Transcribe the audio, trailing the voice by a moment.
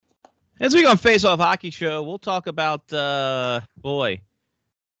This week on Face Off Hockey Show, we'll talk about, why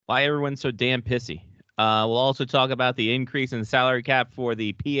everyone's so damn pissy. We'll also talk about the increase in salary cap for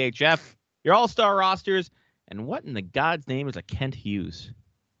the PHF, your all-star rosters, and what in the God's name is a Kent Hughes.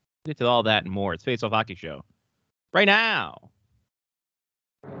 We'll get to all that and more. It's Face Off Hockey Show. Right now.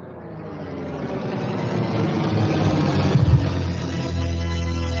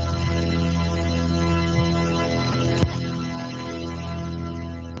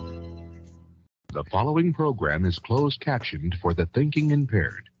 The following program is closed captioned for the thinking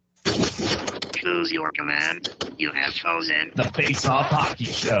impaired. Choose your command. You have chosen the Face Off Hockey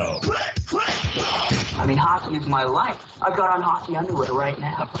Show. I mean, hockey is my life. I've got on hockey underwear right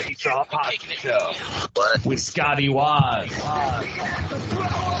now. The Face Off Hockey Show. With Scotty Waz.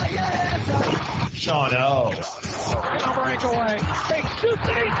 Sean O. Breakaway. They shoot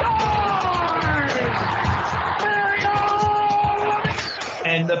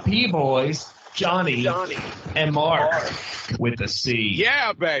And the P-Boys, Johnny and Mark with the C.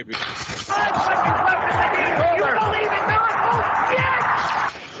 Yeah, baby. 5 seconds left in the game. You believe it not? Oh,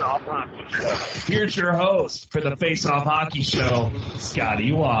 yes! Face-Off Hockey Show. Here's your host for the Face Off Hockey Show,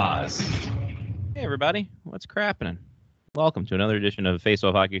 Scotty Waz. Hey, everybody. What's crapping? Welcome to another edition of Face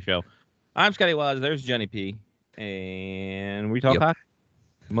Off Hockey Show. I'm Scotty Waz. There's Jenny P. And we talk hockey.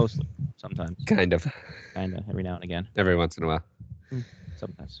 Mostly. Sometimes. Kind of. Every now and again. Every once in a while.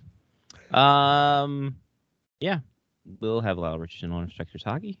 Sometimes. Yeah. We'll have Lyle Richardson on Instructors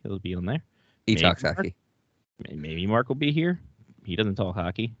Hockey. He'll be on there. He talks hockey. Maybe Mark will be here. He doesn't talk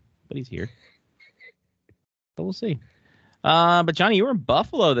hockey, but he's here. But we'll see. But Johnny, you were in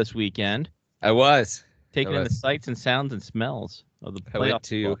Buffalo this weekend. I was. Taking in the sights and sounds and smells of the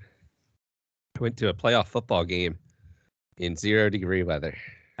playoff. I went to a playoff football game in 0-degree weather.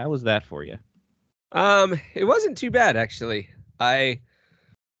 How was that for you? It wasn't too bad, actually. I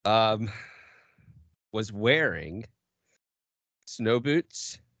was wearing snow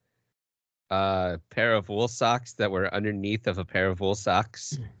boots, a pair of wool socks that were underneath of a pair of wool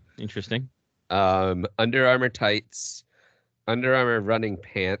socks. Interesting. Under Armour tights, Under Armour running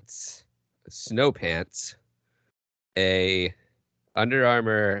pants, snow pants, a Under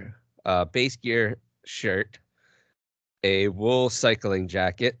Armour base gear shirt, a wool cycling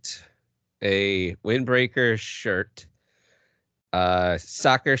jacket, a windbreaker shirt,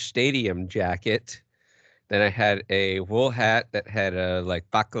 soccer stadium jacket. Then I had a wool hat that had a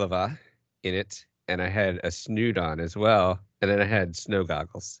baklava in it, and I had a snood on as well. And then I had snow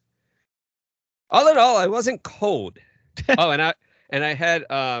goggles. All in all, I wasn't cold. And I had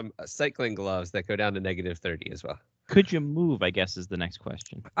cycling gloves that go down to -30 as well. Could you move, I guess, is the next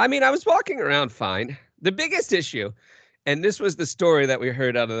question. I mean, I was walking around fine. The biggest issue, and this was the story that we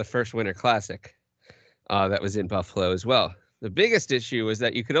heard out of the first Winter Classic that was in Buffalo as well. The biggest issue was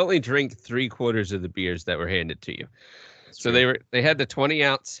that you could only drink 3/4 of the beers that were handed to you. So they had the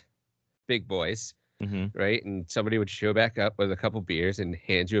 20-ounce big boys, right? And somebody would show back up with a couple beers and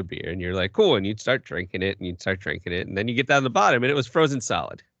hand you a beer, and you're like, cool. And you'd start drinking it, and then you get down the bottom, and it was frozen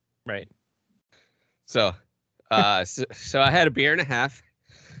solid. Right. So, so I had a beer and a half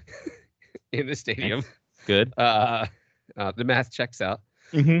in the stadium. Good. The math checks out.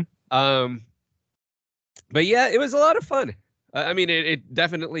 But yeah, it was a lot of fun. I mean, it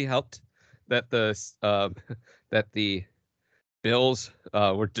definitely helped that the Bills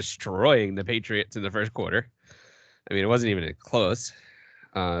were destroying the Patriots in the first quarter. I mean, it wasn't even close.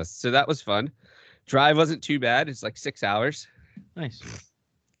 So that was fun. Drive wasn't too bad. It's like 6 hours. Nice.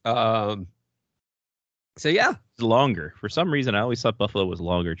 So yeah, it's longer. For some reason, I always thought Buffalo was a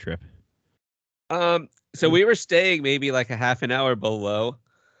longer trip. So we were staying maybe like a half an hour below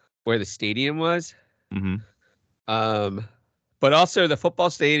where the stadium was. But also the football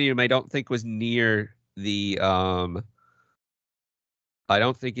stadium, I don't think was near the.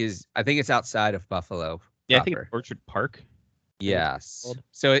 I think it's outside of Buffalo. Yeah, proper. I think it's Orchard Park. Yes.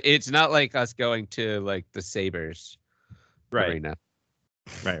 So it's not like us going to like the Sabres arena.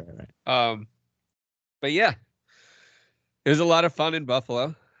 Right. But yeah, it was a lot of fun in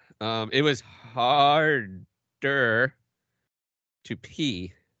Buffalo. It was harder to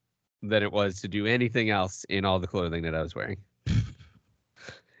pee than it was to do anything else in all the clothing that I was wearing.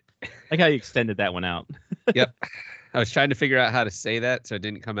 Like how you extended that one out. Yep. I was trying to figure out how to say that so it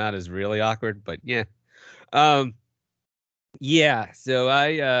didn't come out as really awkward, but yeah. Yeah, so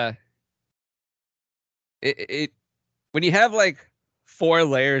when you have like 4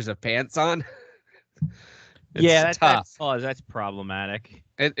 layers of pants on, it's tough. That's problematic.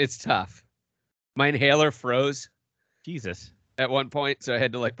 It's tough. My inhaler froze. Jesus. at one point, so I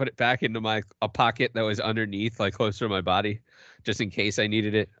had to like put it back into a pocket that was underneath, like closer to my body, just in case I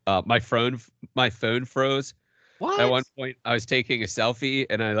needed it. My phone froze. What? At one point, I was taking a selfie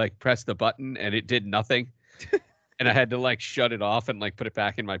and I like pressed the button and it did nothing, and I had to like shut it off and like put it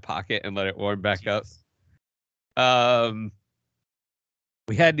back in my pocket and let it warm back up.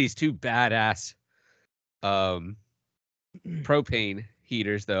 We had these two badass propane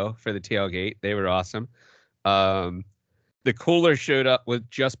heaters though for the tailgate. They were awesome. The cooler showed up with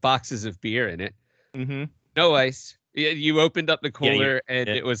just boxes of beer in it. Mm-hmm. No ice. You opened up the cooler and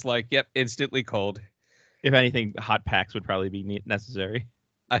it was like, yep, instantly cold. If anything, hot packs would probably be necessary.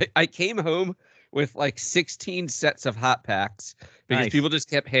 I came home with like 16 sets of hot packs because Nice. people just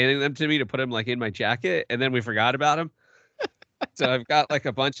kept handing them to me to put them like in my jacket, and then we forgot about them. So I've got like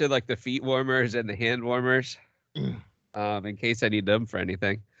a bunch of like the feet warmers and the hand warmers in case I need them for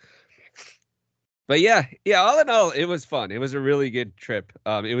anything. But yeah, all in all, it was fun. It was a really good trip.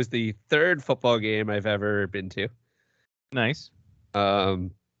 It was the third football game I've ever been to. Nice.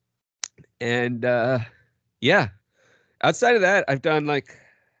 Yeah, outside of that, I've done like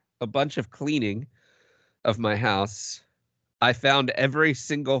a bunch of cleaning of my house. I found every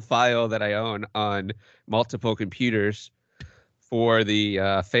single file that I own on multiple computers for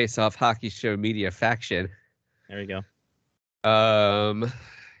the Face Off Hockey Show Media Faction. There we go.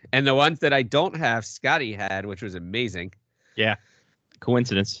 And the ones that I don't have, Scotty had, which was amazing. Yeah.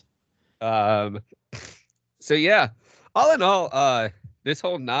 Coincidence. So yeah, all in all, this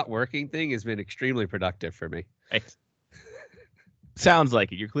whole not working thing has been extremely productive for me. Right. Sounds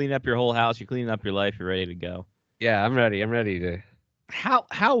like it. You're cleaning up your whole house. You're cleaning up your life. You're ready to go. Yeah, I'm ready. I'm ready to.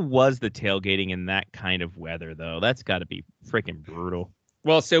 How was the tailgating in that kind of weather though? That's got to be freaking brutal.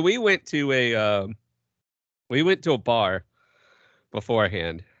 Well, so we went to a bar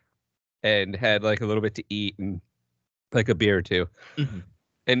beforehand and had like a little bit to eat and like a beer or two. Mm-hmm.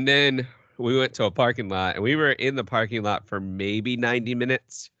 And then we went to a parking lot, and we were in the parking lot for maybe 90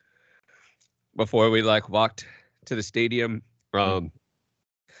 minutes before we like walked to the stadium.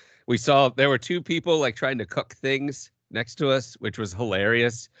 We saw there were two people like trying to cook things next to us, which was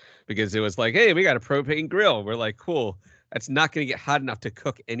hilarious because it was like, hey, we got a propane grill. We're like, cool. That's not going to get hot enough to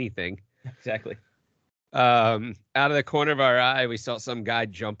cook anything. Exactly. Out of the corner of our eye, we saw some guy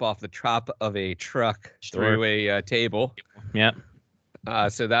jump off the top of a truck through a table. Yep.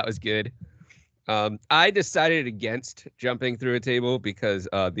 So that was good. I decided against jumping through a table because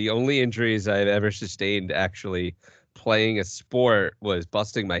the only injuries I've ever sustained actually playing a sport was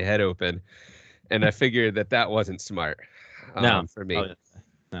busting my head open. And I figured that wasn't smart for me.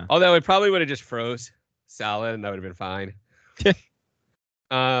 No. Although it probably would have just froze solid and that would have been fine.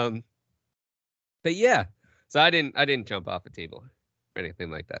 But yeah, so I didn't jump off a table or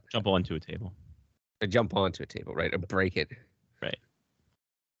anything like that. Jump onto a table. I jump onto a table, right? Or break it. Right.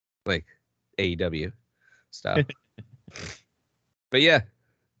 Like AEW stuff. But yeah.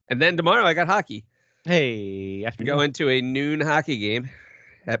 And then tomorrow I got hockey. Hey, after Go into a noon hockey game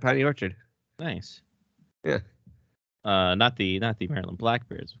at Piney Orchard. Nice. Yeah. Not the Maryland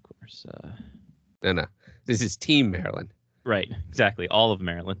Blackbears, of course. No. This is Team Maryland. Right. Exactly. All of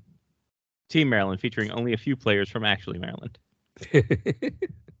Maryland. Team Maryland, featuring only a few players from actually Maryland.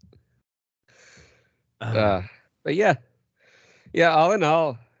 But yeah. All in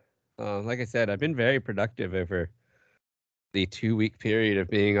all, like I said, I've been very productive over the 2-week period of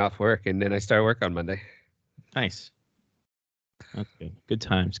being off work, and then I start work on Monday. Nice. That's good. Good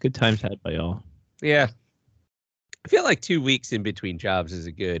times. Good times had by all. Yeah. I feel like 2 weeks in between jobs is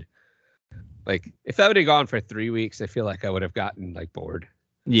a good. Like, if I would have gone for 3 weeks, I feel like I would have gotten like bored.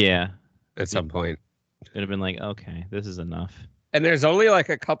 Yeah. At some point. It'd have been like, okay, this is enough. And there's only like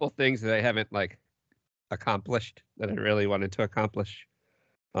a couple things that I haven't like accomplished that I really wanted to accomplish.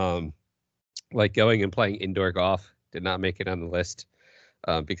 Like going and playing indoor golf did not make it on the list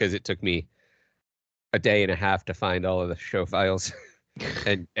because it took me a day and a half to find all of the show files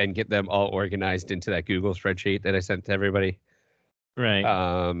and get them all organized into that Google spreadsheet that I sent to everybody. Right.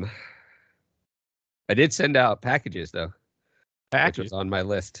 I did send out packages though. Which was on my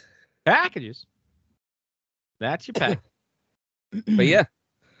list. Packages. That's your pack. But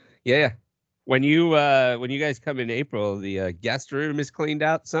yeah. When you guys come in April, the guest room is cleaned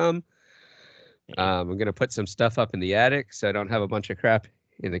out some. I'm gonna put some stuff up in the attic so I don't have a bunch of crap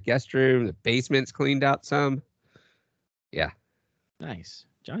in the guest room. The basement's cleaned out some. Yeah. Nice.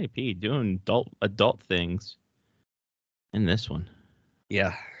 Johnny P doing adult things in this one.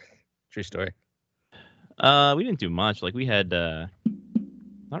 Yeah. True story. We didn't do much. Like we had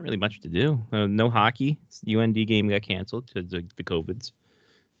not really much to do. No hockey. UND game got canceled to the COVIDs.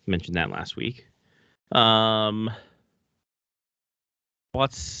 Mentioned that last week.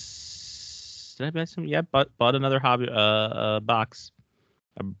 Did I buy some? Yeah, bought another hobby box,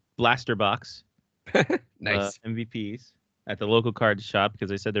 a blaster box. Nice. MVPs at the local card shop because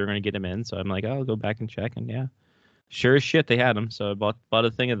they said they were going to get them in. So I'm like, I'll go back and check, and yeah, sure as shit they had them. So I bought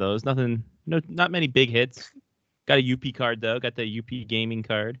a thing of those. Not many big hits. Got a UP card though. Got the UP gaming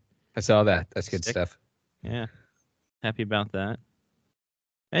card. I saw that. That's good Sick. stuff. Yeah, happy about that.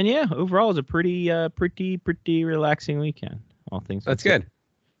 And yeah, overall it was a pretty relaxing weekend. All things. That's considered.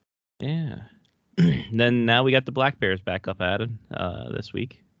 good. Yeah. Then now we got the Black Bears back up at it this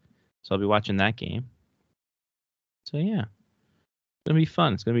week, so I'll be watching that game. So yeah, it's gonna be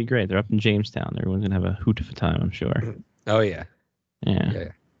fun. It's gonna be great. They're up in Jamestown. Everyone's gonna have a hoot of a time, I'm sure. Oh yeah. Yeah.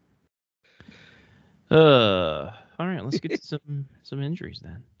 All right. Let's get to some injuries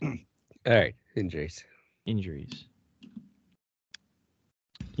then. All right. Injuries. Injuries.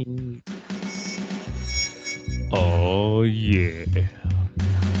 Oh yeah.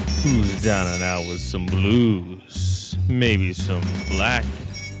 Who's down and out with some blues? Maybe some black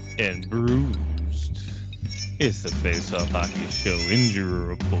and bruised. It's the Face Off Hockey Show Injury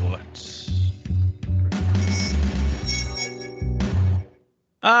Report.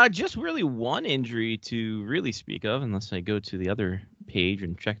 Just really one injury to really speak of, unless I go to the other page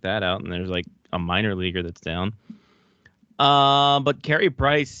and check that out, and there's like a minor leaguer that's down. But Carey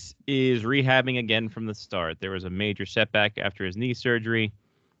Price is rehabbing again from the start. There was a major setback after his knee surgery,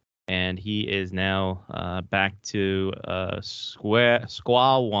 and he is now back to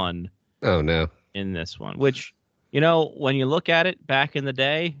squad one. Oh no. In this one, which, you know, when you look at it back in the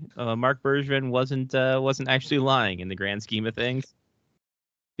day, Marc Bergevin wasn't actually lying in the grand scheme of things,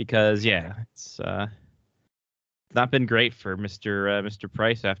 because yeah, it's not been great for Mr.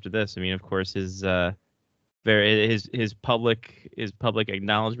 Price after this. I mean, of course, his public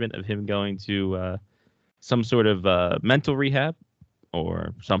acknowledgement of him going to some sort of mental rehab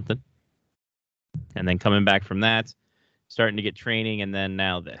or something, and then coming back from that, starting to get training, and then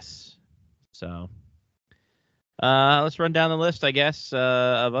now this. So let's run down the list, I guess,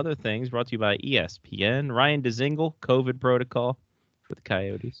 of other things brought to you by ESPN. Ryan Dzingel, COVID protocol for the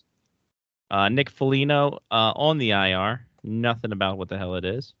Coyotes. Nick Foligno on the IR. Nothing about what the hell it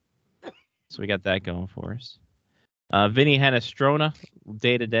is. So we got that going for us. Vinny Henestrona,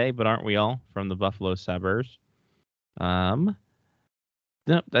 day-to-day, but aren't we all, from the Buffalo Sabres. Nope,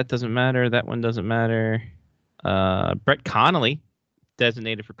 that doesn't matter. That one doesn't matter. Brett Connolly,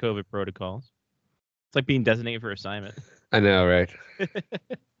 designated for COVID protocols. It's like being designated for assignment. I know, right?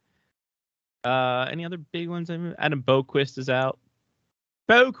 Any other big ones? Adam Boquist is out.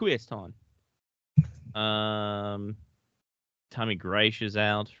 Boquist on. Tommy Greisch is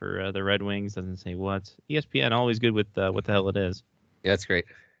out for the Red Wings. Doesn't say what. ESPN always good with what the hell it is. Yeah, that's great.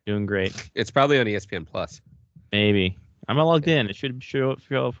 Doing great. It's probably on ESPN Plus. Maybe. I'm not logged in. It should show up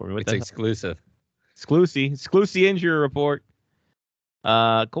for me. What It's exclusive. Exclusive injury report.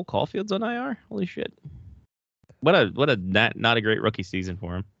 Cole Caulfield's on IR. Holy shit! What a not a great rookie season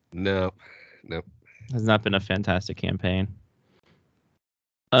for him. No. Has not been a fantastic campaign.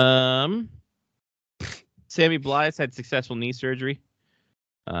 Sammy Blythe had successful knee surgery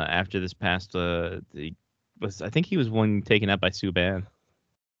after this past. I think he was one taken out by Subban.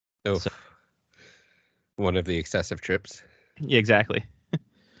 Oh, So- one of the excessive trips. Yeah, exactly.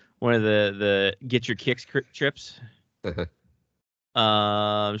 One of the get your kicks trips.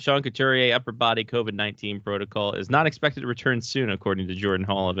 Sean Couturier upper body COVID-19 protocol is not expected to return soon, according to Jordan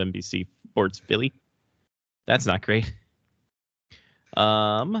Hall of NBC Sports Philly. That's not great.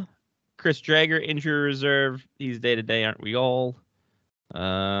 Chris Drager, injury reserve. He's day-to-day, aren't we all?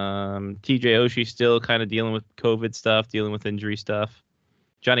 TJ Oshie still kind of dealing with COVID stuff, dealing with injury stuff.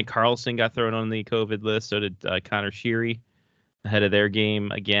 Johnny Carlson got thrown on the COVID list. So did Connor Sheary ahead of their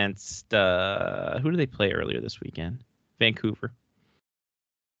game against who did they play earlier this weekend? Vancouver.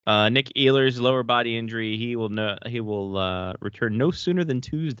 Nick Ehlers, lower body injury. He will return no sooner than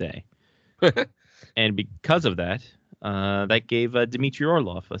Tuesday. And because of that, that gave Dmitry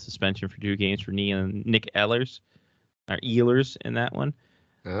Orlov a suspension for 2 games for knee and Nick Ehlers in that one.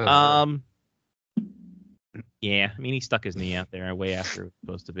 Oh. Yeah, I mean, he stuck his knee out there way after it was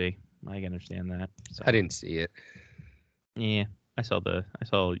supposed to be. I can understand that. So, I didn't see it. yeah, I saw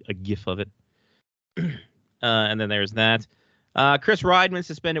a gif of it. And then there's that. Chris Riedman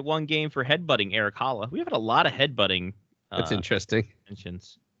suspended 1 game for headbutting Eric Holla. We have had a lot of headbutting. That's interesting.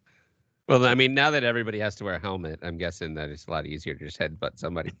 Mentions. Well, I mean, now that everybody has to wear a helmet, I'm guessing that it's a lot easier to just headbutt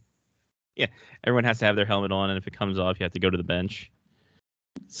somebody. Yeah, everyone has to have their helmet on, and if it comes off, you have to go to the bench.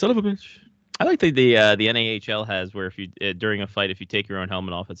 Son of a bitch. I like the NAHL has where if you during a fight, if you take your own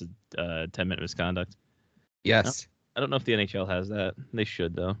helmet off, it's a 10-minute misconduct. Yes. I don't know if the NHL has that. They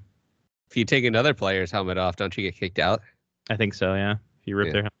should though. If you take another player's helmet off, don't you get kicked out? I think so. Yeah. If you rip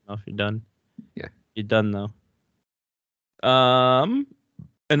Yeah. their helmet off, you're done. Yeah. You're done though. And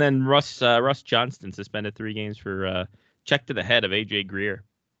then Russ Johnston suspended 3 games for check to the head of AJ Greer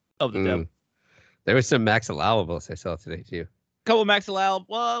of the Devils. There was some max allowables I saw today too. Couple max allowable.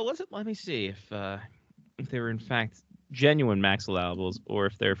 Well, was it? Let me see if they were in fact genuine max allowables or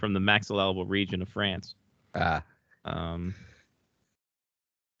if they're from the max allowable region of France. Yeah, Um,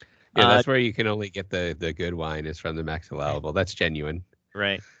 that's where you can only get the good wine is from the max allowable. That's genuine.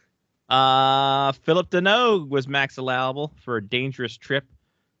 right. Philip Deneau was max allowable for a dangerous trip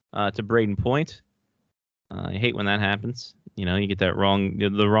to Braden Point. I hate when that happens. You know, you get that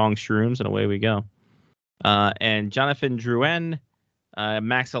the wrong shrooms, and away we go. And Jonathan Drouin,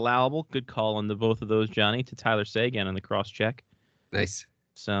 max allowable. Good call on both of those, Johnny, to Tyler Seguin on the cross check. Nice.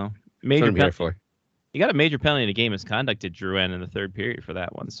 So That's what major I'm here for. You got a major penalty in a game misconduct at Drouin in the third period for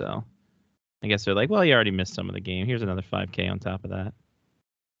that one. So I guess they're like, well, you already missed some of the game. Here's another 5K on top of that.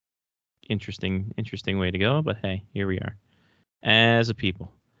 Interesting way to go, but hey, here we are as a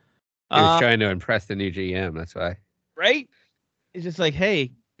people. He was trying to impress the new GM. That's why. Right? It's just like,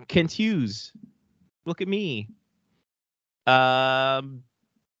 hey, Kent Hughes, look at me. Patreon.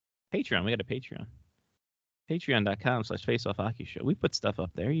 We got a Patreon. Patreon.com/FaceOffHockeyShow. We put stuff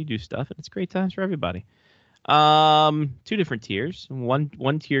up there. You do stuff, and it's great times for everybody. 2 different tiers.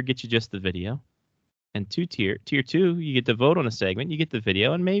 One tier gets you just the video. And tier 2, you get to vote on a segment, you get the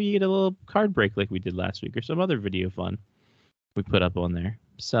video, and maybe you get a little card break like we did last week or some other video fun we put up on there.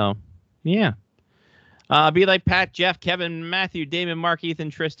 So, yeah. Be like Pat, Jeff, Kevin, Matthew, Damon, Mark,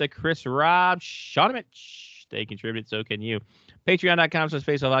 Ethan, Trista, Chris, Rob, Sean Mitch. They contribute, so can you.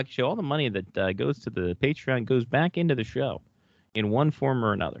 Patreon.com/FaceOffHockeyShow. All the money that goes to the Patreon goes back into the show in one form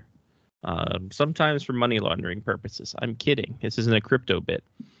or another. Sometimes for money laundering purposes. I'm kidding. This isn't a crypto bit.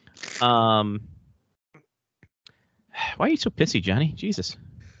 Why are you so pissy, Johnny? Jesus.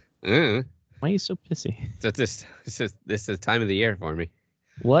 Why are you so pissy? This is time of the year for me.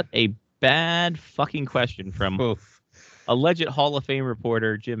 What a bad fucking question from alleged Hall of Fame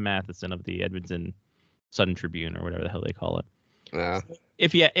reporter Jim Matheson of the Edmonton Sun Tribune or whatever the hell they call it.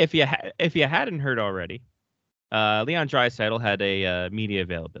 If you hadn't heard already, Leon Draisaitl had a media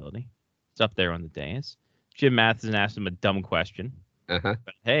availability. It's up there on the dais. Jim Matheson asked him a dumb question. Uh-huh.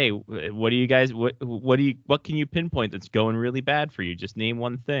 Hey, what do you guys? What can you pinpoint that's going really bad for you? Just name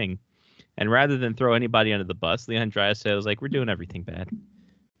one thing. And rather than throw anybody under the bus, Leon Draisaitl was like, "We're doing everything bad.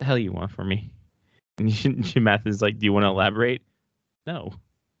 What the hell you want from me?" And Jim Matheson's like, "Do you want to elaborate?" No,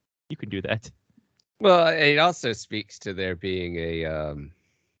 you can do that. Well, it also speaks to there being a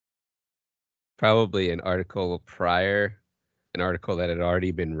probably an article that had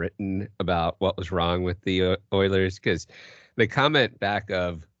already been written about what was wrong with the Oilers, because the comment back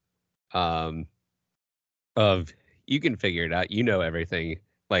of you can figure it out, you know everything,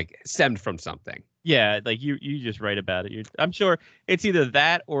 like stemmed from something. Yeah, like you just write about it. I'm sure it's either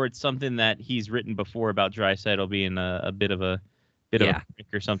that or it's something that he's written before about Draisaitl being a bit of a prick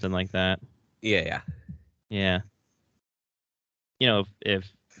or something like that. Yeah. You know,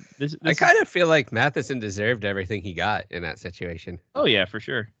 if this I kind of feel like Matheson deserved everything he got in that situation. Oh yeah, for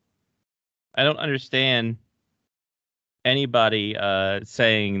sure. I don't understand anybody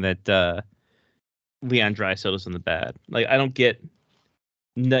saying that Leon Draisaitl's in the bad. Like, I don't get,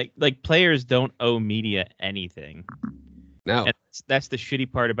 like players don't owe media anything. No, and that's the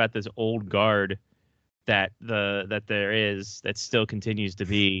shitty part about this old guard that there is that still continues to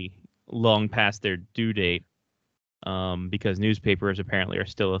be long past their due date, because newspapers apparently are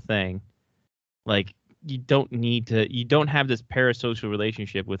still a thing. Like, you don't have this parasocial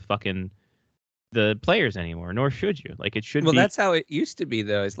relationship with fucking the players anymore, nor should you. Like, it should be. Well, that's how it used to be,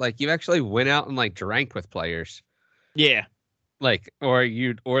 though. It's like you actually went out and like drank with players. Yeah. Like, all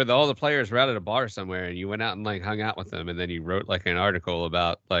the players were out at a bar somewhere and you went out and like hung out with them, and then you wrote like an article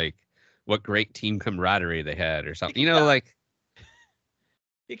about like what great team camaraderie they had or something. You know, like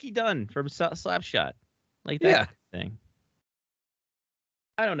Dickie Dunn from Slapshot, like that thing.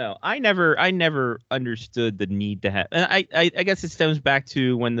 I don't know. I never understood the need to have. And I guess it stems back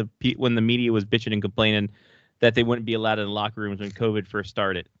to when the media was bitching and complaining that they wouldn't be allowed in the locker rooms when COVID first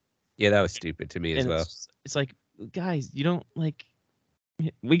started. Yeah, that was stupid to me as well. It's like, guys, you don't like.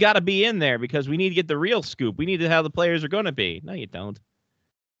 We got to be in there because we need to get the real scoop. We need to know how the players are going to be. No, you don't.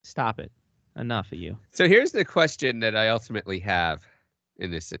 Stop it. Enough of you. So here's the question that I ultimately have in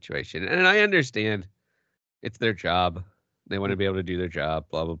this situation, and I understand it's their job. They want to be able to do their job,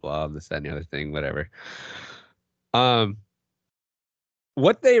 blah, blah, blah, this, that, and the other thing, whatever.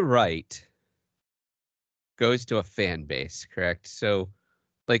 What they write goes to a fan base, correct? So,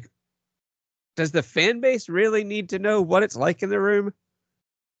 like, does the fan base really need to know what it's like in the room?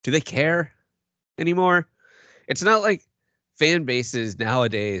 Do they care anymore? It's not like fan bases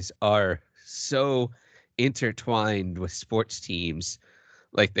nowadays are so intertwined with sports teams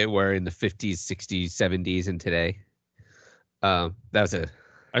like they were in the 50s, 60s, 70s, and today. That was an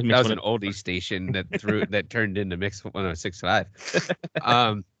oldie station that turned into Mix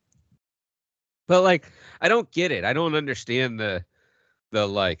 106.5. But like, I don't get it. I don't understand the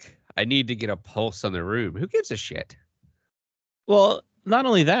like, I need to get a pulse on the room. Who gives a shit? Well, not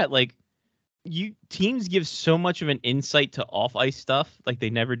only that, like, teams give so much of an insight to off ice stuff like they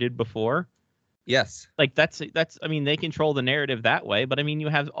never did before. Yes. Like that's I mean, they control the narrative that way, but I mean, you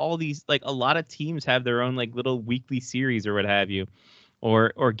have all these, like, a lot of teams have their own like little weekly series or what have you,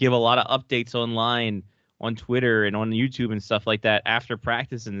 or give a lot of updates online on Twitter and on YouTube and stuff like that after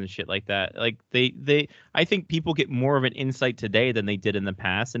practice and shit like that. Like I think people get more of an insight today than they did in the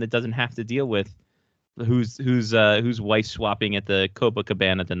past, and it doesn't have to deal with who's wife swapping at the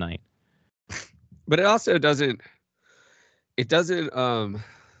Copacabana tonight. But it also doesn't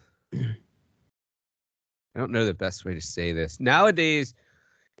I don't know the best way to say this. Nowadays,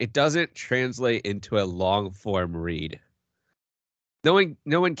 it doesn't translate into a long form read. No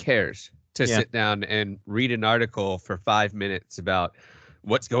one cares to sit down and read an article for 5 minutes about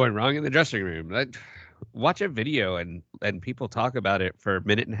what's going wrong in the dressing room. Watch a video and people talk about it for a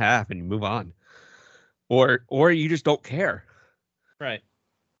minute and a half and you move on. Or you just don't care. Right.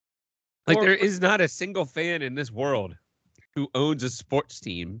 Like, there is not a single fan in this world who owns a sports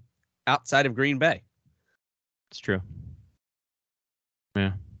team outside of Green Bay. It's true.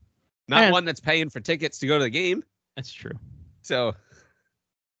 Yeah. Not one that's paying for tickets to go to the game. That's true. So.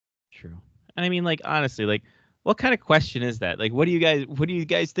 True. And I mean, like, honestly, like, what kind of question is that? Like, what do you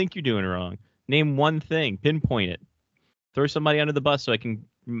guys think you're doing wrong? Name one thing. Pinpoint it. Throw somebody under the bus so I can,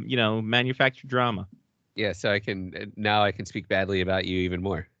 manufacture drama. Yeah, so I can speak badly about you even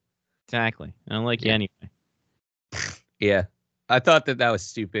more. Exactly. I don't like you anyway. Yeah. I thought that was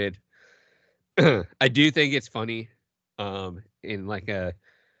stupid. I do think it's funny, in like a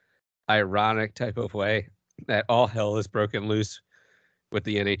ironic type of way, that all hell has broken loose with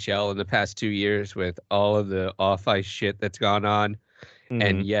the NHL in the past 2 years with all of the off-ice shit that's gone on,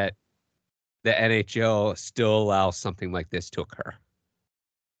 and yet the NHL still allows something like this to occur.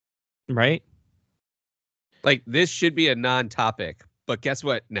 Right? Like, this should be a non-topic, but guess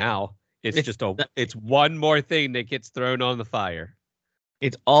what? Now it's one more thing that gets thrown on the fire.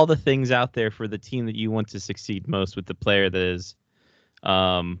 It's all the things out there for the team that you want to succeed most with the player that is,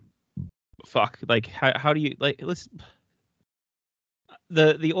 like, how do you, like, listen,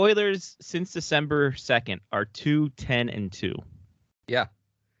 the Oilers since December 2nd are 2-10-2. Yeah.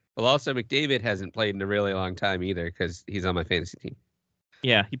 Well, also McDavid hasn't played in a really long time either because he's on my fantasy team.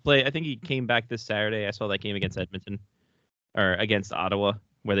 Yeah, I think he came back this Saturday. I saw that game against Edmonton or against Ottawa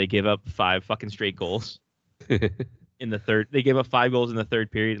where they gave up 5 fucking straight goals. In the third, they gave up 5 goals in the third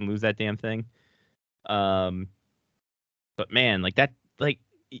period and lose that damn thing. But man, like that, like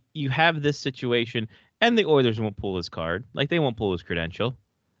you have this situation, and the Oilers won't pull his card, like they won't pull his credential.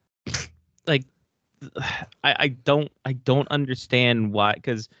 Like, I don't understand why.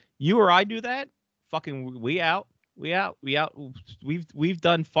 Because you or I do that, fucking we out. We've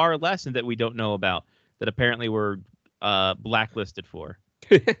done far less and that we don't know about that apparently we're blacklisted for.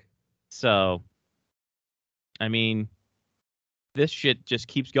 So. I mean, this shit just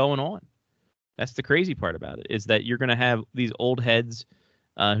keeps going on. That's the crazy part about it, is that you're going to have these old heads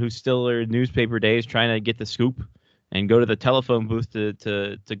who still are newspaper days trying to get the scoop and go to the telephone booth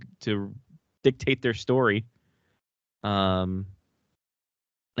to dictate their story. And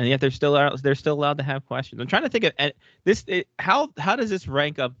yet they're still allowed to have questions. I'm trying to think of this. How does this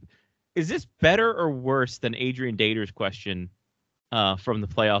rank up? Is this better or worse than Adrian Dater's question from the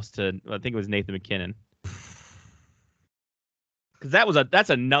playoffs to, I think it was Nathan McKinnon? Because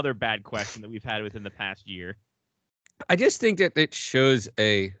that's another bad question that we've had within the past year. I just think that it shows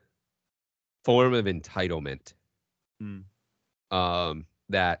a form of entitlement.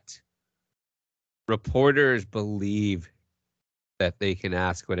 That reporters believe that they can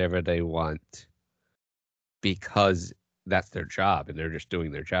ask whatever they want because that's their job and they're just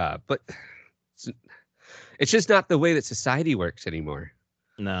doing their job. But it's just not the way that society works anymore.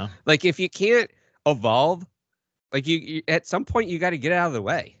 No. Like, if you can't evolve, like you at some point you got to get out of the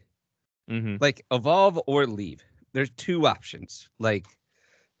way. Like, evolve or leave. There's 2 options. Like,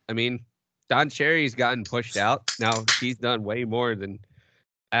 I mean, Don Cherry's gotten pushed out. Now he's done way more than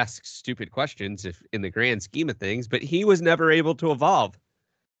ask stupid questions if in the grand scheme of things, but he was never able to evolve.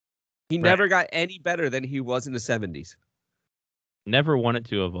 He never got any better than he was in the 70s. Never wanted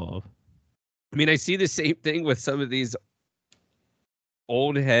to evolve. I mean, I see the same thing with some of these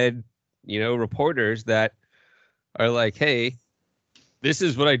old head, reporters that are like, hey, this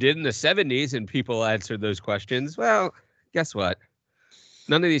is what I did in the 70s, and people answer those questions. Well, guess what?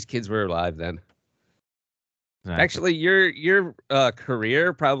 None of these kids were alive then. Exactly. Actually, your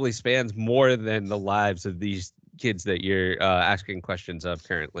career probably spans more than the lives of these kids that you're asking questions of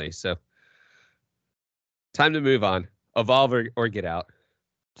currently. So, time to move on. Evolve or get out.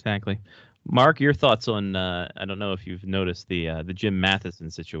 Exactly. Mark, your thoughts on I don't know if you've noticed the Jim Matheson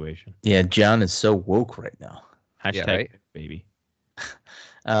situation. Yeah, John is so woke right now. Hashtag right? baby.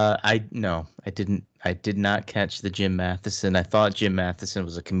 I did not catch the Jim Matheson. I thought Jim Matheson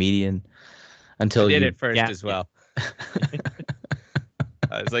was a comedian until I did you it first as well.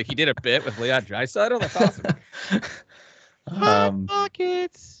 I was like, he did a bit with Leon Draisaitl. That's awesome.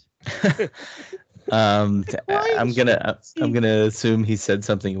 Pockets. I'm gonna assume he said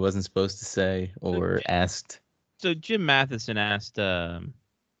something he wasn't supposed to say or asked. So Jim Matheson asked, God,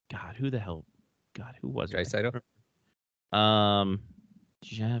 who was it? Draisaitl?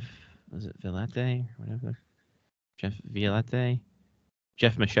 Jeff, was it Villette or whatever? Jeff Villette?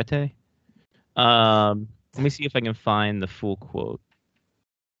 Jeff Machete? Let me see if I can find the full quote.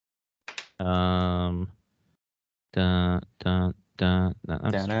 Are we allowed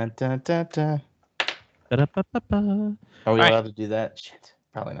to do that? Shit,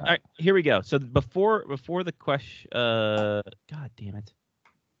 probably not. All right, here we go. So before the question, God damn it.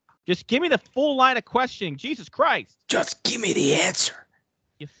 Just give me the full line of questioning. Jesus Christ. Just give me the answer.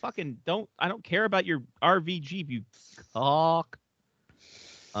 You fucking don't. I don't care about your RVG, you cock.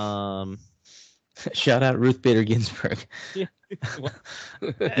 Shout out Ruth Bader Ginsburg. Yeah.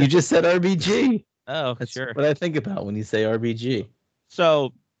 You just said RBG. Oh, That's sure. what I think about when you say RBG.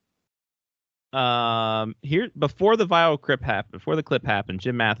 So, here before the clip happened,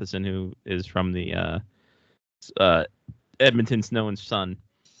 Jim Matheson, who is from the Edmonton Snow and Sun,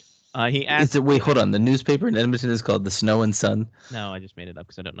 he asked. Wait, hold on. The newspaper in Edmonton is called the Snow and Sun. No, I just made it up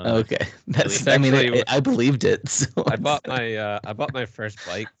because I don't know. Okay, that's. Actually, I believed it. So I bought my first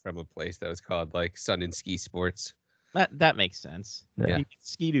bike from a place that was called like Sun and Ski Sports. That makes sense. Yeah. You get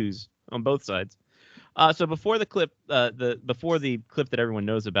Ski-Doos on both sides. So before the clip, before the clip that everyone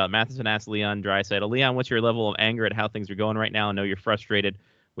knows about, Matheson asked Leon Draisaitl, Leon, what's your level of anger at how things are going right now? I know you're frustrated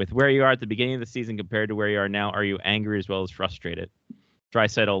with where you are at the beginning of the season compared to where you are now. Are you angry as well as frustrated?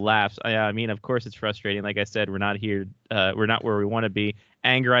 Draisaitl laughs. I mean, of course it's frustrating. Like I said, we're not here. We're not where we want to be.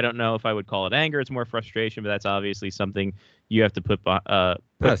 Anger, I don't know if I would call it anger. It's more frustration, but that's obviously something you have to put So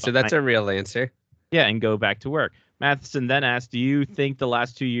that's a real answer. Yeah, and go back to work. Matheson then asked, do you think the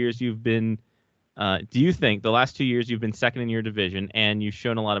last 2 years you've been second in your division and you've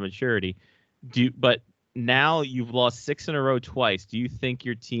shown a lot of maturity? But now you've lost 6 in a row twice. Do you think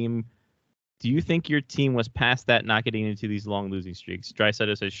your team was past that, not getting into these long losing streaks?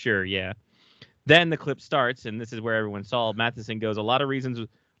 Draisaitl says, sure, yeah. Then the clip starts, and this is where everyone saw. Matheson goes, lots of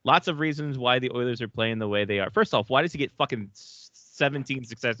reasons why the Oilers are playing the way they are. First off, why does he get fucking 17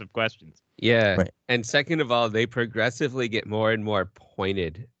 successive questions? Yeah. Right. And second of all, they progressively get more and more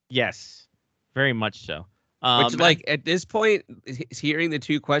pointed. Yes, very much so. Which, like, at this point, hearing the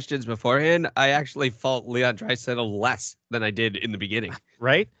 2 questions beforehand, I actually fault Leon Draisaitl less than I did in the beginning.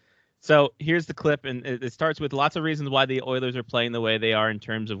 Right? So here's the clip, and it starts with lots of reasons why the Oilers are playing the way they are in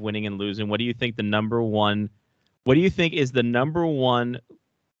terms of winning and losing. What do you think is the number one?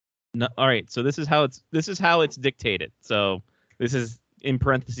 No, all right, so this is how it's dictated. So this is in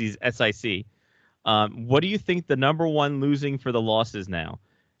parentheses SIC. What do you think the number one losing for the losses now?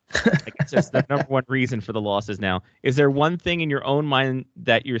 I guess that's the number one reason for the losses now. Is there one thing in your own mind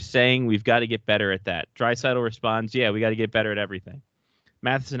that you're saying we've got to get better at that? Draisaitl responds, yeah, we got to get better at everything.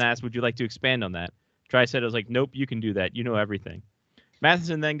 Matheson asks, would you like to expand on that? Draisaitl's like, nope, you can do that. You know everything.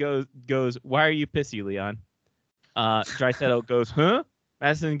 Matheson then goes, why are you pissy, Leon? Draisaitl goes, huh?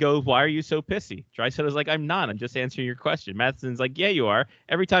 Matheson goes, why are you so pissy? Draisaitl's like, I'm not. I'm just answering your question. Matheson's like, yeah, you are.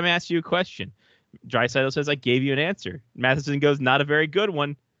 Every time I ask you a question. Draisaitl says, I gave you an answer. Matheson goes, not a very good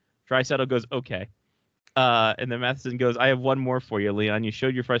one. Draisaitl goes, okay. And then Matheson goes, I have one more for you, Leon. You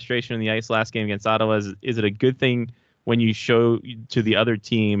showed your frustration in the ice last game against Ottawa. Is it a good thing when you show to the other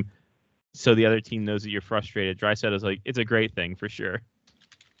team so the other team knows that you're frustrated? Draisaitl's like, it's a great thing for sure.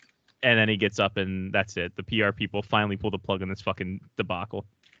 And then he gets up and that's it. The PR people finally pull the plug on this fucking debacle.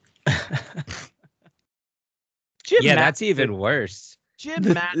 That's even worse. Jim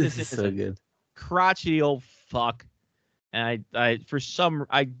Matheson This is so good. Crotchety old fuck. And I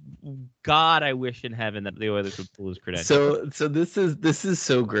wish in heaven that the Oilers would pull his credentials. So this is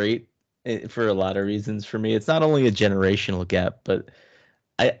so great. for a lot of reasons for me. It's not only a generational gap, but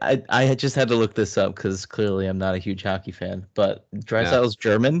I had just had to look this up because clearly I'm not a huge hockey fan. But Draisaitl's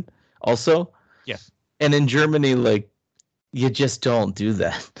German also. Yes. And in Germany, like, you just don't do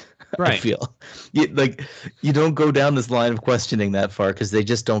that. Right. I feel you don't go down this line of questioning that far because they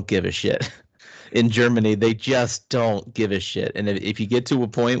just don't give a shit. In Germany, they just don't give a shit. And if you get to a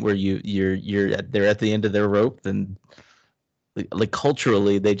point where they're at the end of their rope, then like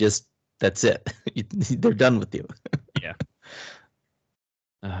culturally, that's it. They're done with you. Yeah.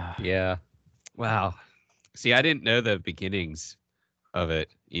 Yeah. Wow. See, I didn't know the beginnings of it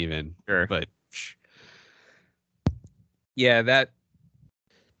even. Sure. But yeah,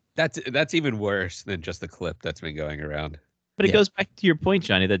 that's even worse than just the clip that's been going around. But it goes back to your point,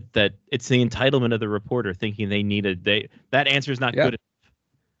 Johnny, that it's the entitlement of the reporter thinking they need that answer is not good enough.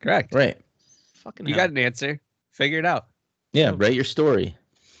 Correct. Right. Fucking you got an answer. Figure it out. Yeah, write your story.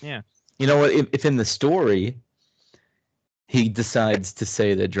 Yeah. You know what? If in the story he decides to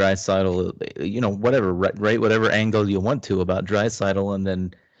say that Draisaitl, whatever, write whatever angle you want to about Draisaitl, and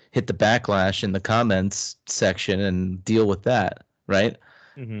then hit the backlash in the comments section and deal with that, right?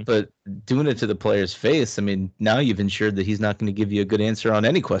 Mm-hmm. But doing it to the player's face, I mean, now you've ensured that he's not going to give you a good answer on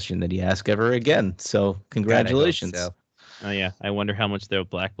any question that he asks ever again. So congratulations. God, Oh yeah, I wonder how much they'll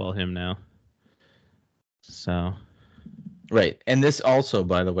blackball him now. So. Right. And this also,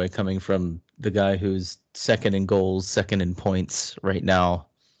 by the way, coming from the guy who's second in goals, second in points right now,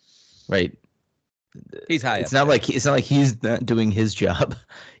 right? He's high. It's not like he's not doing his job.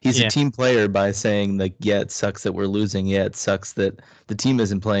 He's a team player by saying, like, yeah, it sucks that we're losing. Yeah, it sucks that the team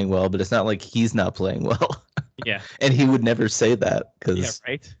isn't playing well, but it's not like he's not playing well. Yeah. And he would never say that because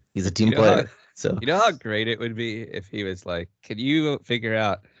he's a team player. So you know how great it would be if he was like, can you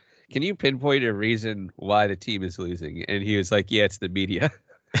pinpoint a reason why the team is losing? And he was like, yeah, it's the media.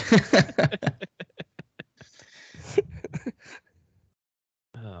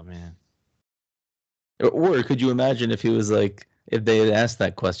 Oh man. Or could you imagine if he was like, if they had asked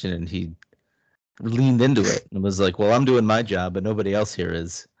that question and he leaned into it and was like, well, I'm doing my job, but nobody else here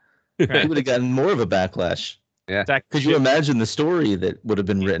is. He would have gotten more of a backlash. Yeah. Could you imagine the story that would have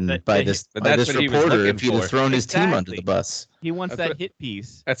been written by this reporter if he'd have thrown his team under the bus? He wants that hit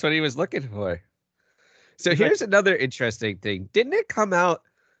piece. That's what he was looking for. So here's another interesting thing. Didn't it come out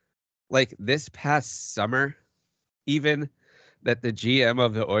like this past summer, even, that the GM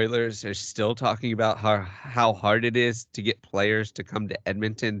of the Oilers are still talking about how hard it is to get players to come to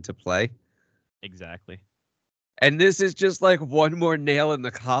Edmonton to play? Exactly. And this is just like one more nail in the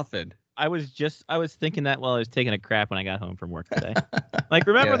coffin. I was thinking that while I was taking a crap when I got home from work today. Like,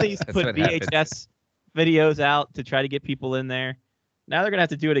 remember they used to put VHS videos out to try to get people in there? Now they're going to have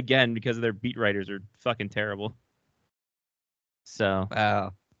to do it again because their beat writers are fucking terrible. So.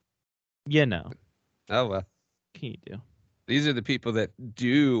 Wow. You know. Oh, well. What can you do? These are the people that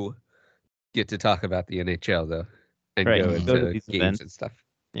do get to talk about the NHL, though, and right. go into these games events and stuff.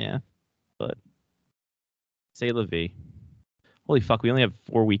 Yeah. But say La Vie. Holy fuck, we only have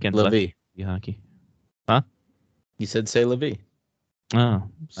 4 weekends left in hockey. Huh? You said say La Vie. Oh,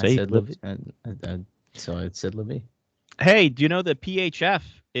 say I said La Vie. So I said La Vie. Hey, do you know the PHF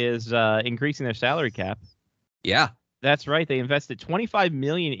is increasing their salary cap? Yeah. That's right. They invested $25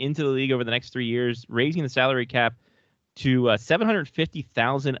 million into the league over the next 3 years, raising the salary cap to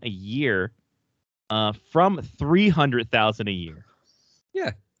 $750,000 a year, from $300,000 a year.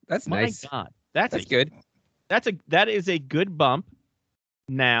 Yeah, that's nice. My God, that's good. That is a good bump.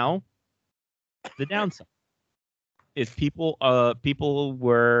 Now, the downside is people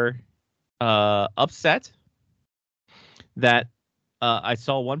were upset that I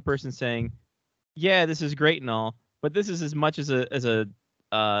saw one person saying, "Yeah, this is great and all, but this is as much as a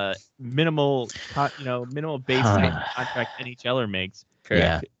minimal baseline contract NHLer makes." Correct.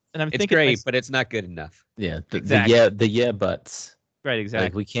 Yeah. And I'm it's thinking, great, but it's not good enough. Yeah, exactly. the yeah buts. Right, exactly.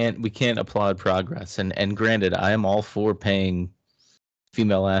 Like we can't applaud progress. And granted, I am all for paying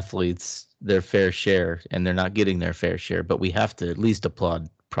female athletes their fair share, and they're not getting their fair share, but we have to at least applaud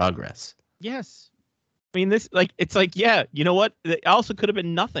progress. Yes. I mean, yeah, you know what? It also could have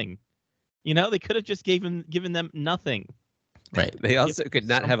been nothing. You know, they could have just given them nothing. Right. They also could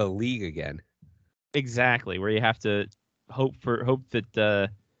not have a league again. Exactly, where you have to hope that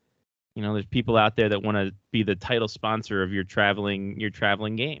there's people out there that want to be the title sponsor of your traveling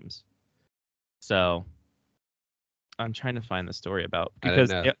games. So I'm trying to find the story about,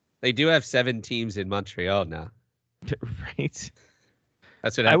 because they do have 7 teams in Montreal now. Right.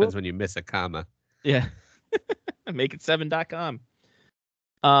 That's what happens when you miss a comma. Yeah. Make it 7.com.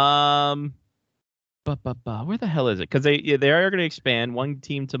 Where the hell is it? Because they are going to expand one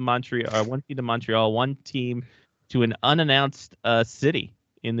team to Montreal, one team to an unannounced city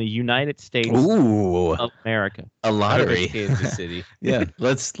in the United States Ooh, of America. a I hope lottery. it's Kansas City. Yeah,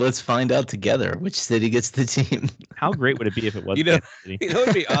 let's find out together which city gets the team. How great would it be if it was You know- Kansas City? You know what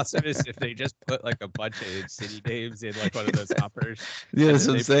would be awesome is if they just put like a bunch of city names in like one of those hoppers. Yeah, that's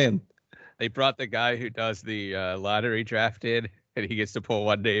And what I'm saying. They brought the guy who does the lottery draft in, and he gets to pull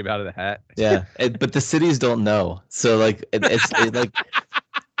one name out of the hat. Yeah, but the cities don't know, so like it's like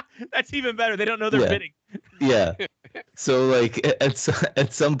That's even better. They don't know they're Yeah. bidding. yeah. So like at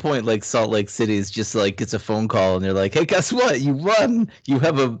some point, like Salt Lake City is just like gets a phone call and they're like, "Hey, guess what? You won. You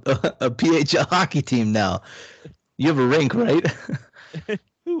have a PHL hockey team now. You have a rink, right?"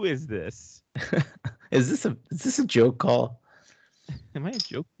 Who is this? Is this a joke call? Am I a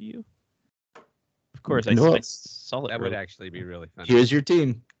joke to you? Of course, I No. saw it. That would earlier. actually be really fun. Here's your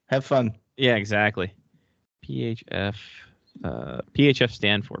team. Have fun. Yeah, exactly. PHF. PHF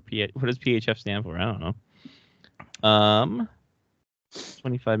stand for what does PHF stand for? I don't know.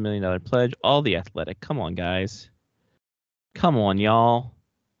 $25 million pledge. All the athletic. Come on, guys. Come on, y'all.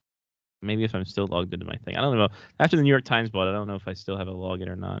 Maybe if I'm still logged into my thing. I don't know. After the New York Times bought it, I don't know if I still have a login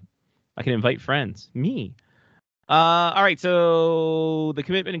or not. I can invite friends. Me. All right. So the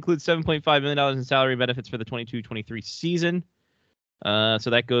commitment includes $7.5 million in salary benefits for the 22-23 season. So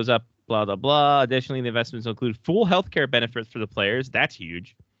that goes up. Blah, blah, blah. Additionally, the investments will include full healthcare benefits for the players. That's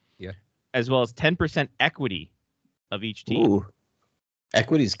huge. Yeah. As well as 10% equity of each team. Ooh,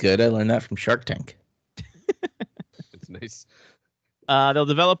 equity's good. I learned that from Shark Tank. It's nice. They'll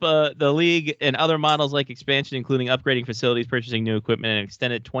develop the league and other models like expansion, including upgrading facilities, purchasing new equipment, and an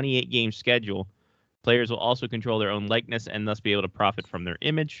extended 28-game schedule. Players will also control their own likeness and thus be able to profit from their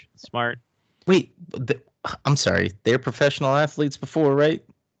image. Smart. Wait, I'm sorry. They're professional athletes before, right?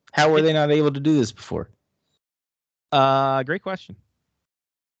 How were they not able to do this before? Great question.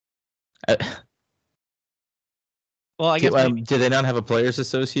 Well, I guess maybe- Do they not have a players'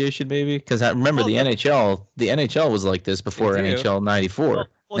 association? Maybe because I remember Well, the no. NHL. The NHL was like this before They do. NHL '94,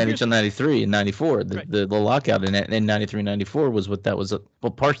 Well, here's- NHL '93, and '94. The, Right. the lockout in '93, '94 was what that was.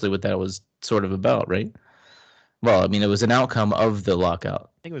 Well, partially what that was sort of about, right? Well, I mean, it was an outcome of the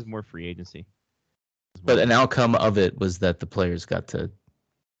lockout, I think it was more free agency. but an outcome of it was that the players got to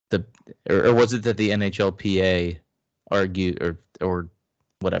or was it that the NHLPA argued or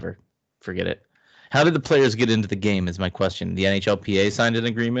whatever? Forget it. How did the players get into the game is my question. The NHLPA signed an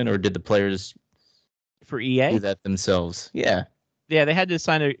agreement, or did the players For do EA? that themselves? Yeah. Yeah, they had to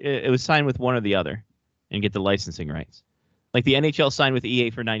sign it was signed with one or the other and get the licensing rights. Like the NHL signed with EA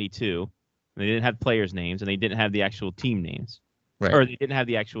for 92. And they didn't have players' names and they didn't have the actual team names. Right. Or they didn't have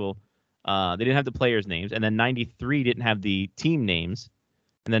the actual they didn't have the players' names. And then 93 didn't have the team names.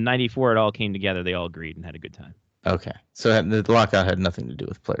 And then 94 it all came together. They all agreed and had a good time. Okay. So the lockout had nothing to do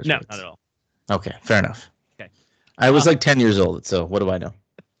with players' No, rights. not at all. Okay, fair enough. Okay. I was like 10 years old, so what do I know?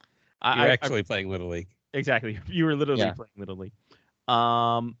 You're actually playing Little League. Exactly. You were literally Yeah. playing Little League.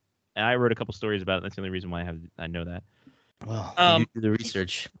 And I wrote a couple stories about it. That's the only reason why I know that. Well, Um, you do the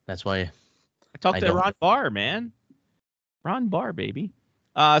research. That's why. I talked I to don't. Ron Barr, man. Ron Barr, baby.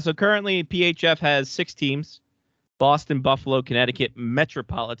 So currently PHF has 6 teams: Boston, Buffalo, Connecticut,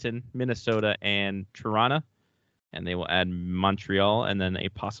 Metropolitan, Minnesota, and Toronto. And they will add Montreal and then a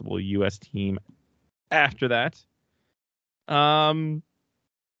possible U.S. team after that. And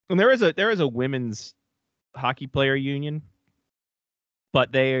there is a women's hockey player union,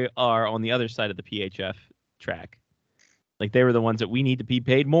 but they are on the other side of the PHF track. Like they were the ones that we need to be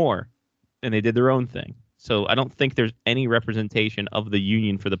paid more, and they did their own thing. So I don't think there's any representation of the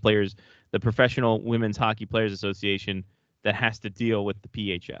union for the players, the Professional Women's Hockey Players Association, that has to deal with the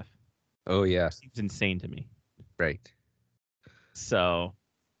PHF. Oh yeah, Seems insane to me. right. So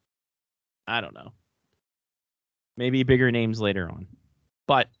I don't know. Maybe bigger names later on,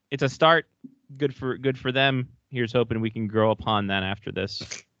 but it's a start. Good for them. Here's hoping we can grow upon that after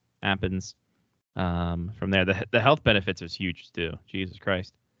this happens. From there, the health benefits is huge too. Jesus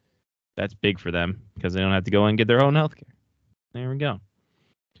Christ, that's big for them because they don't have to go and get their own health care. There we go.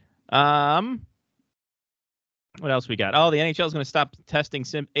 What else we got? Oh, the NHL is going to stop testing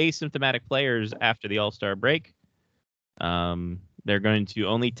asymptomatic players after the All-Star break. They're going to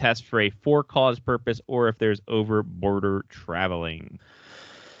only test for a for-cause purpose or if there's over-border traveling.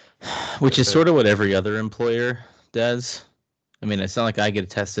 Which is sort of what every other employer does. I mean, it's not like I get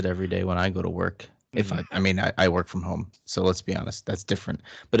tested every day when I go to work. If I work from home, so let's be honest, that's different.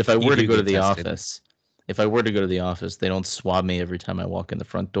 But if I were to do go to get the tested. office, they don't swab me every time I walk in the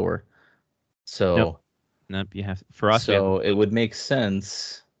front door. So, Nope, you have for us. we have- so it would make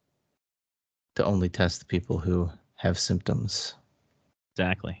sense to only test the people who have symptoms.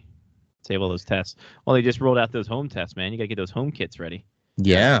 Exactly. Save all those tests. Well, they just rolled out those home tests, man. You got to get those home kits ready.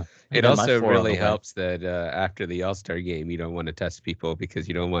 Yeah. I It got my also 4 on really the way. helps that after the All-Star game, you don't want to test people because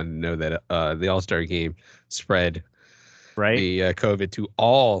you don't want to know that the All-Star game spread Right? the COVID to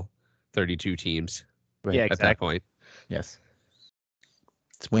all 32 teams Right. Yeah, at that exactly. point. Yes.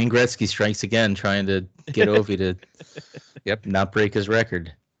 It's Wayne Gretzky strikes again, trying to get Ovi to Yep. not break his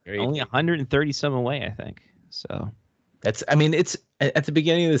record. Only 130 some away, I think. So It's at the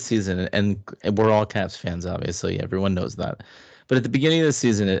beginning of the season, and we're all Caps fans, obviously. Everyone knows that. But at the beginning of the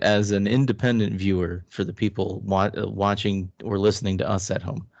season, as an independent viewer for the people watching or listening to us at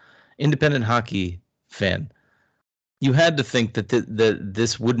home, independent hockey fan, you had to think that that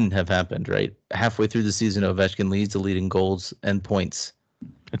this wouldn't have happened, right? Halfway through the season, Ovechkin leads the lead in goals and points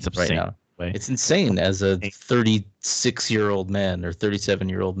it's right insane. now. Way. It's insane as a 36-year-old man or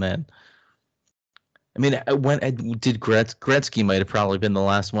 37-year-old man. I mean, Gretzky might have probably been the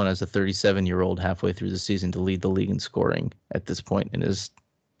last one as a 37-year-old halfway through the season to lead the league in scoring at this point in his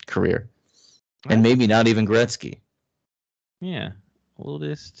career. And maybe not even Gretzky. Yeah.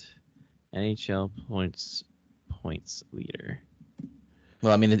 Oldest NHL points leader.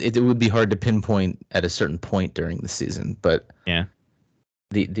 Well, I mean, it would be hard to pinpoint at a certain point during the season, but Yeah.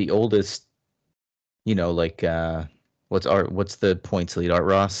 The oldest, like what's the points lead? Art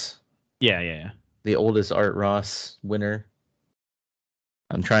Ross? Yeah. The oldest Art Ross winner.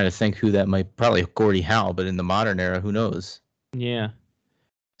 I'm trying to think who that might. Probably Gordie Howe, but in the modern era, who knows? Yeah.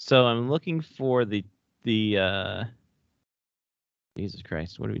 So I'm looking for the Jesus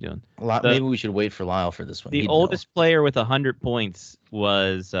Christ, what are we doing? Maybe we should wait for Lyle for this one. The He'd oldest player with 100 points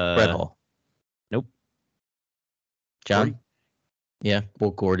was know. Brett Hall. Nope. John. Gordie. Yeah, well,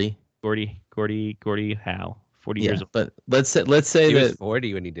 Gordie Howe, 40 Yeah, years old. but let's say He was that.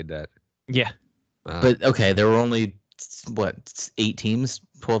 40 when he did that. Yeah. Wow. But okay, there were only 8 teams,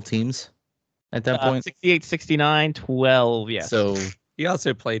 12 teams at that point. 68, 69, 12. Yeah. So he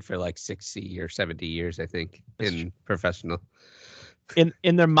also played for like 60 or 70 years, I think, in professional. in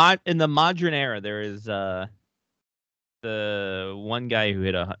the modern era, there is the one guy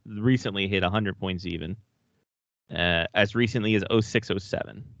who recently hit 100 points even, as recently as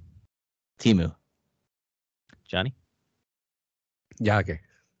 06-07. Timu. Johnny? Yager.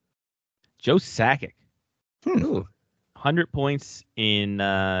 Joe Sakic. Ooh. 100 points in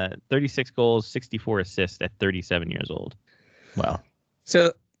 36 goals, 64 assists at 37 years old. Wow.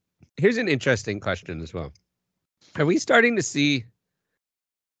 So here's an interesting question as well. Are we starting to see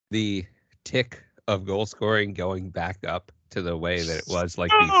the tick of goal scoring going back up to the way that it was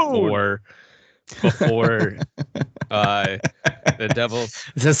like before the Devils?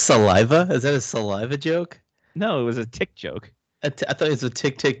 Is that saliva? Is that a saliva joke? No, it was a tick joke. I thought it was a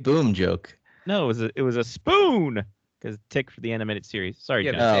tick tick boom joke. No, it was a spoon because tick for the animated series. Sorry,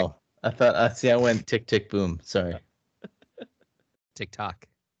 Yeah, Johnny. Oh, I thought. I went tick tick boom. Sorry. TikTok.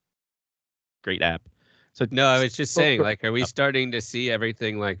 Great app. So No, I was just saying, like, are we starting to see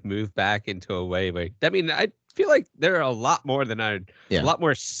everything like move back into a way where? I mean, I feel like there are a lot more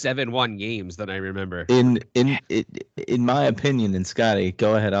 7-1 games than I remember. In my opinion, and Scotty,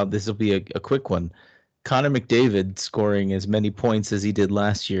 go ahead. This will be a quick one. Connor McDavid scoring as many points as he did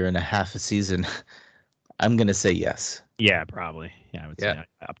last year in a half a season. I'm gonna say yes. yeah, probably. Yeah, I would say Yeah.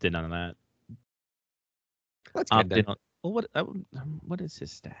 I opted on that. That's good. Opted Then. on, well, what is his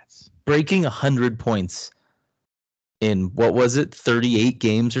stats? Breaking 100 points in what was it, 38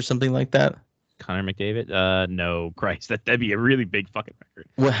 games or something like that? Connor McDavid? No, Christ, that'd be a really big fucking record.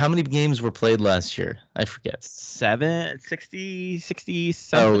 Well, how many games were played last year? I forget. 60 Oh,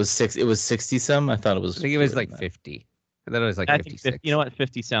 something. it was 6. It was 60 some. I thought it was. I think it was fewer like than that. 50. I thought it was like I think 56. 50, you know what?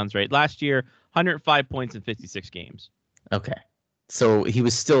 50 sounds right. Last year, 105 points in 56 games. Okay, so he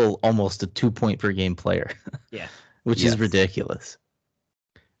was still almost a 2-point per game player. Yeah. Which Yes. is ridiculous.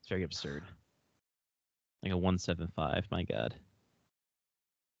 It's very absurd. Like a 175. My God.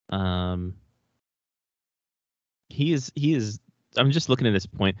 He is. I'm just looking at this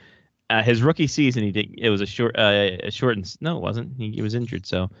point. His rookie season, it was a shortened. No, it wasn't. He was injured.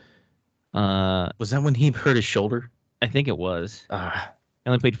 So, Was that when he hurt his shoulder? I think it was. Ah, He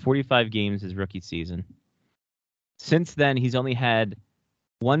only played 45 games his rookie season. Since then, he's only had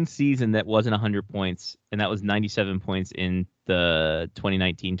one season that wasn't 100 points, and that was 97 points in the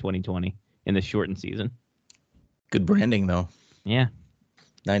 2019-2020 in the shortened season. good branding though. Yeah.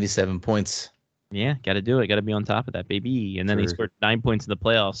 97 points. Yeah, got to do it. Got to be on top of that, baby. And then he Sure. scored 9 points in the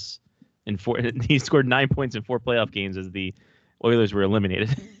playoffs. He scored 9 points in 4 playoff games as the Oilers were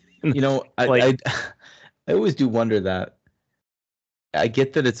eliminated. You know, I always do wonder that I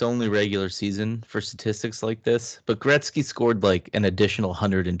get that it's only regular season for statistics like this, but Gretzky scored like an additional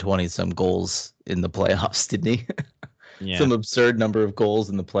 120 some goals in the playoffs, didn't he? Yeah. Some absurd number of goals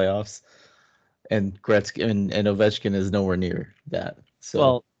in the playoffs, and Gretzky and Ovechkin is nowhere near that. So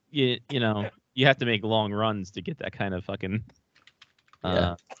Well, you know, you have to make long runs to get that kind of fucking.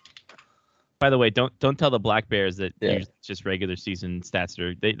 Yeah. By the way, don't tell the Black Bears that Yeah. it's just regular season stats.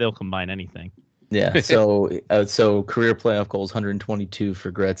 They'll combine anything. yeah, so career playoff goals 122 for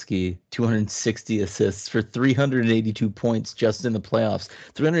Gretzky, 260 assists for 382 points just in the playoffs.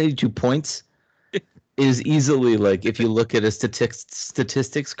 382 points is easily, like, if you look at a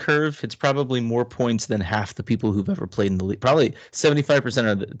statistics curve, it's probably more points than half the people who've ever played in the league. Probably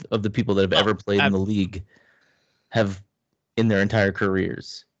 75% of the people that have ever played in the league have in their entire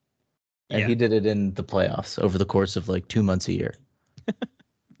careers. And he did it in the playoffs over the course of like 2 months a year.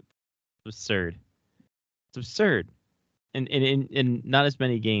 Absurd. It's absurd. And in not as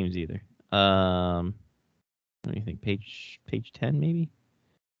many games either. What do you think? Page 10 maybe?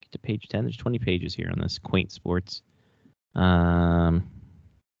 Get to page 10. There's 20 pages here on this Quaint Sports. What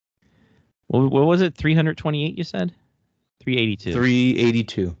was it? 328 you said? 382.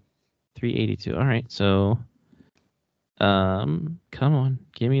 382. 382. All right. So come on.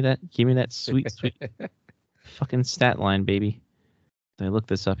 Give me that sweet fucking stat line, baby. I look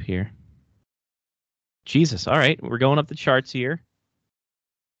this up here. Jesus. All right. We're going up the charts here.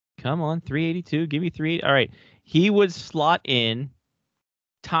 Come on. 382. Give me 380. All right. He would slot in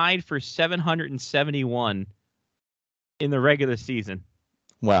tied for 771 in the regular season.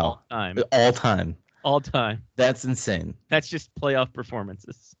 Wow. All time. All time. That's insane. That's just playoff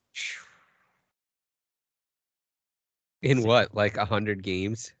performances. In what, like 100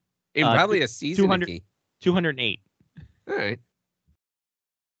 games? In probably a season. 208. All right.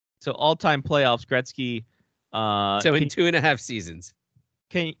 So all-time playoffs, Gretzky. So in 2.5 seasons.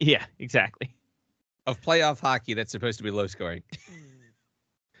 Yeah, exactly. Of playoff hockey that's supposed to be low scoring.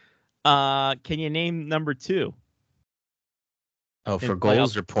 Can you name number 2? Oh, for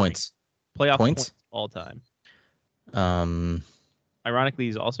goals or points? Playoff points all time. Um. Ironically,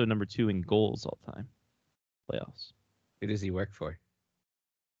 he's also number 2 in goals all time. Playoffs. Who does he work for?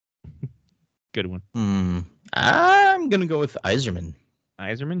 Good one. I'm gonna go with Yzerman.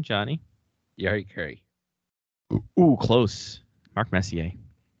 Yzerman, Johnny. Yari Curry. Ooh, close. Mark Messier.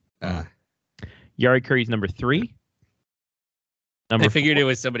 Yari Curry's number 3. I figured it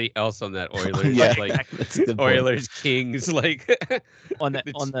was somebody else on that Oilers. Yeah, like that's a good point. Oilers, Kings, like on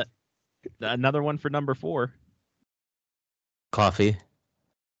the another one for number 4. Coffee.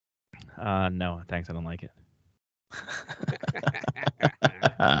 No, thanks. I don't like it.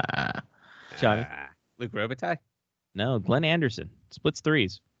 Johnny. Luke Robitaille? No, Glenn Anderson. Splits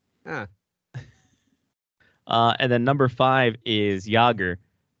threes. Ah. And then number 5 is Yager.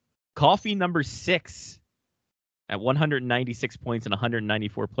 Coffee number 6 at 196 points in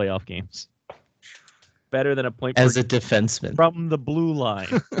 194 playoff games. Better than a point as per a defenseman from the blue line.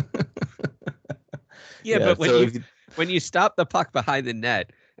 Yeah, but when you stop the puck behind the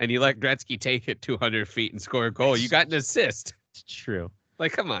net and you let Gretzky take it 200 feet and score a goal, you got an assist. It's true.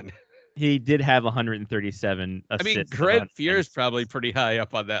 Like, come on. He did have 137 assists. I mean, Grant Fuhr's probably pretty high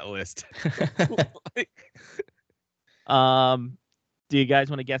up on that list. Do you guys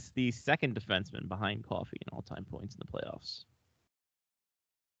want to guess the second defenseman behind Coffee in all-time points in the playoffs?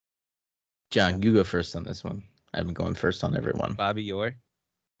 John, you go first on this one. I've been going first on everyone. Bobby Orr.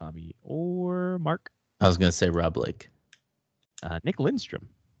 Bobby or Mark? I was gonna say Rob Blake. Nick Lindstrom.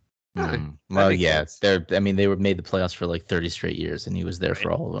 Well, yeah, they made the playoffs for like 30 straight years, and he was there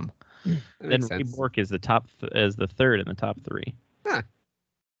for all of them. Then Ray Bourque is the the third in the top 3. Huh.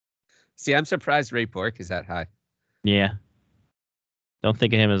 See, I'm surprised Ray Bourque is that high. Yeah. Don't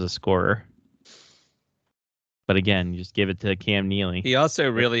think of him as a scorer. But again, you just give it to Cam Neely. He also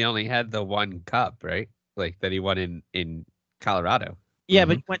really only had the one cup, right? Like that he won in Colorado. Yeah,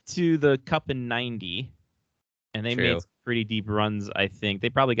 but he went to the Cup in 90, and they True. made some pretty deep runs, I think.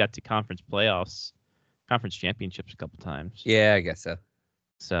 They probably got to conference championships a couple times. Yeah, I guess so.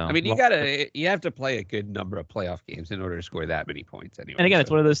 So I mean, you have to play a good number of playoff games in order to score that many points anyway. And again, it's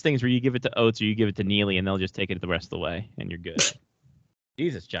one of those things where you give it to Oates or you give it to Neely, and they'll just take it the rest of the way, and you're good.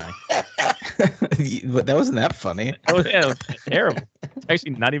 Jesus, Johnny. That wasn't that funny. That was terrible. It's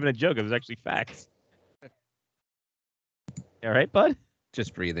actually not even a joke. It was actually facts. All right, bud?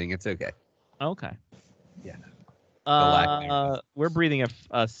 Just breathing. It's okay. Okay. Yeah. We're breathing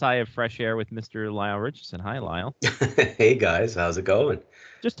a sigh of fresh air with Mr. Lyle Richardson. Hi, Lyle. Hey, guys. How's it going?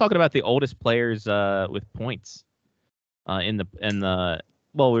 Just talking about the oldest players with points in the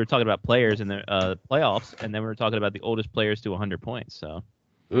Well, we were talking about players in the playoffs, and then we were talking about the oldest players to 100 points. So,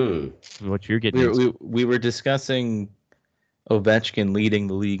 what you're getting? We were discussing Ovechkin leading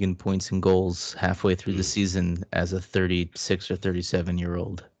the league in points and goals halfway through the season as a 36 or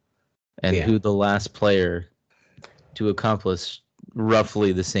 37-year-old, and who the last player to accomplish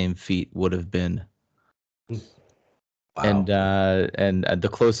roughly the same feat would have been. Wow. And the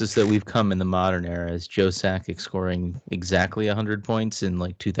closest that we've come in the modern era is Joe Sakic scoring exactly 100 points in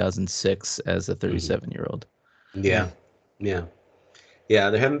like 2006 as a 37-year-old. Yeah.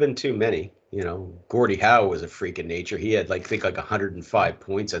 There haven't been too many. You know, Gordie Howe was a freak of nature. He had like 105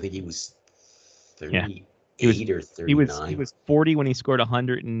 points. I think he was 38 or 39. He was 40 when he scored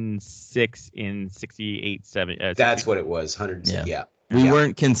 106 in 68, 7. That's what it was. 106. Yeah. We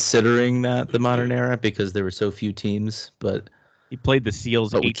weren't considering that the modern era because there were so few teams, but he played the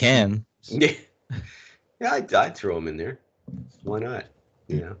Seals. But we can. Yeah, I'd throw him in there. Why not?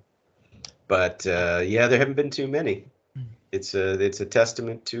 But there haven't been too many. It's a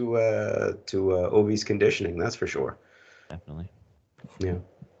testament to Ovi's conditioning, that's for sure. Definitely. Yeah.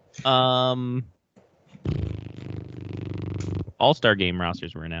 All-Star game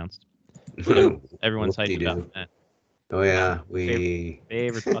rosters were announced. Everyone's hyped about that. Oh yeah,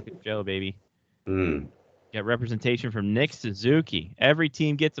 favorite fucking show, baby. Got representation from Nick Suzuki. Every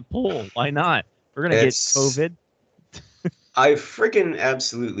team gets a poll. Why not? We're gonna get COVID. I freaking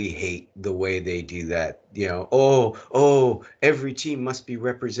absolutely hate the way they do that. You know, every team must be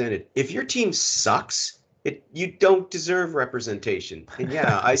represented. If your team sucks, you don't deserve representation. And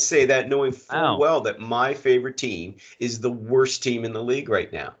I say that knowing full well that my favorite team is the worst team in the league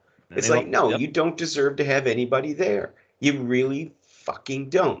right now. It's like, no, you don't deserve to have anybody there. You really fucking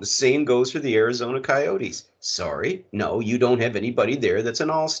don't. The same goes for the Arizona Coyotes. Sorry, no, you don't have anybody there that's an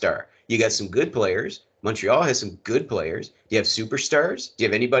all-star. You got some good players. Montreal has some good players. Do you have superstars? Do you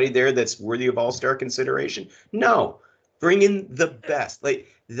have anybody there that's worthy of all-star consideration? No. Bring in the best. Like,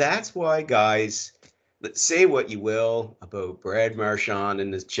 that's why, guys, let's say what you will about Brad Marchand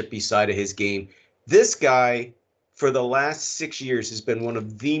and the chippy side of his game. This guy, for the last 6 years, has been one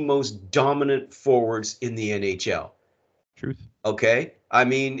of the most dominant forwards in the NHL. Truth. Okay? I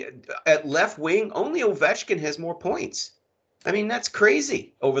mean, at left wing, only Ovechkin has more points. I mean, that's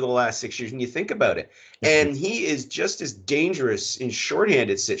crazy over the last 6 years when you think about it. And he is just as dangerous in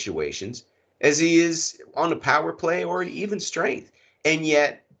shorthanded situations as he is on a power play or even strength. And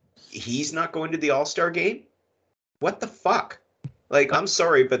yet, he's not going to the All-Star game? What the fuck? Like, I'm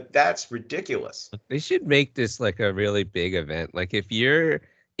sorry, but that's ridiculous. They should make this like a really big event. Like, if you're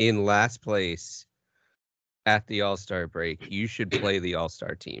in last place at the All-Star break, you should play the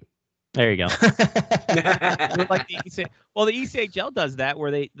All-Star team. There you go. Like the ECHL does that, where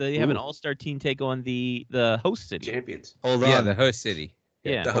they have an all-star team take on the host city champions. Hold on, yeah, the host city.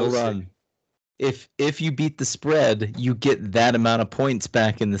 Yeah, hold on. If you beat the spread, you get that amount of points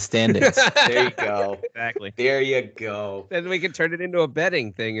back in the standings. There you go. Exactly. There you go. Then we can turn it into a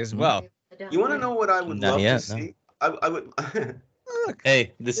betting thing as well. You want to know what I would love to see? I would.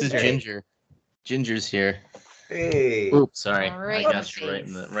 Hey, this is Ginger. Ginger's here. Hey. Oops, sorry. Right, I got you right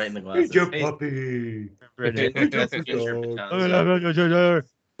in the glasses. Hey, your puppy. That's a Ginger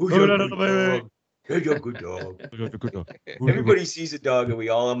Hey, your good dog. Everybody sees a dog, and we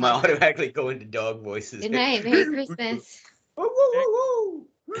all automatically go into dog voices. Good night. Merry Christmas.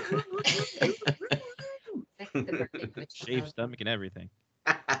 Shaved stomach and everything.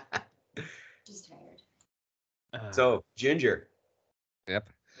 Just tired. So, Ginger. Yep.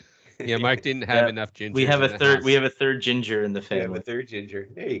 Yeah, Mark didn't have enough ginger. We have a third. We have a third Ginger in the family. We have a third Ginger.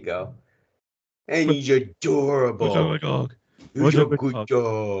 There you go. And he's adorable. What's up, my dog? He's a good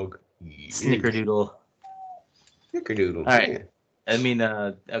dog. Snickerdoodle. Snickerdoodle. All right. Yeah. I mean,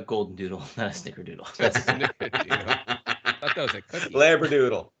 a golden doodle, not a snickerdoodle. That's I thought that was a cookie.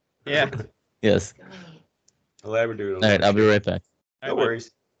 Labradoodle. Yeah. Yes. A Labradoodle. All right, I'll be right back. No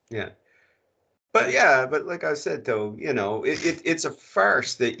worries. Yeah. But like I said, though, you know, it's a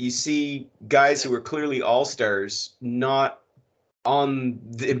farce that you see guys who are clearly all-stars not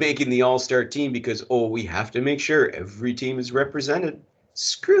making the all-star team because, we have to make sure every team is represented.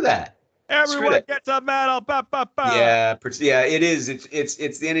 Screw that. Everyone gets a medal. Ba, ba, ba. Yeah, it is. It's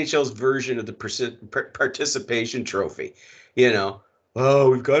the NHL's version of the participation trophy. You know,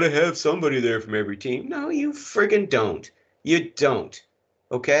 we've got to have somebody there from every team. No, you friggin' don't. You don't.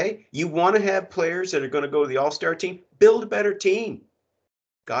 Okay? You want to have players that are going to go to the All-Star team? Build a better team.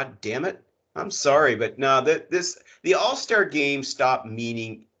 God damn it. I'm sorry, but no, the All-Star game stopped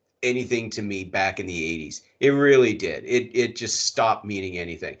meaning anything to me back in the 80s. It really did. It just stopped meaning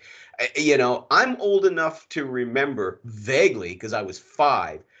anything. I'm old enough to remember vaguely because I was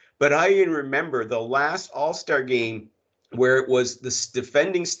 5, but I even remember the last All-Star game where it was the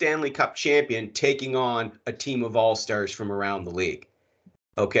defending Stanley Cup champion taking on a team of All-Stars from around the league.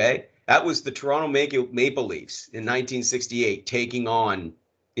 Okay? That was the Toronto Maple Leafs in 1968 taking on,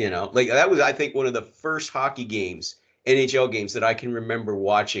 that was, I think, one of the first hockey games, NHL games that I can remember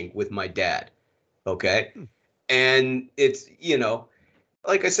watching with my dad. Okay? And it's,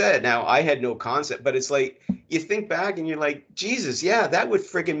 like I said, now I had no concept, but it's like you think back and you're like, Jesus, yeah, that would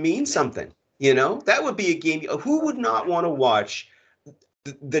friggin' mean something. That would be a game. Who would not want to watch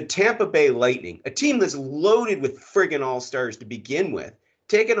the Tampa Bay Lightning, a team that's loaded with friggin' all-stars to begin with,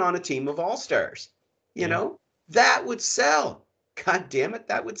 taking on a team of all-stars? That would sell. God damn it,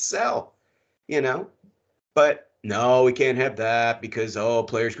 that would sell. But no, we can't have that because,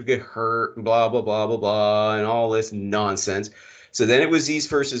 players could get hurt and blah, blah, blah, blah, blah, and all this nonsense. So then it was East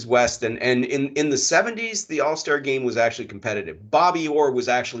versus West. And in the 70s, the All-Star game was actually competitive. Bobby Orr was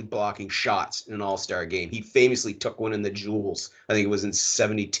actually blocking shots in an All-Star game. He famously took one in the Jewels. I think it was in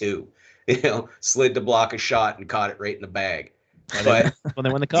 72. Slid to block a shot and caught it right in the bag. But when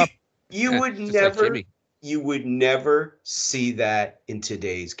they won the cup, you would never see that in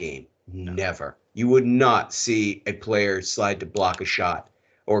today's game. Never. You would not see a player slide to block a shot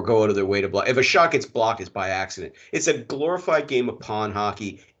or go out of their way to block. If a shot gets blocked, it's by accident. It's a glorified game of pawn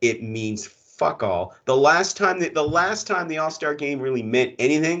hockey. It means fuck all. The last time the All-Star game really meant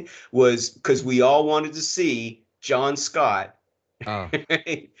anything was because we all wanted to see John Scott. Oh.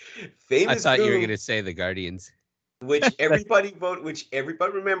 Famous I thought you were goon, going to say the Guardians. which everybody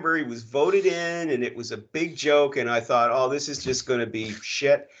remember he was voted in, and it was a big joke, and I thought, oh, this is just going to be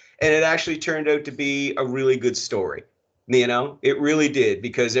shit. And it actually turned out to be a really good story. It really did,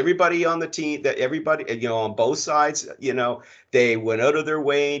 because everybody on the team, on both sides, they went out of their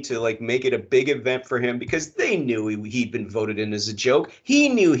way to make it a big event for him because they knew he'd been voted in as a joke. He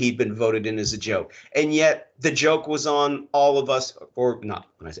knew he'd been voted in as a joke. And yet the joke was on all of us, or not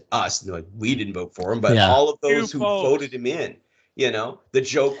when I say us, no, we didn't vote for him, but all of those who voted him in, the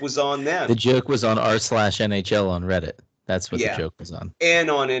joke was on them. The joke was on r/NHL on Reddit. That's what the joke was on. And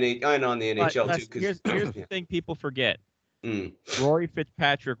on the NHL too. Here's the thing people forget. Rory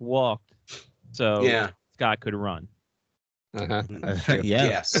Fitzpatrick walked, so Scott could run. Uh-huh.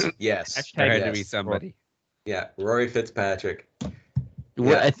 Yes. There had to be somebody. Yeah, Rory Fitzpatrick.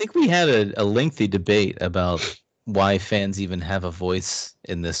 Well, I think we had a lengthy debate about why fans even have a voice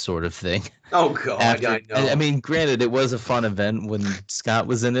in this sort of thing. Oh God, I know. I mean, granted, it was a fun event when Scott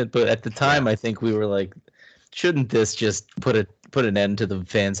was in it, but at the time, I think we were like, shouldn't this just put an end to the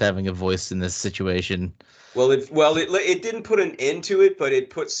fans having a voice in this situation? Well, it didn't put an end to it, but it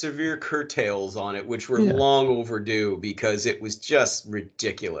put severe curtails on it, which were long overdue because it was just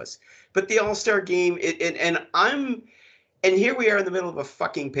ridiculous. But the All-Star game, and here we are in the middle of a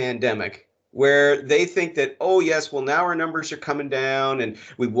fucking pandemic where they think that, oh yes, well now our numbers are coming down and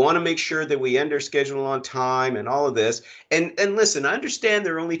we want to make sure that we end our schedule on time and all of this. And listen, I understand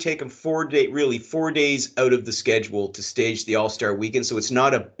they're only taking 4 days out of the schedule to stage the All-Star weekend, so it's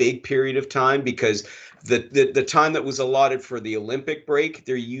not a big period of time because the time that was allotted for the Olympic break,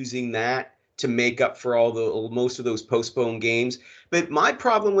 they're using that to make up for most of those postponed games. But my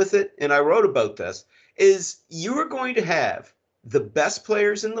problem with it, and I wrote about this, is you are going to have the best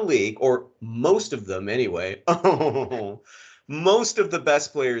players in the league, or most of them anyway, most of the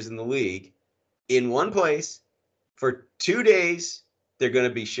best players in the league in one place for 2 days. They're going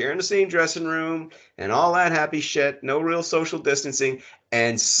to be sharing the same dressing room and all that happy shit, no real social distancing.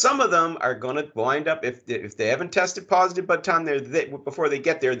 And some of them are going to wind up, if they haven't tested positive by the time before they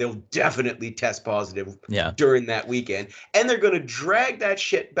get there, they'll definitely test positive during that weekend. And they're going to drag that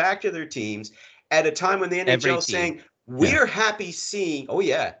shit back to their teams at a time when the NHL is saying, we are happy seeing,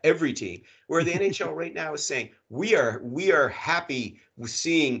 every team, where the NHL right now is saying, we are happy with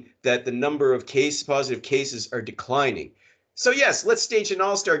seeing that the number of positive cases are declining. So yes, let's stage an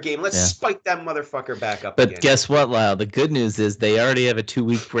All-Star game. Let's spike that motherfucker back up again. But guess what, Lyle? The good news is they already have a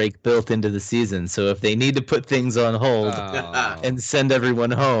 2-week break built into the season. So if they need to put things on hold and send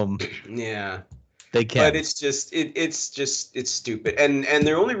everyone home, they can. But it's stupid. And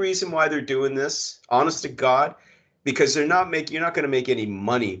the only reason why they're doing this, honest to God, because you're not going to make any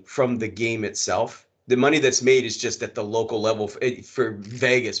money from the game itself. The money that's made is just at the local level for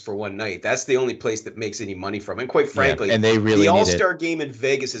Vegas for one night. That's the only place that makes any money from it. And quite frankly, and they really the All-Star game in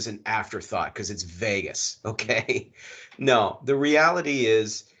Vegas is an afterthought because it's Vegas. Okay. No, the reality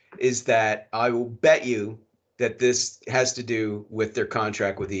is that I will bet you that this has to do with their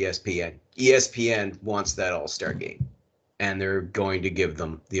contract with ESPN. ESPN wants that All-Star game, and they're going to give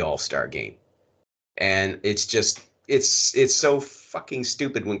them the All-Star game. And it's just it's so fucking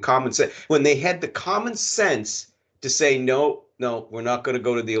stupid when they had the common sense to say no, we're not going to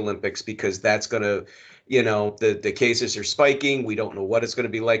go to the Olympics because that's going to, the cases are spiking. We don't know what it's going to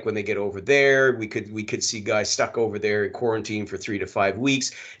be like when they get over there. We could see guys stuck over there in quarantine for 3 to 5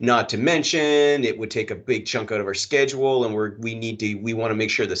 weeks. Not to mention, it would take a big chunk out of our schedule, and we want to make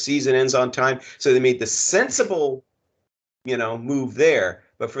sure the season ends on time. So they made the sensible, move there.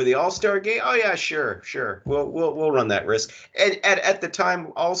 But for the All-Star game, oh yeah, sure, we'll run that risk. And at the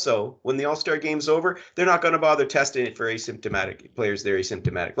time, also, when the All-Star game's over, they're not going to bother testing it for asymptomatic players. They're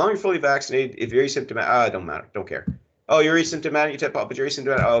asymptomatic. As long as you're fully vaccinated, if you're asymptomatic, it don't matter, don't care. Oh, you're asymptomatic, you test positive, but you're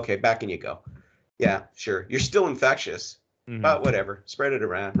asymptomatic. Oh, okay, back in you go. Yeah, sure, you're still infectious, but whatever, spread it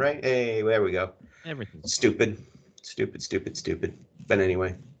around, right? Hey, there we go. Everything. Stupid. But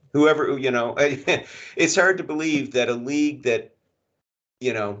anyway, whoever, it's hard to believe that a league that,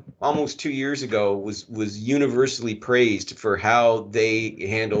 almost 2 years ago was universally praised for how they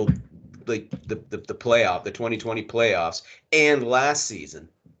handled the playoff, the 2020 playoffs, and last season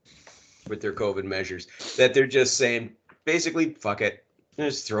with their COVID measures, that they're just saying basically fuck it,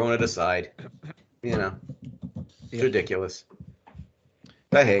 they're just throwing it aside. It's ridiculous.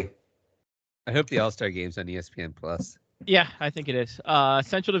 But hey, I hope the All-Star game's on ESPN Plus. Yeah, I think it is.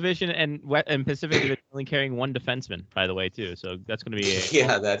 Central Division and Pacific Division only carrying one defenseman, by the way, too. So that's going to be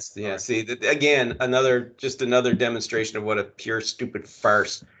See, again, another demonstration of what a pure stupid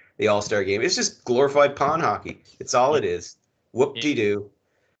farce the All-Star game. It's just glorified pond hockey. It's all it is. Whoop-de-doo.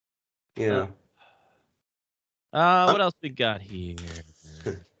 What else we got here?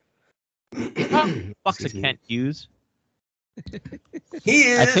 Bucks of Kent Hughes. He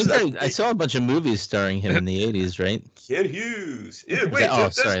is. I think I saw a bunch of movies starring him in the 80s, right? Kent Hughes. Yeah, wait,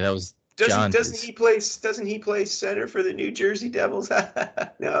 sorry, that was John. Doesn't he play center for the New Jersey Devils?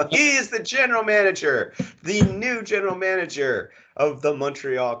 No, he is the general manager, the new general manager of the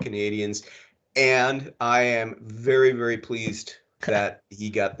Montreal Canadiens, and I am very, very pleased that he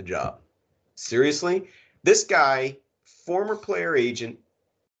got the job. Seriously, this guy, former player agent,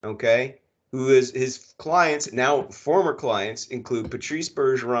 okay, who is his clients, now former clients, include Patrice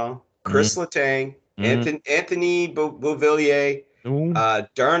Bergeron, Chris Letang, Anthony Beauvillier,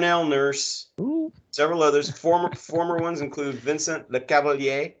 Darnell Nurse, several others. Former ones include Vincent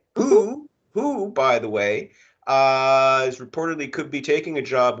Lecavalier, who, by the way, is reportedly could be taking a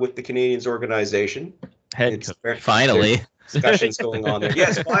job with the Canadiens organization. Finally. Discussions going on there.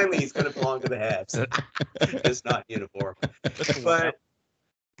 Yes, finally he's going to belong to the Habs. Just not uniform. But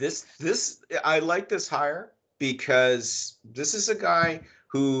this I like this hire because this is a guy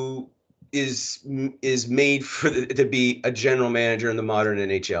who is made to be a general manager in the modern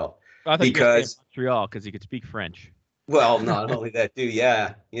NHL. I thought because Montreal, because he could speak French. Well, not only that, too,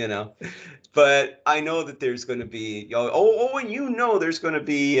 yeah, but I know that there's going to be and there's going to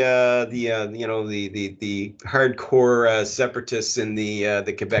be the hardcore separatists in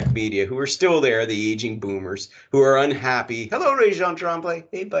the Quebec media who are still there, the aging boomers who are unhappy. Hello, Réjean Tremblay.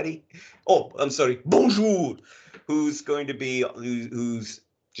 Hey, buddy. Oh, I'm sorry. Bonjour. Who's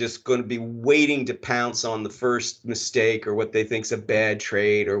just going to be waiting to pounce on the first mistake or what they think's a bad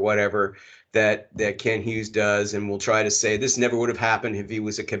trade or whatever that Ken Hughes does, and will try to say this never would have happened if he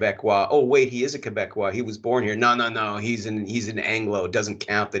was a Quebecois. Oh wait, he is a Quebecois. He was born here. No. He's an Anglo. It doesn't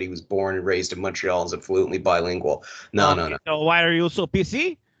count that he was born and raised in Montreal and is fluently bilingual. No. So why are you so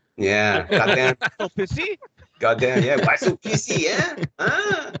pissy? Yeah, goddamn. So pissy? Goddamn, yeah. Why so pissy? Yeah.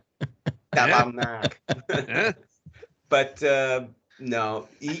 But no,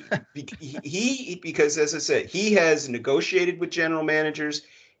 he because as I said, he has negotiated with general managers.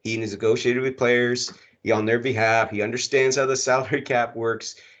 He has negotiated with players on their behalf. He understands how the salary cap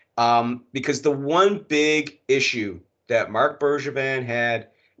works. Because the one big issue that Marc Bergevin had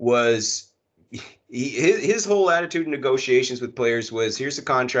was his whole attitude in negotiations with players was, here's the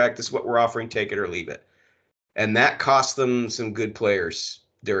contract, this is what we're offering, take it or leave it. And that cost them some good players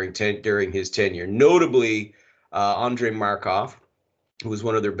during his tenure. Notably, Andrei Markov, who was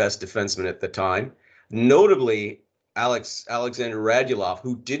one of their best defensemen at the time. Notably, Alexander Radulov,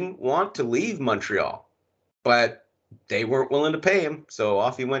 who didn't want to leave Montreal, but they weren't willing to pay him, so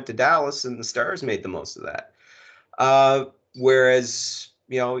off he went to Dallas, and the Stars made the most of that. Whereas,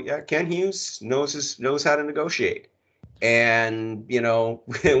 Ken Hughes knows how to negotiate, and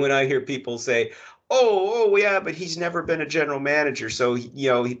when I hear people say, "Oh, yeah, but he's never been a general manager, so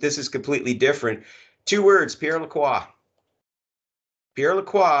this is completely different." 2 words: Pierre Lacroix. Pierre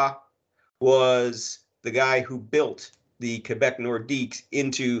Lacroix was the guy who built the Quebec Nordiques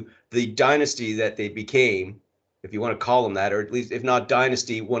into the dynasty that they became, if you want to call them that, or at least if not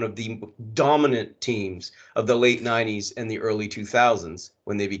dynasty, one of the dominant teams of the late 90s and the early 2000s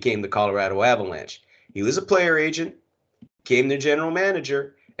when they became the Colorado Avalanche. He was a player agent, became their general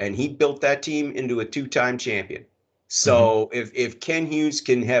manager, and he built that team into a 2-time champion. So if Ken Hughes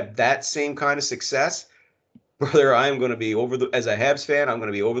can have that same kind of success, brother, I'm going to be as a Habs fan, I'm going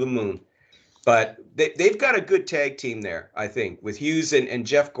to be over the moon. But they've got a good tag team there, I think, with Hughes and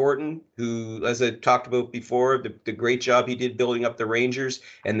Jeff Gorton, who, as I talked about before, the great job he did building up the Rangers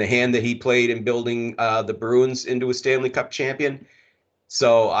and the hand that he played in building the Bruins into a Stanley Cup champion.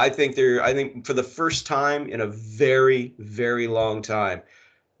 So I think for the first time in a very, very long time,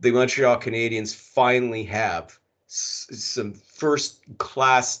 the Montreal Canadiens finally have some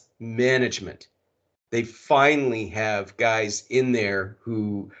first-class management. They finally have guys in there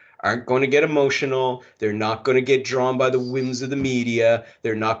who aren't going to get emotional. They're not going to get drawn by the whims of the media.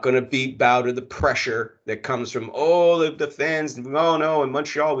 They're not going to bow to the pressure that comes from, the fans. Oh, no, in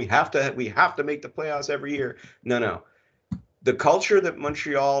Montreal, we have to make the playoffs every year. No. The culture that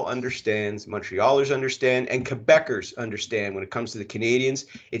Montreal understands, Montrealers understand, and Quebecers understand when it comes to the Canadiens,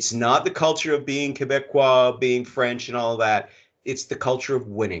 it's not the culture of being Quebecois, being French and all that. It's the culture of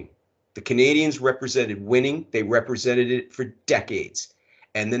winning. The Canadiens represented winning. They represented it for decades.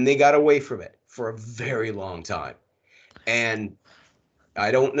 And then they got away from it for a very long time. And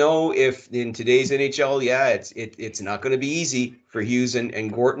I don't know if in today's NHL, it's not going to be easy for Hughes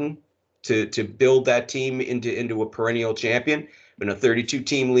and Gorton to build that team into a perennial champion. In a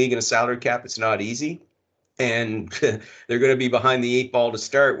 32-team league and a salary cap, it's not easy. And they're going to be behind the 8 ball to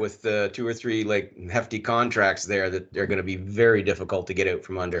start with 2 or 3 hefty contracts there that they're going to be very difficult to get out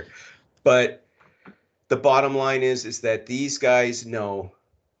from under. But the bottom line is that these guys know,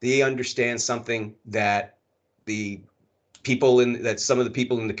 they understand something that some of the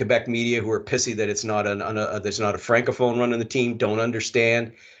people in the Quebec media who are pissy that it's not there's not a francophone running the team don't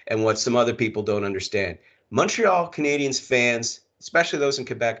understand, and what some other people don't understand. Montreal Canadiens fans, especially those in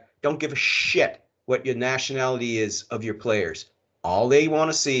Quebec, don't give a shit what your nationality is of your players. All they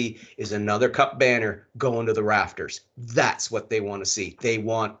want to see is another cup banner going to the rafters. That's what they want to see. They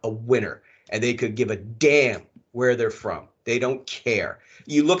want a winner, and they could give a damn where they're from. They don't care.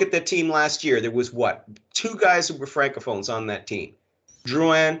 You look at the team last year, there was 2 guys who were francophones on that team,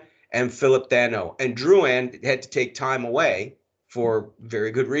 Drouin and Philip Danault. And Drouin had to take time away for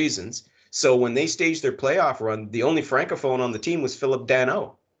very good reasons. So when they staged their playoff run, the only francophone on the team was Philip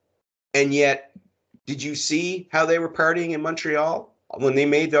Danault. And yet, did you see how they were partying in Montreal when they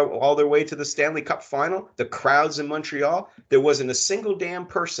made all their way to the Stanley Cup final? The crowds in Montreal, there wasn't a single damn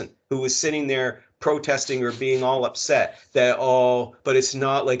person who was sitting there protesting or being all upset that, but it's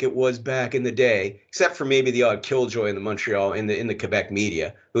not like it was back in the day, except for maybe the odd killjoy in the Montreal, in the Quebec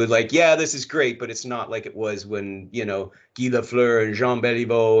media, who was like, this is great, but it's not like it was when, Guy Lafleur and Jean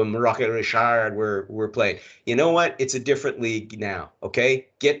Beliveau and Rocket Richard were playing. You know what? It's a different league now, okay?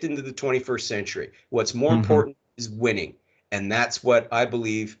 Get into the 21st century. What's more important is winning. And that's what I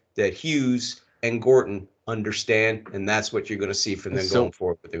believe that Hughes and Gorton understand, and that's what you're going to see from them going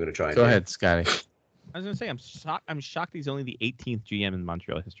forward, what they're going to try and do. Go ahead, Scotty. I was going to say, I'm shocked he's only the 18th GM in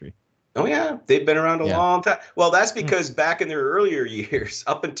Montreal history. Oh, yeah. They've been around a long time. Well, that's because back in their earlier years,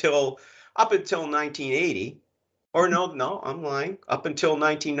 up until 1980, or no, I'm lying, up until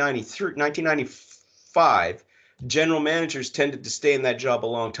 1995, general managers tended to stay in that job a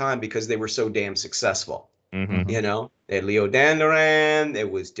long time because they were so damn successful. They had Leo Dandoran, it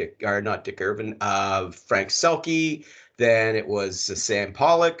was not Dick Irvin, Frank Selke, then it was Sam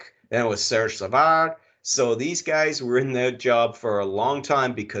Pollock, then it was Serge Savard. So these guys were in that job for a long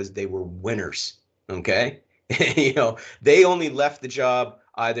time because they were winners. Okay. They only left the job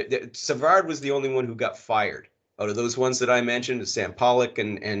Savard was the only one who got fired out of those ones that I mentioned, Sam Pollock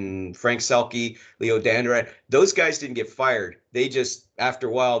and Frank Selke, Leo Dandoran. Those guys didn't get fired. They just, after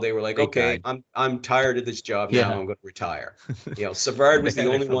a while, they were like, okay, I'm tired of this job now. I'm going to retire. Savard was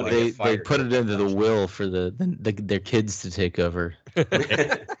the only one to get fired. They put it into the will for their kids to take over.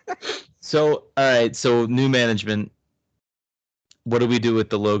 So, all right. So, new management. What do we do with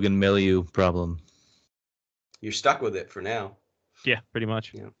the Logan Milieu problem? You're stuck with it for now. Yeah, pretty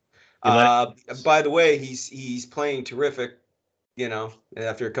much. By the way, he's playing terrific,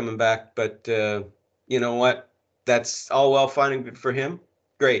 after coming back. But you know what? That's all well fine and good for him.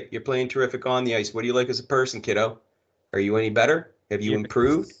 Great. You're playing terrific on the ice. What do you like as a person, kiddo? Are you any better? Have you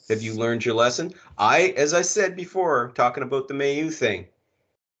improved? Have you learned your lesson? As I said before, talking about the Mayu thing,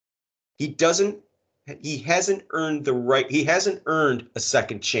 he hasn't earned a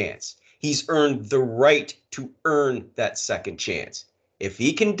second chance. He's earned the right to earn that second chance. If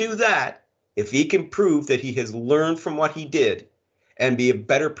he can do that, if he can prove that he has learned from what he did and be a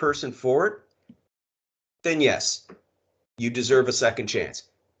better person for it, then yes, you deserve a second chance.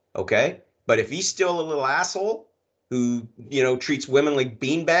 Okay? But if he's still a little asshole who, treats women like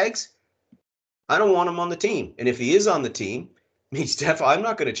beanbags, I don't want him on the team. And if he is on the team, I'm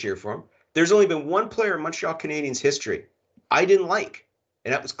not going to cheer for him. There's only been one player in Montreal Canadiens history I didn't like,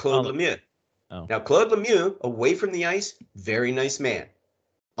 and that was Claude Lemieux. Oh. Now, Claude Lemieux, away from the ice, very nice man.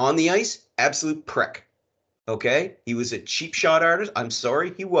 On the ice, absolute prick. Okay? He was a cheap shot artist. I'm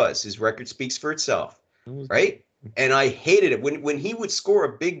sorry, he was. His record speaks for itself. Right? And I hated it. When he would score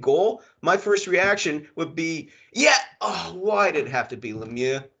a big goal, my first reaction would be, why did it have to be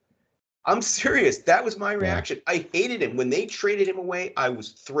Lemieux? I'm serious. That was my reaction. Yeah. I hated him. When they traded him away, I was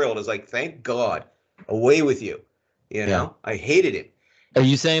thrilled. I was like, thank God. Away with you. I hated him. Are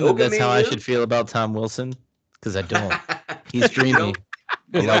you saying that that's how I should feel about Tom Wilson? Because I don't. He's dreamy.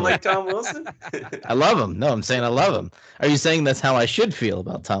 You don't like Tom Wilson? I love him. No, I'm saying I love him. Are you saying that's how I should feel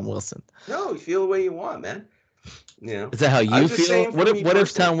about Tom Wilson? No, you feel the way you want, man. Is that how you feel? What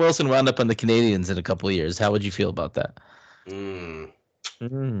if Tom Wilson wound up on the Canadiens in a couple of years? How would you feel about that?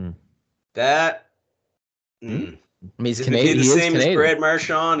 That. I mean, he's It'd Canadian. be the same as Canadian. Brad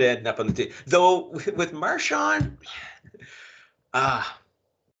Marchand ending up on the team. Though with Marchand, I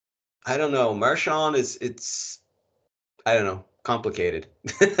don't know. Marchand it's I don't know, complicated.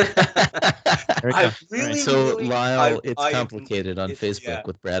 I really, so really, Lyle, it's complicated on Facebook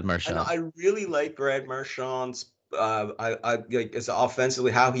with Brad Marchand. I really like Brad Marchand's. I like as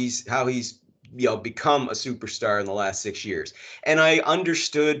offensively how he's become a superstar in the last 6 years. And I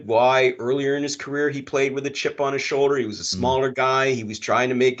understood why earlier in his career he played with a chip on his shoulder. He was a smaller guy. He was trying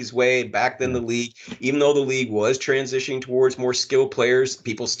to make his way back then. The league, even though the league was transitioning towards more skilled players,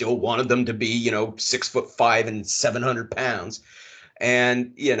 people still wanted them to be, 6'5" and 700 pounds.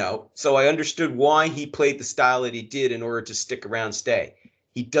 And, so I understood why he played the style that he did in order to stick around, stay.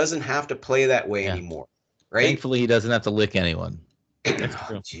 He doesn't have to play that way anymore, right? Thankfully, he doesn't have to lick anyone.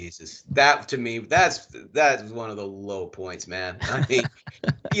 Oh, Jesus, that to me, that's one of the low points, man. I mean,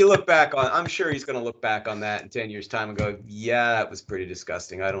 you look back on, I'm sure he's going to look back on that in 10 years' time and go, yeah, that was pretty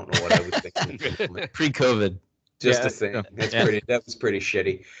disgusting. I don't know what I was thinking. Pre-COVID. Just a thing. That was pretty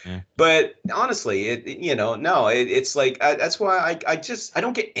shitty. Yeah. But honestly, it's like, that's why I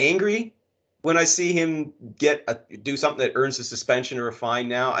don't get angry when I see him do something that earns a suspension or a fine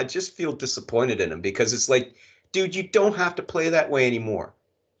now. I just feel disappointed in him because it's like, dude, you don't have to play that way anymore.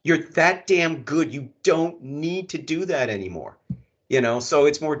 You're that damn good. You don't need to do that anymore. So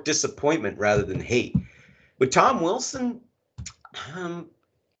it's more disappointment rather than hate. With Tom Wilson,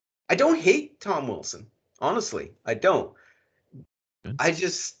 I don't hate Tom Wilson. Honestly, I don't.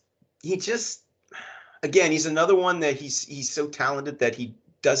 Again, he's another one that he's so talented that he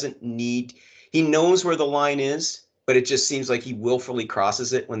knows where the line is, but it just seems like he willfully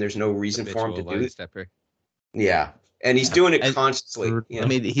crosses it when there's no reason for him to do it. Stepper. Yeah, and he's doing it consciously. I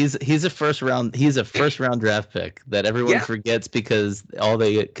mean, he's a first round draft pick that everyone forgets because all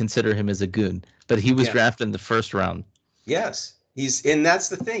they consider him as a goon. But he was drafted in the first round. Yes, and that's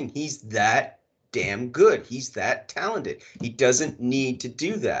the thing. He's that damn good. He's that talented. He doesn't need to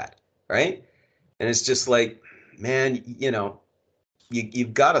do that, right? And it's just like, man,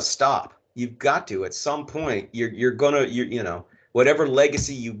 you've got to stop. You've got to at some point. You're gonna whatever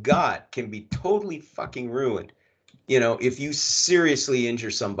legacy you got can be totally fucking ruined, if you seriously injure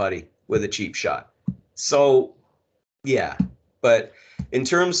somebody with a cheap shot. So, yeah. But in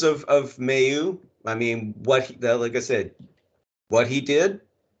terms of Mailloux, I mean, like I said, what he did,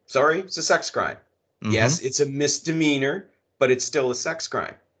 it's a sex crime. Mm-hmm. Yes, it's a misdemeanor, but it's still a sex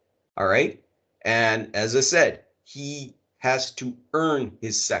crime. All right? And as I said, he has to earn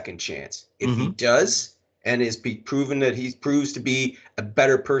his second chance. If he does, and is proven that he proves to be a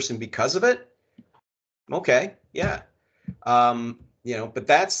better person because of it, okay, yeah. But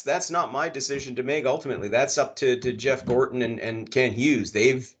that's not my decision to make ultimately. That's up to Jeff Gorton and Ken Hughes.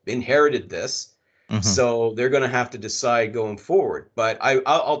 They've inherited this, so they're going to have to decide going forward. But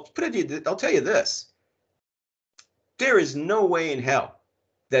I'll tell you this. There is no way in hell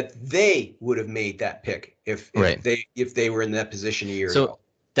that they would have made that pick if they were in that position a year ago.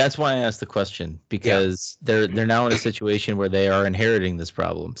 That's why I asked the question, because they're now in a situation where they are inheriting this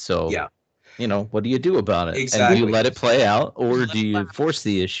problem. So, what do you do about it? Exactly. And do you let it play out, or do you force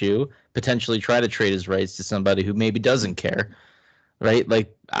the issue, potentially try to trade his rights to somebody who maybe doesn't care, right?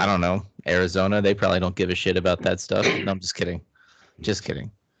 Like, I don't know, Arizona, they probably don't give a shit about that stuff. No, I'm just kidding. Just kidding.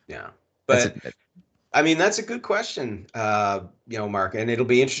 Yeah. But I mean, that's a good question, Mark, and it'll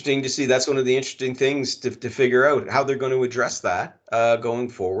be interesting to see. That's one of the interesting things to figure out how they're going to address that going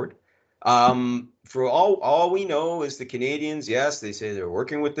forward. For all we know is the Canadians, yes, they say they're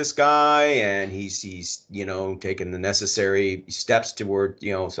working with this guy, and he's taking the necessary steps toward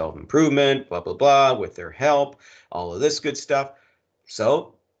self-improvement, blah blah blah, with their help, all of this good stuff.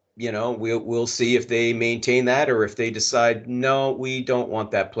 So we'll see if they maintain that, or if they decide, no, we don't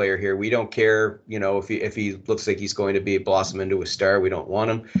want that player here. We don't care, if he looks like he's going to blossom into a star, we don't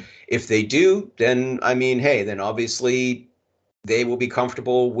want him. If they do, then hey, then obviously they will be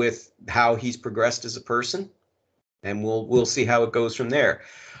comfortable with how he's progressed as a person, and we'll see how it goes from there.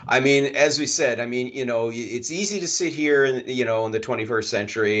 As we said, it's easy to sit here in the 21st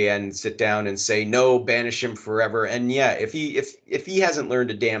century and sit down and say, no, banish him forever. And yeah, if he hasn't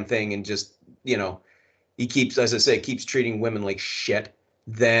learned a damn thing and just, he keeps, as I say, keeps treating women like shit,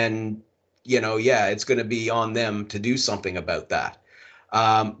 then, yeah, it's going to be on them to do something about that.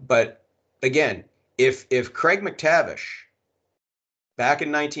 But again, if Craig MacTavish back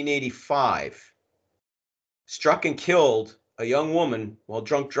in 1985 struck and killed a young woman while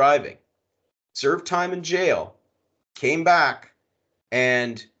drunk driving, served time in jail, came back,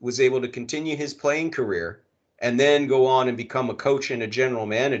 and was able to continue his playing career, and then go on and become a coach and a general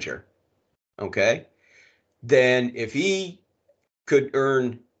manager, okay? Then if he could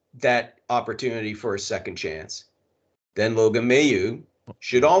earn that opportunity for a second chance, then Logan Mailloux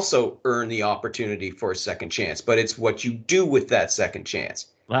should also earn the opportunity for a second chance. But it's what you do with that second chance.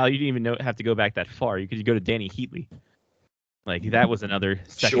 Wow, you didn't even have to go back that far. You could go to Danny Heatley. Like, that was another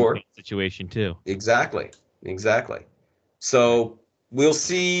second situation too. Exactly. So we'll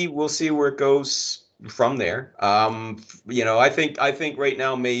see where it goes from there. I think right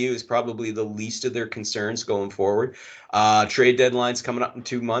now Mailloux is probably the least of their concerns going forward. Trade deadline's coming up in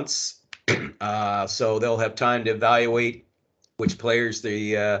 2 months, so they'll have time to evaluate which players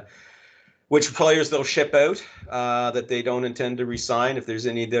they'll ship out that they don't intend to resign. If there's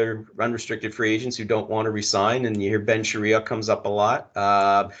any of their unrestricted free agents who don't want to resign, and you hear Ben Chiarot comes up a lot.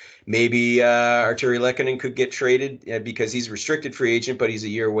 Maybe Artturi Lehkonen could get traded because he's a restricted free agent, but he's a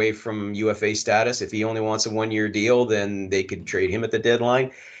year away from UFA status. If he only wants a 1-year deal, then they could trade him at the deadline.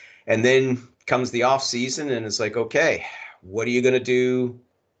 And then comes the off season, and it's like, okay, what are you going to do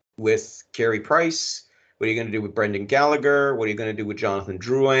with Carey Price? What are you going to do with Brendan Gallagher? What are you going to do with Jonathan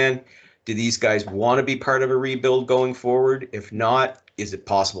Drouin? Do these guys want to be part of a rebuild going forward? If not, is it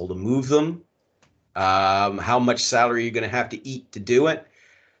possible to move them? How much salary are you going to have to eat to do it?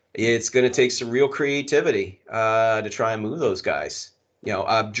 It's going to take some real creativity to try and move those guys.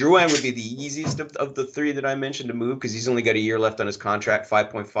 Drouin would be the easiest of the three that I mentioned to move, because he's only got a year left on his contract,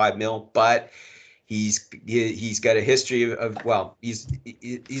 $5.5 million, but he's got a history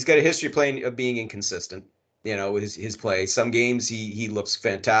he's got a history of being inconsistent. His play. Some games he looks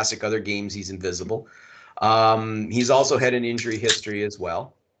fantastic. Other games he's invisible. He's also had an injury history as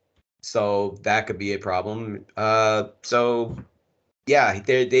well, so that could be a problem. So yeah,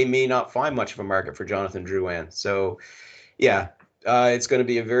 they may not find much of a market for Jonathan Drouin. So yeah, it's going to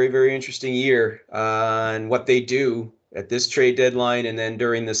be a very, very interesting year. And what they do at this trade deadline and then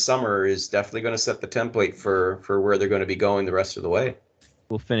during this summer is definitely going to set the template for where they're going to be going the rest of the way.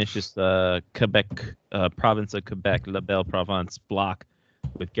 We'll finish this Quebec, province of Quebec, La Belle Province block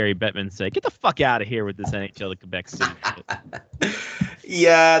with Gary Bettman say, "Get the fuck out of here with this NHL to Quebec City."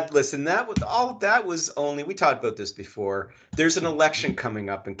 Yeah, listen, that was only, we talked about this before. There's an election coming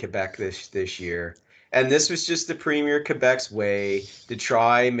up in Quebec this year. And this was just the Premier Quebec's way to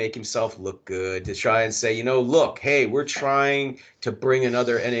try and make himself look good, to try and say, look, hey, we're trying to bring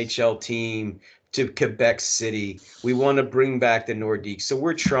another NHL team to Quebec City. We want to bring back the Nordiques. So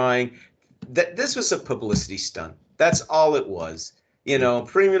we're trying. This was a publicity stunt. That's all it was.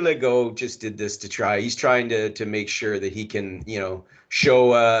 Premier Legault just did this to try. He's trying to make sure that he can,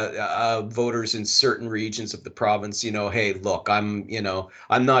 show voters in certain regions of the province, hey, look, I'm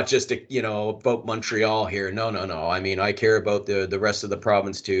not just about Montreal here. No. I care about the rest of the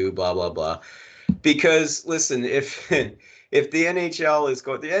province too, blah, blah, blah. Because listen, if the NHL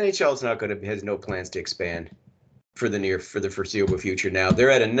has no plans to expand for the foreseeable future now.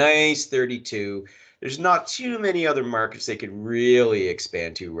 They're at a nice 32. There's not too many other markets they could really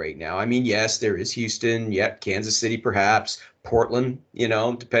expand to right now. Yes, there is Houston, Kansas City, perhaps Portland,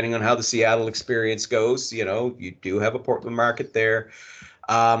 depending on how the Seattle experience goes, you do have a Portland market there.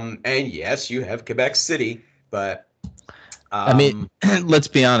 And yes, you have Quebec City, but let's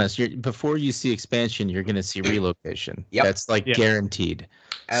be honest, before you see expansion, you're going to see relocation. Yep. That's guaranteed.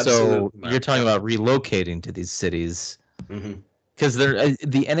 Absolutely, so you're talking about relocating to these cities. Mm-hmm. Because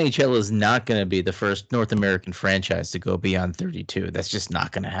the NHL is not going to be the first North American franchise to go beyond 32. That's just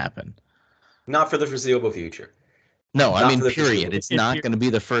not going to happen. Not for the foreseeable future. No, I Not mean, for the period. foreseeable It's not going to be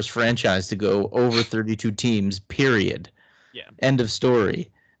the first franchise to go over 32 teams, period. Yeah. End of story.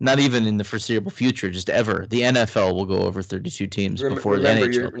 Not even in the foreseeable future, just ever. The NFL will go over 32 teams before the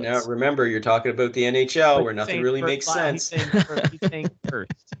NHL does. Remember, you're talking about the NHL, But where he's nothing saying really first makes line. sense. He's saying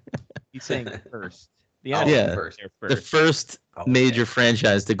first. He's saying first. The Oh, NFL Yeah. first. they're The first Okay. major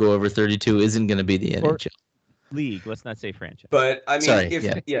franchise to go over 32 isn't going to be the Or- NHL. league. Let's not say franchise. But I mean, Sorry, if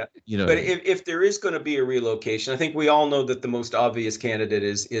yeah. You know, but if there is going to be a relocation, I think we all know that the most obvious candidate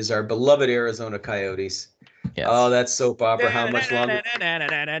is our beloved Arizona Coyotes. yes. Oh, that soap opera. How much longer?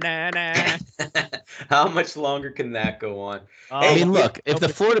 How much longer can that go on? I Hey, mean, yeah, look, if the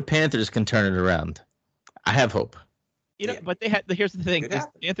Florida Panthers can turn it around, I have hope. You know, Yeah. but they had. Here's the thing: Could is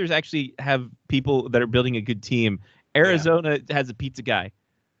happen. the Panthers actually have people that are building a good team. Arizona has a pizza guy.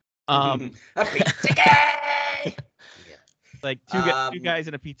 A pizza guy! Like two guys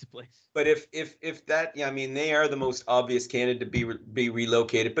in a pizza place. But if that, yeah, I mean, they are the most obvious candidate to be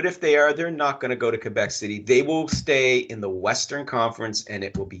relocated. But if they are, they're not going to go to Quebec City. They will stay in the Western Conference, and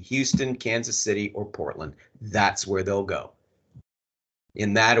it will be Houston, Kansas City, or Portland. That's where they'll go.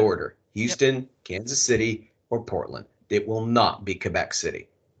 In that order: Houston, Kansas City, or Portland. It will not be Quebec City.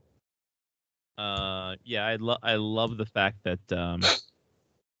 Yeah, I love the fact that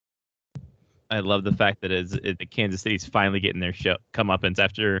the Kansas City's finally getting their comeuppance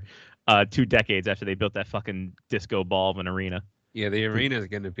after 2 decades after they built that fucking disco ball of an arena. Yeah, the arena is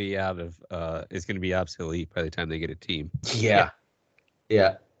going to be is going to be obsolete by the time they get a team. Yeah.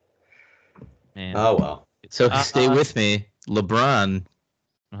 Man. Oh well. So stay with me. LeBron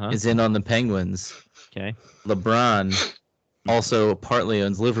Uh-huh. is in on the Penguins. Okay. LeBron also partly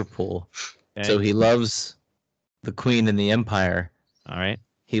owns Liverpool. Okay. So he loves the Queen and the Empire. All right.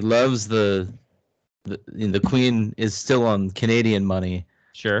 He loves the Queen is still on Canadian money.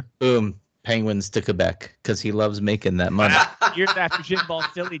 Sure. Boom, Penguins to Quebec because he loves making that money. Years after Jim Ball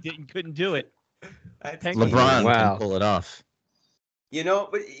Silly couldn't do it. LeBron Wow. can pull it off. You know,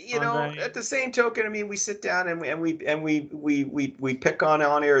 but you know, Andre. at the same token, I mean, we sit down and we pick on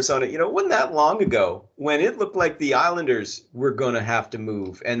Arizona. You know, it wasn't that long ago when it looked like the Islanders were going to have to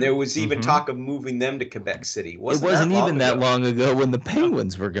move, and there was even talk of moving them to Quebec City. It wasn't even that long ago when the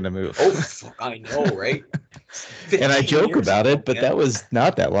Penguins were going to move. Oh, fuck, I know, right? And I 15 joke years about ago, it, but man. that was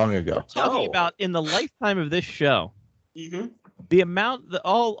not that long ago. Talking No. about in the lifetime of this show, Mm-hmm. the amount,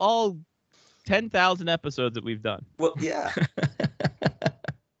 all 10,000 episodes that we've done. Well, yeah.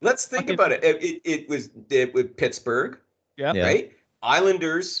 Let's think Okay. about it. It was Pittsburgh, Yeah. Yeah. right?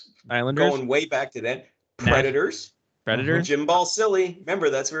 Islanders, Islanders, going way back to then. Nash- Predators. Predators, Jim Ball Silly. Remember,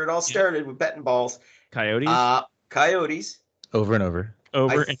 that's where it all started with betting balls. Coyotes, Coyotes. Over and over.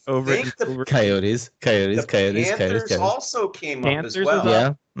 over I and over think and the- over. Coyotes. The Panthers Coyotes. also came Panthers up as was well.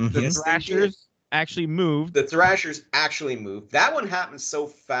 up. Yeah. The Mhm. Yes, they Thrashers actually moved. The Thrashers actually moved. That one happened so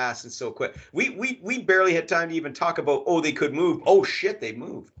fast and so quick. We barely had time to even talk about, oh, they could move. Oh, shit, they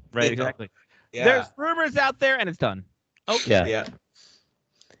moved. Right, You know? exactly. Yeah. There's rumors out there, and it's done. Okay. Yeah. Yeah.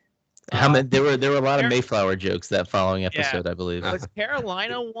 How many? There were a lot of Mayflower jokes that following Yeah. episode, I believe. Was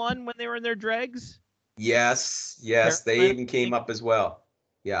Carolina one when they were in their dregs? Yes. They Carolina- even came up as well.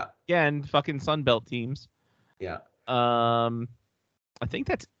 Yeah. Again, fucking Sunbelt teams. Yeah. I think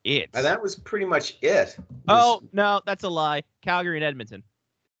that's it. And that was pretty much it. Oh no, that's a lie. Calgary and Edmonton.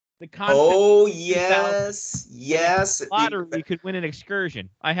 The concept Oh, 2000 yes. lottery could win an excursion.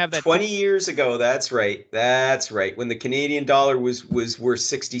 I have that. 20 years ago, that's right. When the Canadian dollar was worth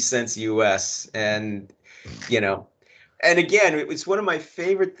 60 cents US. And, you know, and again, it was one of my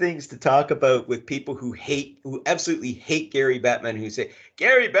favorite things to talk about with people who absolutely hate Gary Bettman, who say,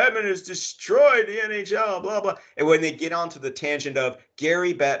 Gary Bettman has destroyed the NHL, blah, blah. And when they get onto the tangent of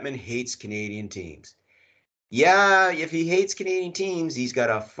Gary Bettman hates Canadian teams. Yeah, if he hates Canadian teams, he's got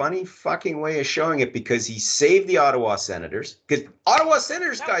a funny fucking way of showing it because he saved the Ottawa Senators. Because Ottawa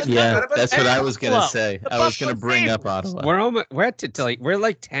Senators, guys, Yeah, kind of a that's what I was gonna Buffalo. say. The I was gonna Buffalo bring up Sabres. Ottawa. We're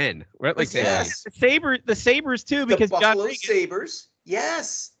like 10. We're at like 10. Yes. The Sabres too, The because Buffalo John Sabres.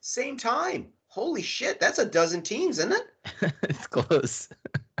 Yes, same time. Holy shit, that's a dozen teams, isn't it? It's close.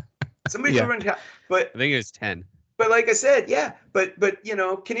 Somebody Yeah. threw in, but I think it was 10. like I said, yeah, but you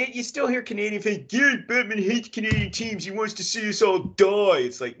know, you still hear Canadian fans. Gary Bettman hates Canadian teams. He wants to see us all die.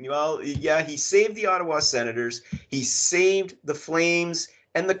 It's like, well, yeah, he saved the Ottawa Senators. He saved the Flames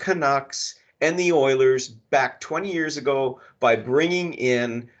and the Canucks and the Oilers back 20 years ago by bringing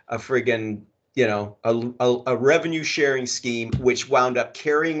in a friggin' a revenue sharing scheme, which wound up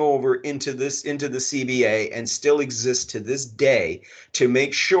carrying over into the CBA and still exists to this day, to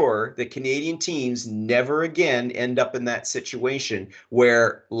make sure that Canadian teams never again end up in that situation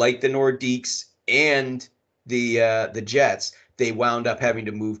where, like the Nordiques and the Jets, they wound up having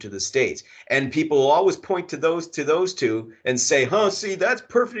to move to the States. And people will always point to those two and say, see, that's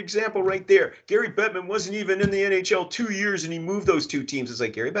perfect example right there. Gary Bettman wasn't even in the NHL 2 years and he moved those two teams. It's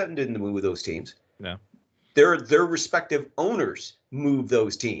like, Gary Bettman didn't move those teams. No. Their respective owners moved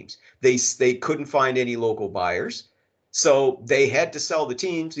those teams. They couldn't find any local buyers. So they had to sell the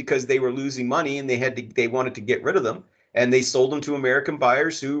teams because they were losing money and they wanted to get rid of them. And they sold them to American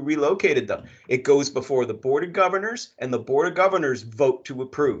buyers who relocated them. It goes before the Board of Governors, and the Board of Governors vote to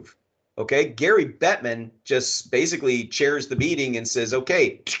approve. Okay, Gary Bettman just basically chairs the meeting and says,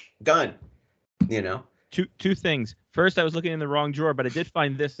 "Okay, done." Two things. First, I was looking in the wrong drawer, but I did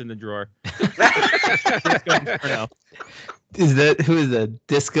find this in the drawer. Who is that?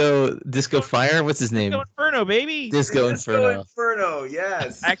 Disco Fire? What's his name? Disco Inferno, baby. Disco Inferno,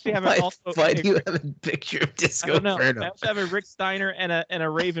 yes. I actually have Why do you have a picture of Disco Inferno? I also have a Rick Steiner and a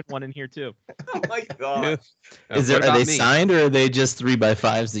Raven one in here too. Oh my god. Are they signed or are they just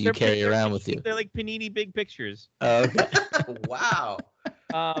 3x5s that you carry around with you? They're like Panini big pictures. Okay. Wow.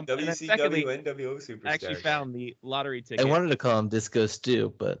 Secondly, NWO superstar. I actually found the lottery ticket. I wanted to call him Disco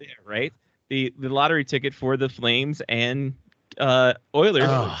Stew, but yeah, right. The lottery ticket for the Flames and Oilers.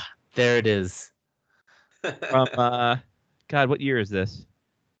 Oh, there it is. From God, what year is this?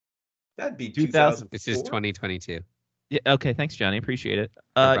 That'd be 2000. This is 2022. Yeah. Okay. Thanks, Johnny. Appreciate it.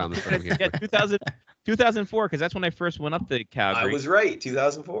 No 2004, because that's when I first went up to Calgary. I was right.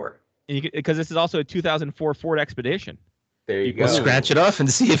 2004. Because this is also a 2004 Ford Expedition. There you go. We'll scratch it off and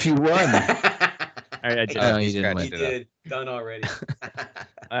see if you won. All right, I did. No, you didn't win. You did. Done already.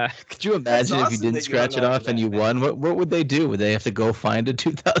 Could you imagine if you didn't scratch it off and you won? What would they do? Would they have to go find a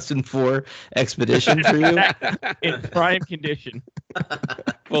 2004 Expedition for you? In prime condition.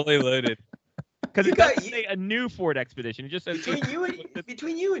 Fully loaded. Because it doesn't say a new Ford Expedition. It just says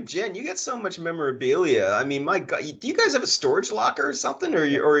between you and Jen, you got so much memorabilia. I mean, my God, do you guys have a storage locker or something?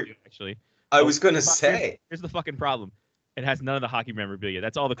 Or actually, I was gonna say, here's the fucking problem. It has none of the hockey memorabilia.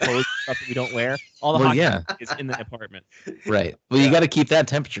 That's all the clothes stuff that we don't wear. All the hockey is in the apartment. Right. Well, you got to keep that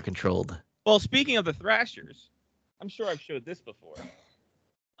temperature controlled. Well, speaking of the Thrashers, I'm sure I've showed this before.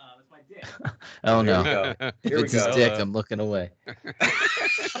 That's my dick. Oh no! Here If we it's his go. dick, I'm looking away.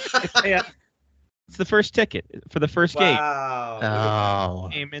 It's the first ticket for the first game. Oh,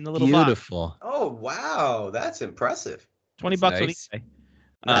 Game in the little box. beautiful. Oh wow, that's impressive. $20 nice. on eBay.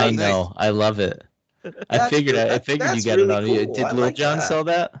 I know. I love it. I figured you got that's it really on you. cool. Did I Little like John that. sell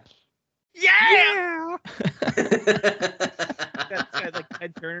that? Yeah. Got like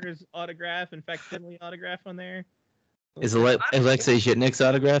Ted Turner's autograph and facsimile autograph on there. Is Alexei Zhitnik's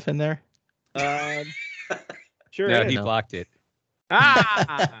autograph in there? Sure. No, is. he blocked it.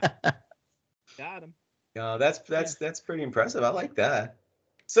 Got him. No, that's pretty impressive. I like that.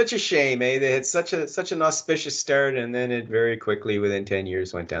 Such a shame, eh? They had such an auspicious start, and then it very quickly, within 10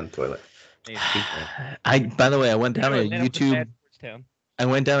 years, went down the toilet. By the way, I went down a YouTube. I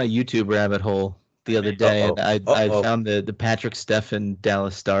went down a YouTube rabbit hole the other day, and I found the Patrick Stefan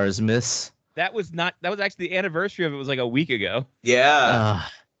Dallas Stars miss. That was actually the anniversary of it was like a week ago. Yeah.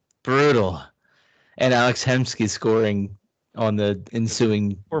 Brutal. And Alex Hemsky scoring on the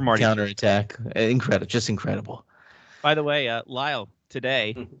ensuing counterattack. Incredible. By the way, Lyle,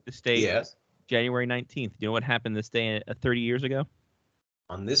 today, this day, Yes. January 19th. Do you know what happened this day 30 years ago?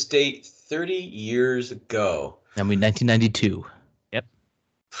 On this date, 30 years ago. I mean, 1992. Yep.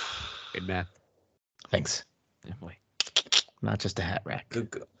 Good math. Thanks. Yeah, boy. Not just a hat rack.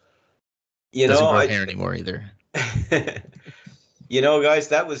 Good go. Doesn't grow hair anymore either. Guys,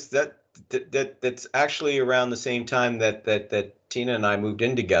 that's actually around the same time that Tina and I moved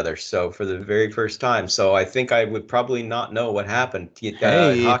in together. So for the very first time. So I think I would probably not know what happened in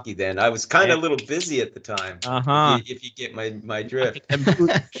hockey then. I was kind of a little busy at the time. If you get my drift.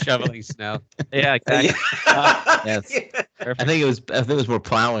 Shoveling snow. Yeah, exactly. Yes. I think it was more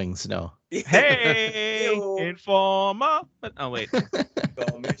plowing snow. Hey, informer. But oh wait. Put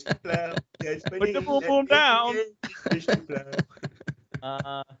the boom boom down.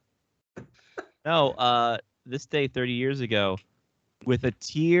 No, this day 30 years ago, with a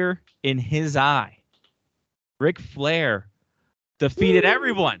tear in his eye, Ric Flair defeated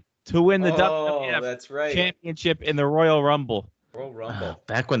everyone to win the WWF that's right. Championship in the Royal Rumble. Royal Rumble.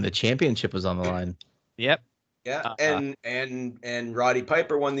 Back when the championship was on the line. Yep. Yeah, and Roddy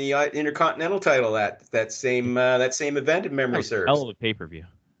Piper won the Intercontinental title that same event in memory serves. Hell of a pay-per-view.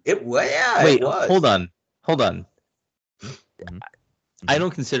 It was. Yeah, Wait, it was. hold on. Mhm. I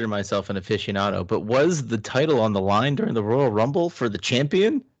don't consider myself an aficionado, but was the title on the line during the Royal Rumble for the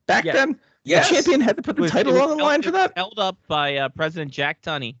champion back Yeah. then? Yes. The champion had to put the title on the line for that? Held up by President Jack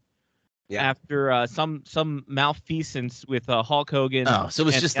Tunney Yeah. after some malfeasance with Hulk Hogan. Oh, so it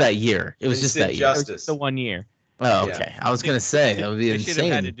was and just the other- that year. It was just that year. It was Justice. just the 1 year. Oh, Yeah. okay. I was gonna say that would be They should have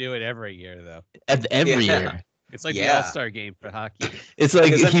had to insane. do it every year, though. Every Yeah. year. It's like Yeah. the All-Star game for hockey. It's like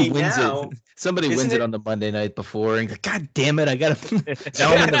Because, I he mean, wins now- it. Somebody isn't wins it it- on the Monday night before, and like, God damn it, I gotta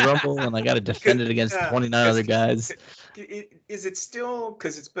now I'm in the Rumble and I gotta defend it against Yeah. 29 other guys. Is it still,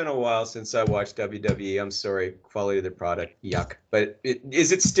 because it's been a while since I watched WWE, I'm sorry, quality of the product, yuck. But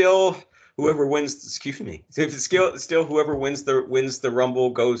is it still whoever wins, excuse me, if it's still whoever wins the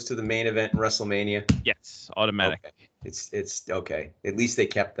Rumble goes to the main event in WrestleMania? Yes, automatic. Okay. It's okay. At least they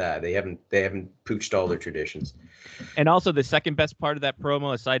kept that. They haven't pooched all their traditions. And also the second best part of that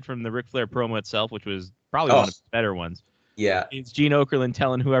promo, aside from the Ric Flair promo itself, which was probably one of the better ones, Yeah. is Gene Okerlund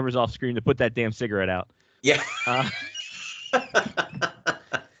telling whoever's off screen to put that damn cigarette out. Yeah.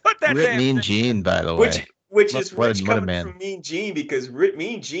 Put that Rip damn Mean Gene, by the way. Which is What a rich coming man. from Mean Gene, because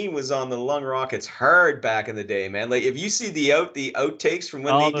Mean Gene was on the Lung Rockets hard back in the day, man. Like if you see the outtakes from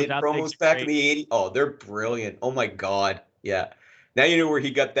when Oh, they those did outtakes promos are back great. in the 80s, oh, they're brilliant. Oh my God. Yeah. Now you know where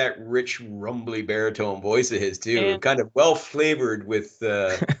he got that rich, rumbly baritone voice of his too, And- kind of well flavored with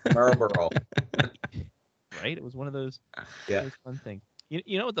Marlboro. Right? It was one of those, Yeah. those fun things.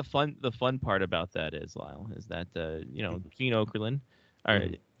 You know what the fun part about that is, Lyle, is that Gene Okerlund,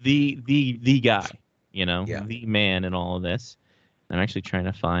 the guy, Yeah. the man in all of this. I'm actually trying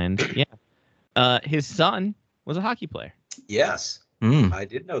to find his son was a hockey player. Yes, Mm. I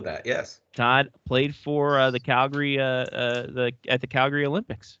did know that. Yes. Todd played for the Calgary at the Calgary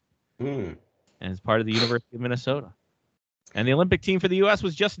Olympics Mm. and is part of the University of Minnesota. And the Olympic team for the U.S.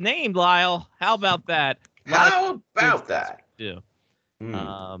 was just named, Lyle. How about that? How about that? Do.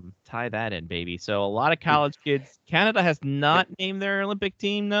 Mm. Tie that in, baby. So a lot of college kids. Canada has not named their Olympic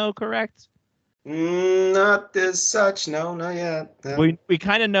team, no, correct? Not as such. No, not yet. No. We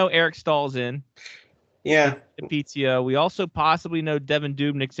kind of know Eric Stahl's in Yeah. the PTO. We also possibly know Devin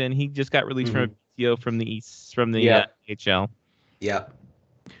Dubnik's in. He just got released from a PTO from the Yeah. AHL. Yeah.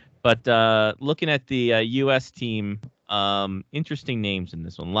 But looking at the U.S. team, interesting names in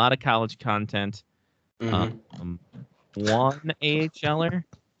this one. A lot of college content. Mhm. One AHLer.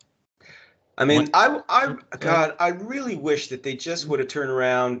 I mean, I really wish that they just would have turned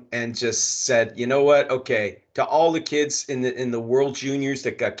around and just said, you know what? Okay, to all the kids in the World Juniors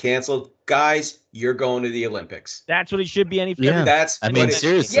that got canceled, guys, you're going to the Olympics. That's what it should be. Yeah. That's I mean, what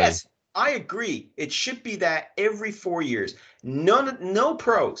seriously. Yes, I agree. It should be that every 4 years. No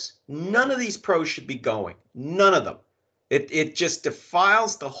pros. None of these pros should be going. None of them. It just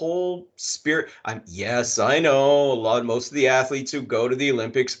defiles the whole spirit. Yes, I know most of the athletes who go to the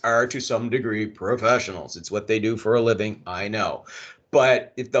Olympics are to some degree professionals. It's what they do for a living. I know.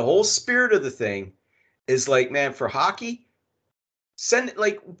 But if the whole spirit of the thing is like, man, for hockey,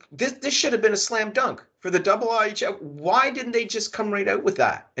 this should have been a slam dunk for the IIHF. Why didn't they just come right out with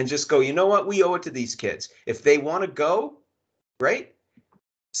that and just go, you know what? We owe it to these kids. If they want to go, right?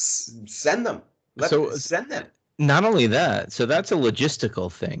 Send them. Send them. Not only that, so that's a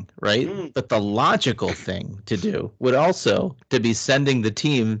logistical thing, right? Mm. But the logical thing to do would also to be sending the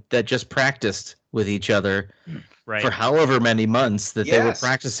team that just practiced with each other Right. for however many months that they were Yes.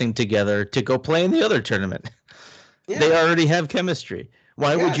 practicing together to go play in the other tournament. Yeah. They already have chemistry.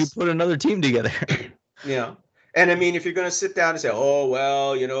 Why would you Yes. put another team together? Yeah. And I mean, if you're going to sit down and say, oh,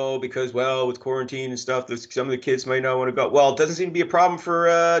 well, because, with quarantine and stuff, some of the kids might not want to go. Well, it doesn't seem to be a problem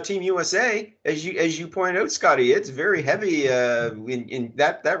for Team USA. As you pointed out, Scotty, it's very heavy. In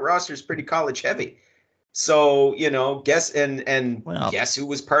that roster is pretty college heavy. So, guess who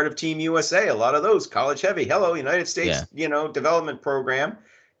was part of Team USA? A lot of those college heavy. Hello, United States, development program,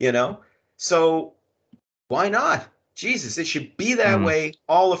 So why not? Jesus, it should be that way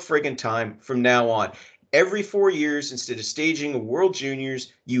all the friggin' time from now on. Every 4 years, instead of staging a World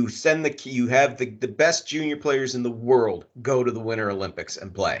Juniors, you have the best junior players in the world go to the Winter Olympics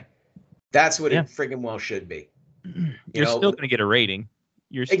and play. That's what it friggin' well should be. You're still going to get a rating.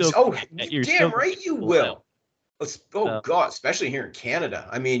 You're still. You're damn still right you will. God, especially here in Canada.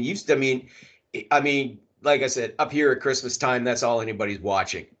 I mean, like I said, up here at Christmas time, that's all anybody's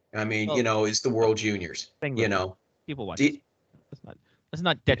watching. I mean, is the World Juniors. People watch. Let's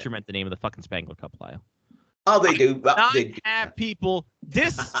not detriment the name of the fucking Spangler Cup, Lyle. Oh, they do. Well, Not have people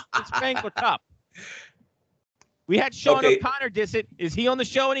diss the Spangler Cup. We had Sean O'Connor diss it. Is he on the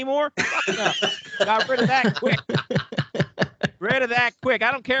show anymore? Fuck no. Got rid of that quick. Rid of that quick.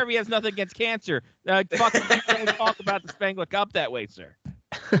 I don't care if he has nothing against cancer. Fucking don't talk about the Spengler Cup that way, sir.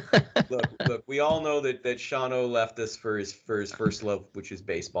 Look. We all know that Shano left us for his first love, which is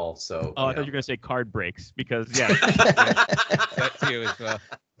baseball. So. Oh, I thought you were gonna say card breaks because yeah. That too as well.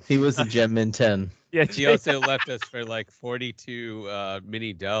 He was a Gem Min 10. Yeah, He also left us for like 42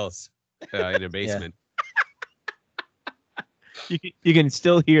 mini Dells in a basement. You can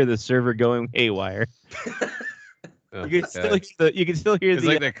still hear the server going haywire. Oh, You can still hear it's the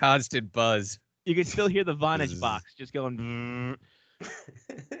like the constant buzz. you can still hear the Vonage box just going.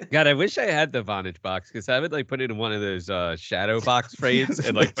 God, I wish I had the Vonage box because I would like put it in one of those shadow box frames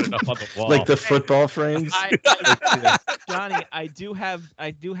and like put it up on the wall. Like the football frames. Johnny, I do have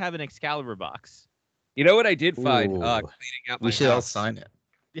an Excalibur box. You know what I did find Ooh. cleaning out my We should all house? sign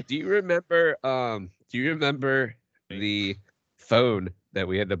it. Do you remember the phone that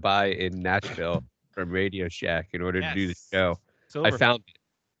we had to buy in Nashville from Radio Shack in order to do the Yes. show? Silver. I found it.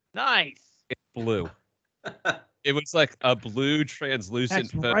 Nice. It's blue. It was like a blue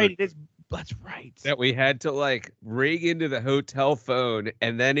translucent That's phone right. That's right. that we had to like rig into the hotel phone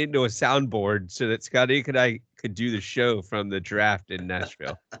and then into a soundboard so that Scotty and I could do the show from the draft in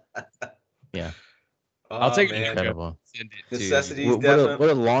Nashville. Yeah. I'll take man. it. Incredible. Send it to you. Necessities, What definitely.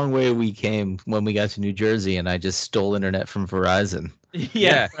 a long way we came when we got to New Jersey and I just stole internet from Verizon.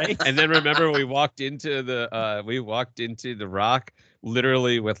 Yeah. Right. And then remember we walked into the Rock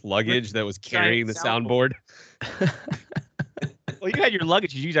literally with luggage that was carrying the soundboard. Well, you had your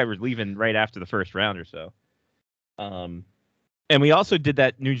luggage. You guys were leaving right after the first round or so. And we also did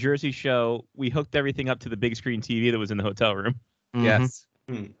that New Jersey show. We hooked everything up to the big screen TV that was in the hotel room. Mhm. Yes.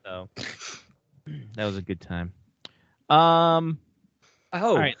 So that was a good time. Oh,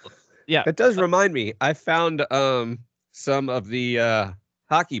 All right. Yeah. that does remind me. I found some of the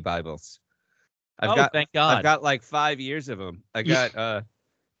hockey Bibles. Thank God. I've got like 5 years of them. I got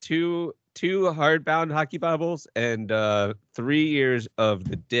two hardbound hockey Bibles and 3 years of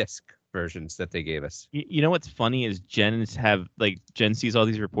the disc versions that they gave us. You know what's funny is Jen sees all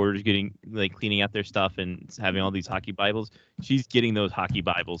these reporters getting cleaning out their stuff and having all these hockey Bibles. She's getting those hockey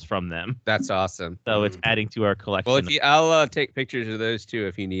Bibles from them, That's awesome. so it's adding to our collection. Well, I'll take pictures of those too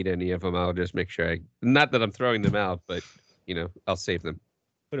if you need any of them. I'll just make sure not that I'm throwing them out, but I'll save them.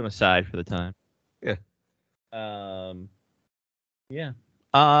 Put them aside for the time. Yeah. Yeah.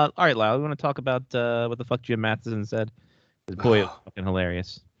 All right, Lyle. We want to talk about what the fuck Jim Matheson said. 'Cause boy, it was fucking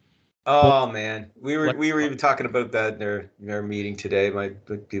hilarious. Oh man, we were even talking about that in our meeting today. My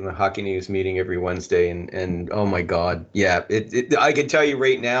hockey news meeting every Wednesday, and oh my god, yeah, I can tell you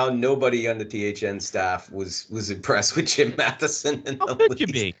right now, nobody on the THN staff was impressed with Jim Matheson. How could you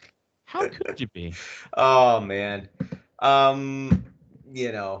be? How could you be? Oh man,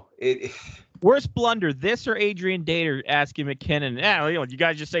 it. Worst blunder, this or Adrian Dater asking McKinnon, you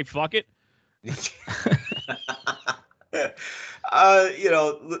guys just say fuck it? This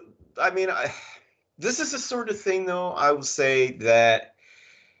is the sort of thing, though, I will say that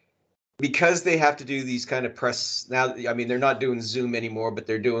because they have to do these kind of press now, I mean, they're not doing Zoom anymore, but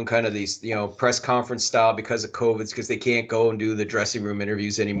they're doing kind of these, press conference style because of COVID, because they can't go and do the dressing room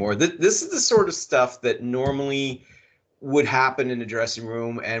interviews anymore. This is the sort of stuff that normally would happen in the dressing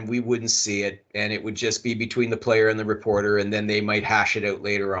room and we wouldn't see it. And it would just be between the player and the reporter. And then they might hash it out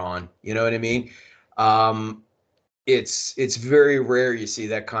later on. You know what I mean? It's very rare you see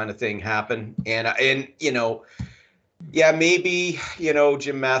that kind of thing happen. And maybe,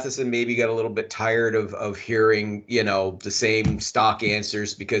 Jim Matheson maybe got a little bit tired of hearing, the same stock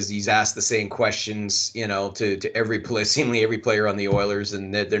answers because he's asked the same questions, to seemingly every player on the Oilers,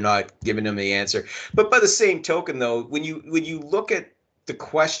 and that they're not giving him the answer. But by the same token, though, when you look at the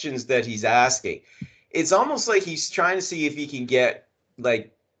questions that he's asking, it's almost like he's trying to see if he can get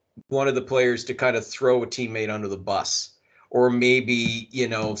like one of the players to kind of throw a teammate under the bus, or maybe,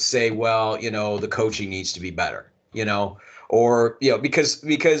 say, well, the coaching needs to be better.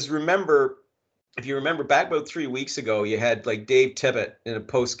 Because remember, if you remember back about 3 weeks ago, you had like Dave Tippett in a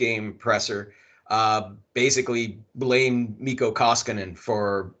post-game presser basically blamed Mikko Koskinen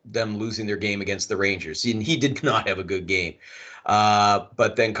for them losing their game against the Rangers. And he did not have a good game.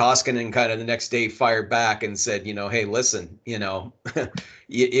 But then Koskinen kind of the next day fired back and said, hey, listen, it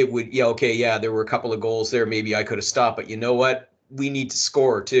would, there were a couple of goals there. Maybe I could have stopped, but you know what? We need to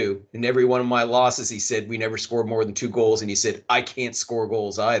score too. In every one of my losses, he said, we never scored more than 2 goals. And he said, I can't score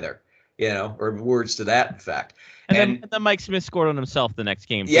goals either, or words to that effect. And then Mike Smith scored on himself the next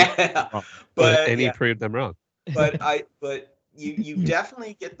game. Yeah. And he proved them wrong. But you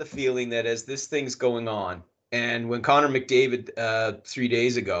definitely get the feeling that as this thing's going on, And when Connor McDavid 3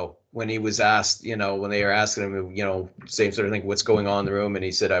 days ago, when he was asked, when they were asking him, same sort of thing, what's going on in the room, and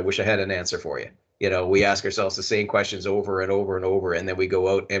he said, "I wish I had an answer for you." We ask ourselves the same questions over and over and over, and then we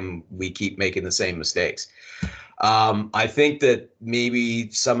go out and we keep making the same mistakes. I think that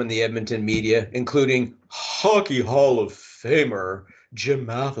maybe some in the Edmonton media, including Hockey Hall of Famer Jim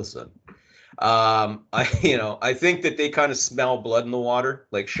Matheson, I think that they kind of smell blood in the water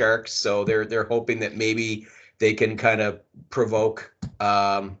like sharks. So they're hoping that maybe they can kind of provoke.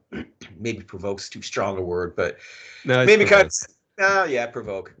 Maybe provoke's too strong a word, but maybe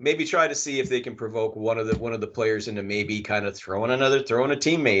provoke. Maybe try to see if they can provoke one of the players into maybe kind of throwing a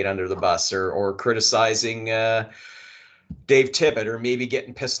teammate under the bus or criticizing Dave Tippett, or maybe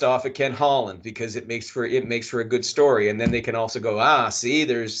getting pissed off at Ken Holland, because it makes for a good story. And then they can also go, see,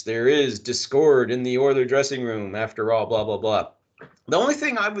 there is discord in the Oilers dressing room after all, blah blah blah. The only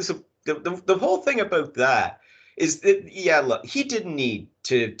thing the whole thing about that is that, look, he didn't need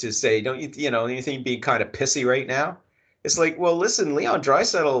to say, don't you think being kind of pissy right now? It's like, well, listen, Leon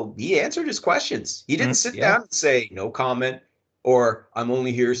Draisaitl, he answered his questions. He didn't sit down and say no comment, or I'm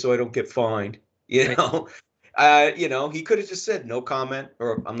only here so I don't get fined. He could have just said no comment,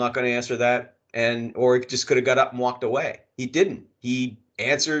 or I'm not going to answer that, or he just could have got up and walked away. He didn't. He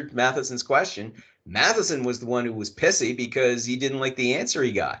answered Matheson's question. Matheson was the one who was pissy because he didn't like the answer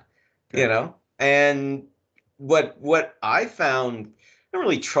he got. Okay. And what I found not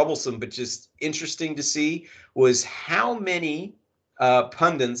really troublesome, but just interesting to see, was how many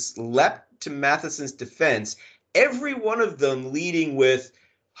pundits leapt to Matheson's defense, every one of them leading with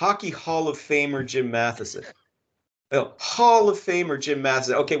Hockey Hall of Famer Jim Matheson. Hall of Famer Jim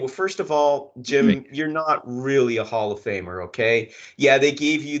Matheson. Okay, well, first of all, Jim, you're not really a Hall of Famer, okay? Yeah, they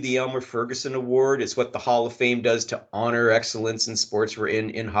gave you the Elmer Ferguson Award. It's what the Hall of Fame does to honor excellence in sports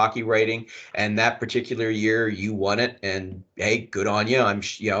in hockey writing. And that particular year, you won it. And hey, good on you.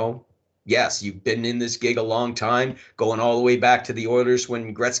 Yes, you've been in this gig a long time, going all the way back to the Oilers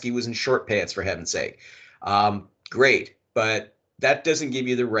when Gretzky was in short pants, for heaven's sake. Great, but that doesn't give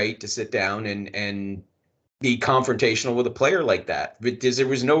you the right to sit down and be confrontational with a player like that, because there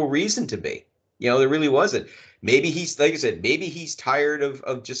was no reason to be. There really wasn't. Maybe he's, like I said, maybe he's tired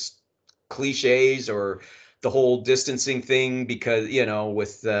of just cliches or the whole distancing thing, because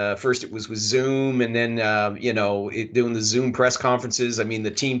with first it was with Zoom, and then doing the Zoom press conferences. I mean,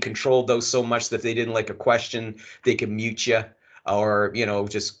 the team controlled those so much that if they didn't like a question, they could mute you, or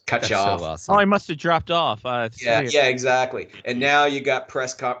just cut you off. So awesome. Oh, I must have dropped off. Yeah, exactly. And now you got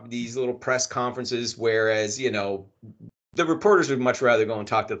these little press conferences, whereas the reporters would much rather go and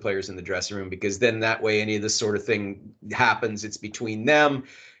talk to the players in the dressing room, because then that way any of this sort of thing happens, it's between them,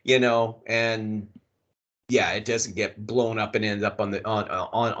 and it doesn't get blown up and end up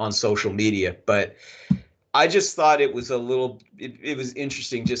on social media. But I just thought it was it was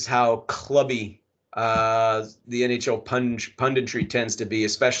interesting just how clubby the NHL punditry tends to be,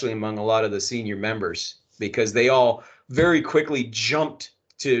 especially among a lot of the senior members, because they all very quickly jumped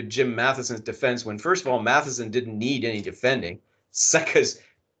to Jim Matheson's defense when, first of all, Matheson didn't need any defending. Second, because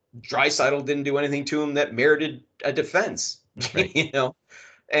Draisaitl didn't do anything to him that merited a defense, right.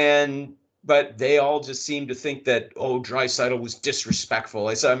 But they all just seemed to think that, Draisaitl was disrespectful.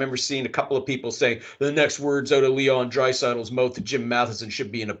 I remember seeing a couple of people say the next words out of Leon Draisaitl's mouth to Jim Matheson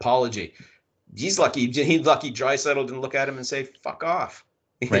should be an apology. He's lucky Draisaitl didn't look at him and say, "Fuck off."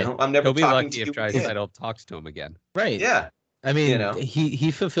 Right. I'm never He'll be talking lucky to if you. Draisaitl talks to him again. Right. Yeah. I mean, he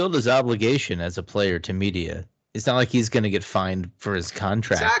fulfilled his obligation as a player to media. It's not like he's going to get fined for his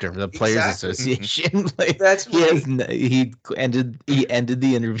contract or the Players Association. Like, that's right. He ended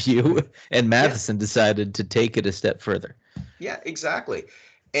the interview, and Matheson decided to take it a step further. Yeah, exactly.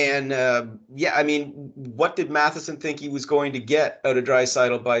 And I mean, what did Matheson think he was going to get out of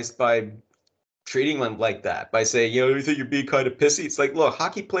Draisaitl by treating them like that, by saying, you think you're being kind of pissy? It's like, look,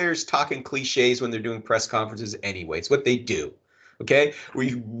 hockey players talking cliches when they're doing press conferences anyway. It's what they do. Okay, were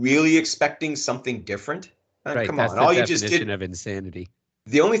you really expecting something different? Right, come that's on, the all definition you just did of insanity.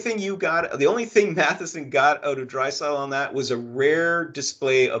 The only thing Matheson got out of Draisaitl on that was a rare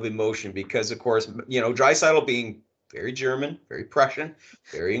display of emotion, because, of course, Draisaitl being very German, very Prussian,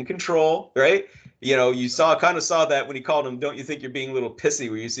 very in control, right? You saw that when he called him, "Don't you think you're being a little pissy?"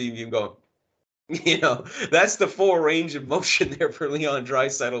 Where you see him going, that's the full range of motion there for Leon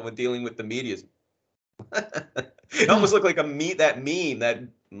Draisaitl when dealing with the media. It almost looked like that meme.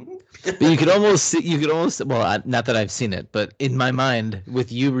 But you could almost well, not that I've seen it, but in my mind,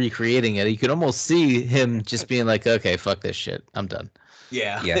 with you recreating it, you could almost see him just being like, "Okay, fuck this shit, I'm done."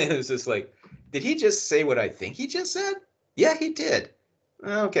 Yeah. It was just like, did he just say what I think he just said? Yeah, he did.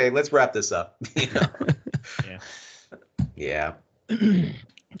 Okay, let's wrap this up. Yeah.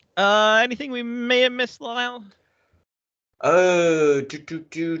 Anything we may have missed, Lyle? No,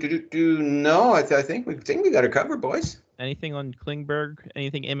 I think we got it covered, boys. Anything on Klingberg?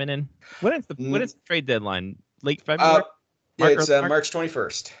 Anything imminent? When is the trade deadline? Late Yeah, February? it's March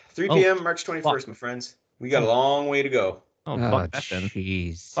 21st, 3 p.m. March 21st, my friends. We got a long way to go. Oh, fuck that then.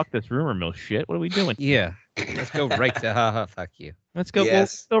 Jeez. Fuck this rumor mill shit. What are we doing? Yeah. Let's go right to haha. Fuck you. Let's go.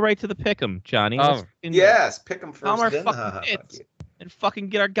 Yes. We'll go right to the pick'em, Johnny. Oh. Let's fucking Yes, pick them calm first. our Then fucking fuck tits you. and fucking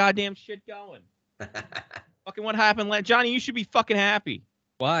get our goddamn shit going. Fucking what happened, Johnny? You should be fucking happy.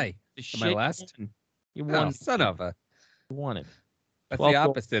 Why? The Am I shit last? You Oh, won. son of a. You won it. That's 12 the goals.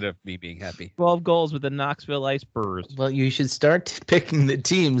 opposite of me being happy. 12 goals with the Knoxville Icebergs. Well, you should start picking the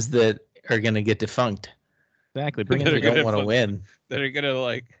teams that are going to get defunct. Exactly. Bring They're it You don't gonna want to fuck- win. That are gonna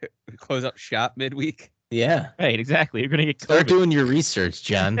like close up shop midweek. Yeah. Right, exactly. You're gonna get Start COVID. doing your research,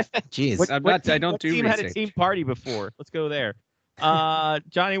 John. Jeez. I'm not- I don't what do team had a research. team party before? Let's go there.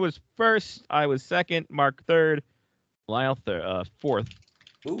 Johnny was first. I was second. Mark third. Lyle fourth.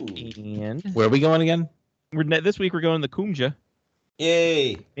 Ooh. And Where are we going again? this week we're going to Kumja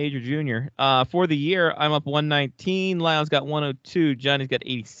Yay. Major Junior. For the year, I'm up 119. Lyle's got 102. Johnny's got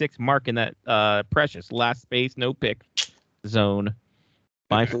 86. Mark in that precious last space no pick zone.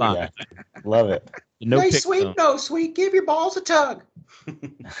 By five. Love it. No nice, pick sweet, zone. no, sweet. Give your balls a tug.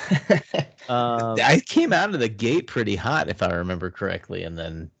 I came out of the gate pretty hot, if I remember correctly, and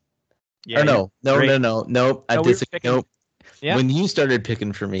then Yeah, or no. I No, we were disagree. picking- Nope. Yeah. When you started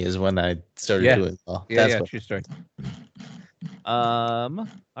picking for me is when I started Yeah. doing well. Yeah, That's what. true story. All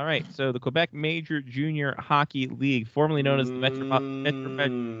right. So the Quebec Major Junior Hockey League, formerly known as the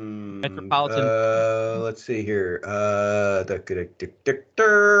Metropolitan. Let's see here.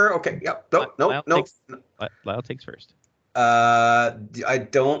 Okay. Yep. Lyle Nope. takes- Lyle takes first. I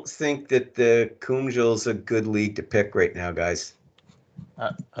don't think that the Kumjal's a good league to pick right now, guys.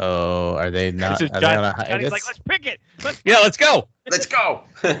 Oh, are they not? This is Are they on a Johnny's hiatus? like, let's pick it. Yeah, let's go. Let's go.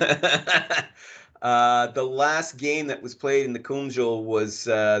 The last game that was played in the Kumjal was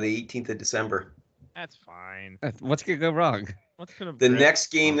the 18th of December. That's fine. What's gonna go wrong? What's gonna The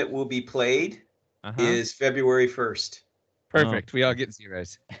next game that will be played is February 1st. Perfect. We all get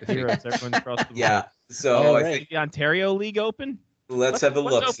zeros. Zeros, everyone's across the board. Yeah. So Oh, I right. think The Ontario League open. let's have a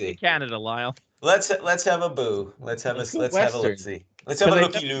What's look open see. in Canada, Lyle. Let's have a boo. Let's have a Let's go let's have a Western. look see. Let's have a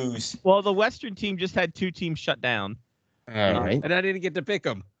But looky loose. Well, the Western team just had 2 teams shut down. All right. And I didn't get to pick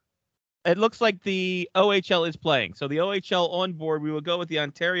them. It looks like the OHL is playing. So the OHL on board. We will go with the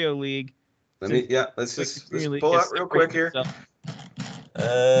Ontario League. Let's just Really pull gets out real quick here. itself.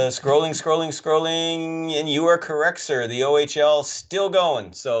 Scrolling, and you are correct, sir. The OHL still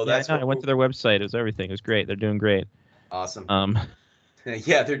going. So Yeah, that's I know. I went to their website. It was everything. It was great. They're doing great. awesome.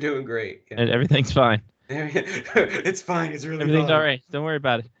 Yeah, they're doing great. Yeah. and everything's fine. It's fine. It's really Everything's fine. all right. Don't worry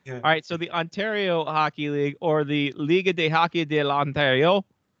about it. Yeah. All right. So the Ontario Hockey League or the Liga de Hockey de l'Ontario.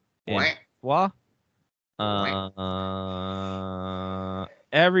 in Wah. Ottawa.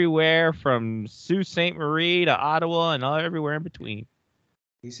 Everywhere from Sault Ste. Marie to Ottawa and everywhere in between.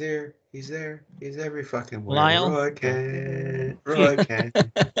 He's here. He's there. He's every fucking where. Lyle? Roy can. Roy can.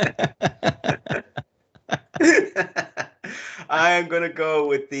 I am gonna go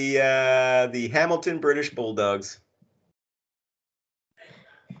with the Hamilton British Bulldogs.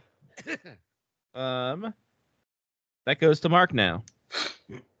 That goes to Mark now.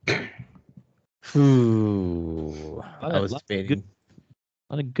 Ooh, I was Lot of debating. good-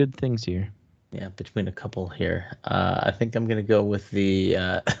 A lot of good things here. Yeah, between a couple here. I think I'm gonna go with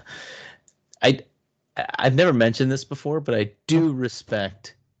the. I've never mentioned this before, but I do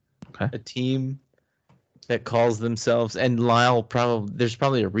respect a team that calls themselves, and Lyle there's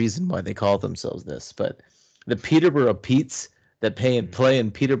probably a reason why they call themselves this, but the Peterborough Petes that play in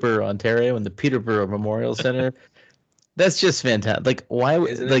Peterborough, Ontario, in the Peterborough Memorial Center. That's just fantastic. Like, why?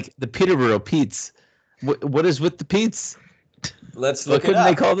 Isn't it? Like the Peterborough Petes. What is with the Petes? Let's Why look it couldn't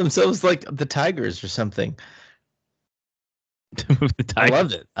they up. call themselves like the Tigers or something? I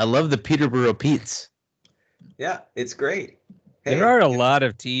loved it. I love the Peterborough Petes. Yeah, it's great. There are a lot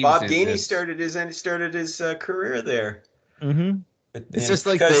of teams. Bob in Gainey this. started his career there. Mm-hmm. It's just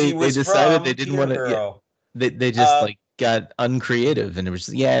like Because they he was decided from they didn't want to. Peterborough. They just like got uncreative, and it was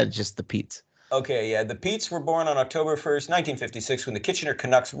just the Petes. Okay, yeah. The Petes were born on October 1st, 1956, when the Kitchener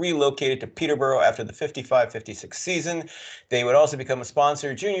Canucks relocated to Peterborough after the 55-56 season. They would also become a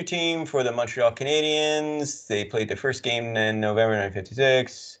sponsor junior team for the Montreal Canadiens. They played their first game in November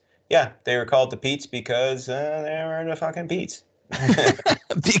 1956. Yeah, they were called the Petes because they were the fucking Petes.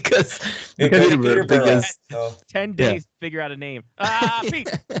 because Peterborough. because So, 10 days to figure out a name. Pete.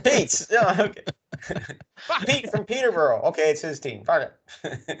 Petes. Oh, okay. Pete from Peterborough. Okay, it's his team. Fuck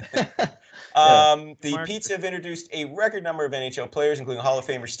it. The Mark. Petes have introduced a record number of NHL players, including Hall of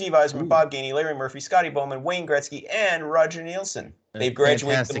Famers Steve Yzerman, Bob Gainey, Larry Murphy, Scotty Bowman, Wayne Gretzky, and Roger Nielsen. They've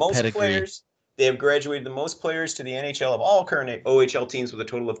graduated the Fantastic most pedigree. players. They have graduated the most players to the NHL of all current OHL teams with a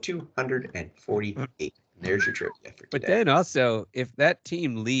total of 248. There's your trivia for today. But then also, if that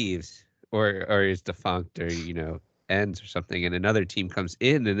team leaves or is defunct or ends or something, and another team comes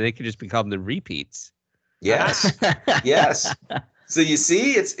in, then they could just become the repeats. Yes, yes. So you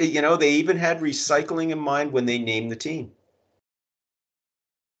see, they even had recycling in mind when they named the team.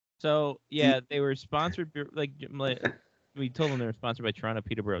 So yeah, they were sponsored like we told them they were sponsored by Toronto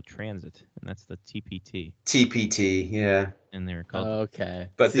Peterborough Transit, and that's the TPT. TPT, yeah. And they were called. Okay.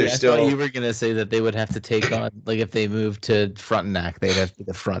 But they're I still. thought you were gonna say that they would have to take on, like, if they moved to Frontenac, they'd have to be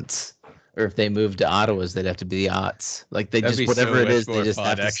the fronts, or if they moved to Ottawa's, they'd have to be the Ots. Like they That'd be just whatever so it much is, they more just fun,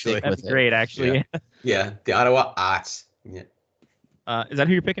 have to actually. stick That's with great, actually. Yeah, the Ottawa Ots. Yeah. Is that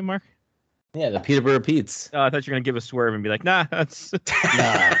who you're picking, Mark? it. Yeah, the Peterborough Petes. Oh, I thought you were gonna give a swerve and be like, nah, that's. No.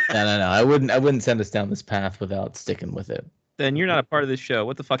 I wouldn't send us down this path without sticking with it. Then you're not a part of this show.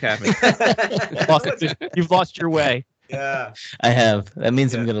 What the fuck happened? You've lost your way. Yeah. I have. That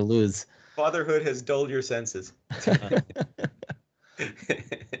means I'm Yeah. gonna lose. Fatherhood has dulled your senses.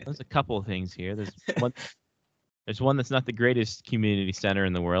 There's a couple of things here. There's one that's not the greatest community center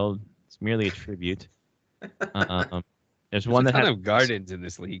in the world. It's merely a tribute. There's one that ton has of gardens in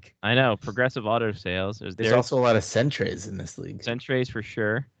this league. I know, progressive auto sales. There's also a lot of Centrays in this league. Centrays for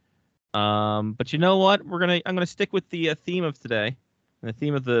sure. But you know what? I'm gonna stick with the theme of today, and the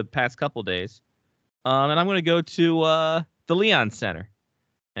theme of the past couple days. And I'm gonna go to the Leon Center,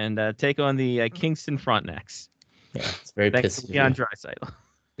 and take on the Kingston Frontenacs. Yeah, it's very Thanks pissed. to Leon Draisaitl.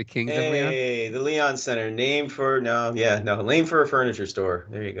 The Kings of Leon. Hey, the Leon Center, named for a furniture store.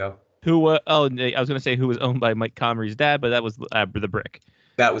 There you go. Who? I was gonna say who was owned by Mike Comrie's dad, but that was the Brick.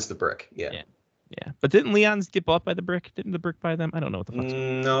 That was the Brick. Yeah. Yeah, but didn't Leon's get bought by the Brick? Didn't the Brick buy them? I don't know what the fuck's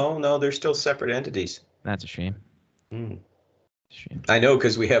No, they're still separate entities. That's a shame. Mm. Shame. I know,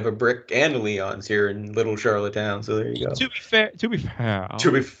 because we have a Brick and a Leon's here in Little Charlottetown. So there you go. To be fair,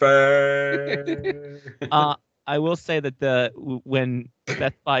 I will say that when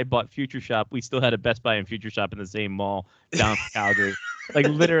Best Buy bought Future Shop, we still had a Best Buy and Future Shop in the same mall down in Calgary, like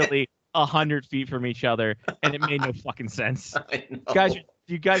literally 100 feet from each other, and it made no fucking sense. I know.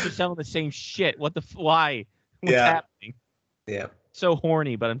 You guys are selling the same shit. What the why? What's Yeah. happening? Yeah. So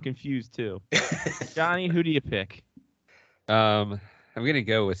horny, but I'm confused too. Johnny, who do you pick? I'm gonna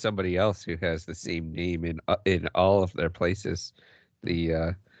go with somebody else who has the same name in all of their places,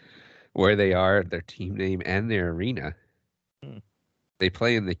 where they are, their team name, and their arena. They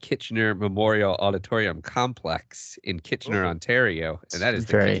play in the Kitchener Memorial Auditorium Complex in Kitchener, Ontario, and that is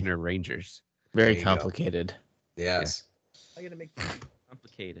the Kitchener Rangers. Very There you go. complicated. Yes. I gotta make this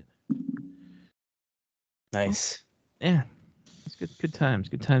complicated. Nice. Yeah, it's good times,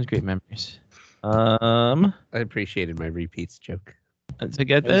 great memories. I appreciated my repeats joke. To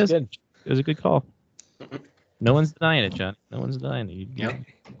get That was this, good. it was a good call. No one's denying it, John. No one's denying it.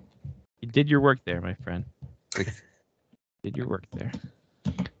 You did your work there, my friend. Did your work there.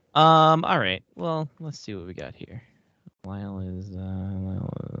 All right. Well, let's see what we got here. Lyle is.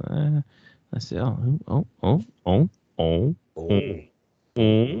 Let's see. Oh. All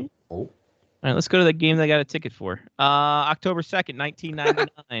right. Let's go to the game that I got a ticket for. October 2nd,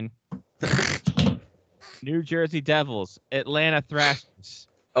 1999. New Jersey Devils, Atlanta Thrashers.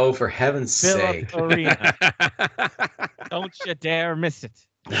 Oh, for heaven's sake. Phillips Arena. Don't you dare miss it.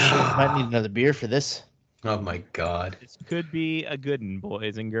 Might need another beer for this. Oh, my God. This could be a good one,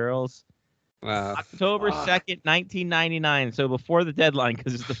 boys and girls. Wow. October 2nd, 1999. So before the deadline,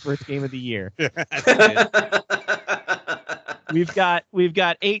 because it's the first game of the year. We've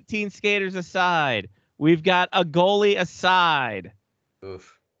got 18 skaters aside. We've got a goalie aside.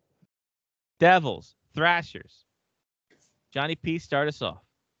 Oof. Devils, Thrashers. Johnny P, start us off.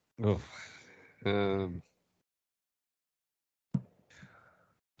 Oof. Did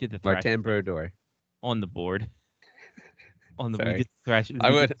the Thrashers Martin Brodeur. on the board? On the we Sorry. did the Thrashers. I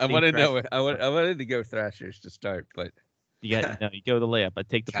we would. did I the want to same know. Thrashers. I wanted to go Thrashers to start, but You go the layup. I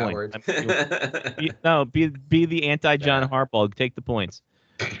take the Coward. point. Be the anti-John Harbaugh. Take the points.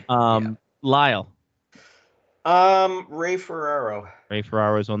 Yeah. Lyle. Ray Ferraro. Ray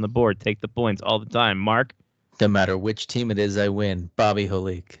Ferraro's on the board. Take the points all the time. Mark. No matter which team it is, I win. Bobby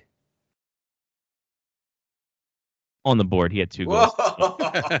Holik. On the board. He had 2 goals. Whoa.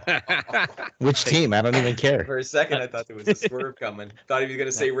 Which team? I don't even care. For a second, I thought there was a swerve coming. Thought he was going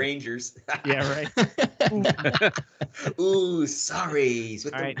to say Rangers. Yeah, right. Ooh, sorries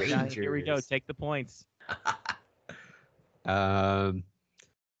with All the right, Rangers. Johnny, here we go. Take the points.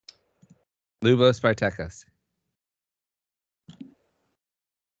 Lubo Spartakos.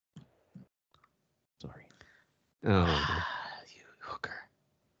 Sorry. Oh. You hooker.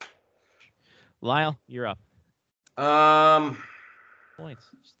 Lyle, you're up. Points.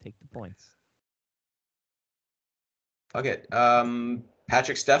 Just take the points. Okay.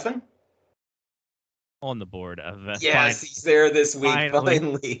 Patrick Stefan? On the board. Yes, he's there this week.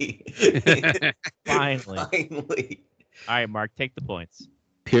 Finally. Finally. Finally. All right, Mark, take the points.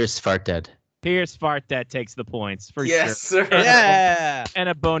 Pierce Farted. Pierce Fartet takes the points for Yes, sure. sir. Yeah. And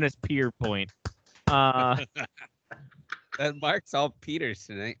a bonus Pier point. And Mark's all Peters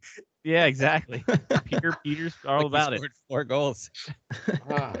tonight. Yeah, exactly. Peters are all about it. Scored 4 goals.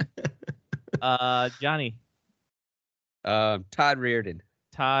 Johnny. Todd Reardon.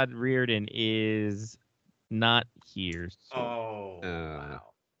 Todd Reardon is not here. So Oh, wow.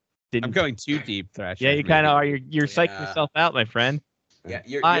 didn't I'm going too deep, Thrasher. Yeah, you kind of are. You're psyching Yeah. yourself out, my friend. Yeah,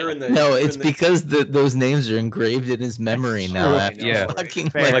 you're in the. No, you're in it's the- because those names are engraved in his memory now true. after Yeah. fucking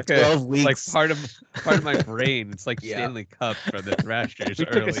Fair. like Like a- 12 weeks. Like part of my brain. It's like Yeah. Stanley Cup from the Thrashers We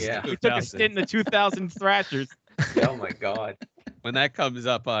early. took a stint in the 2000 Thrashers. Oh my God. When that comes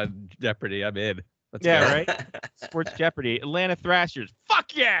up on Jeopardy, I'm in. Let's Yeah, go. right? Sports Jeopardy. Atlanta Thrashers.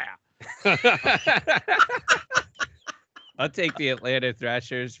 Fuck yeah! I'll take the Atlanta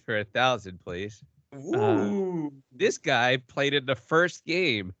Thrashers for 1,000, please. Ooh. This guy played in the first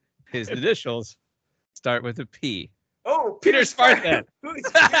game. His initials start with a P. Oh, Peter Peter Spartak. Who is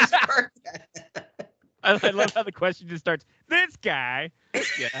Peter Spartak? I love how the question just starts. This guy.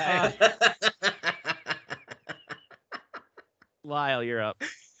 Lyle, you're up.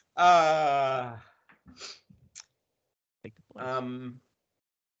 Take the points.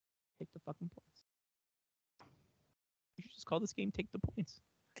 Take the fucking points. You should just call this game Take the Points.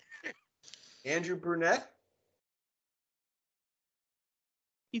 Andrew Burnett.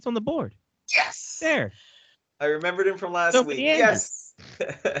 He's on the board. Yes. There. I remembered him from last Nobody week. answered.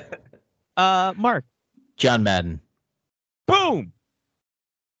 Yes. Mark. John Madden. Boom.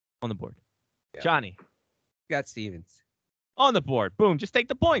 On the board. Yeah. Johnny. Scott Stevens. On the board. Boom. Just take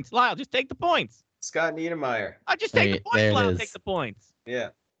the points. Lyle, just take the points. Scott Niedermeyer. I'll just take the There points. it Lyle, is. take the points. Yeah.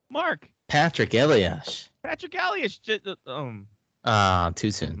 Mark. Patrick Elias. Patrick Elias.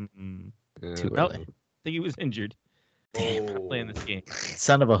 Too soon. Too No, I early. think he was injured. Oh. Playing this game.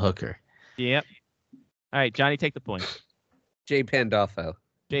 Son of a hooker. Yep. All right, Johnny, take the points. Jay Pandolfo.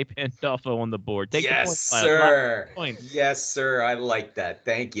 Jay Pandolfo on the board. Take the Yes, points. Lyle. sir. Points. Yes, sir. I like that.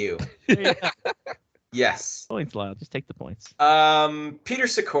 Thank you. Yeah. Yes. Points, Lyle. Just take the points. Peter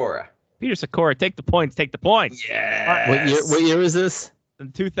Sikora. Peter Sikora, take the points. Take the points. Yes. What year was this?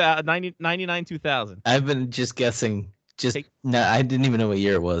 In 99, 2000. I've been just guessing. Take- No, I didn't even know what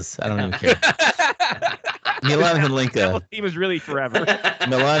year it was. I don't even care. Milan That Hlinka. team was really forever.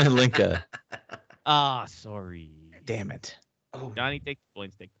 Milan Hlinka. Sorry. Damn it. Oh, Johnny, take the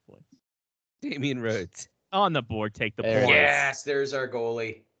points. Take the points. Damian Rhodes. On the board, take the There it points. yes. There's our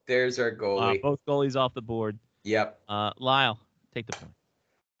goalie. There's our goalie. Both goalies off the board. Yep. Lyle, take the points.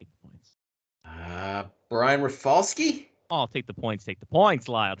 Take the points. Brian Rafalski. Oh, take the points. Take the points,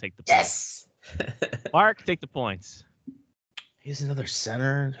 Lyle. Take the points. Yes. Mark, take the points. He's another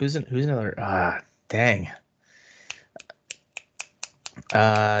center. Who's another? Dang.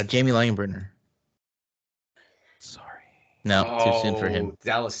 Jamie Langenbrunner. Sorry. No, too soon for him.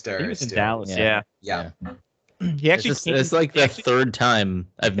 Dallas Stars. He was in too. Dallas, Yeah. yeah. Yeah. He actually It's like the third time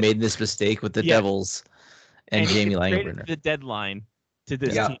I've made this mistake with the Yeah. Devils and he Jamie traded Langenbrunner. the deadline to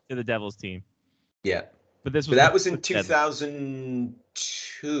this Yeah. team, to the Devils team. Yeah. But this was But that was in the deadline.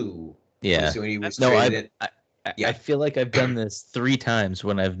 2002. Yeah. When he was No, traded. Yeah. I feel like I've done this 3 times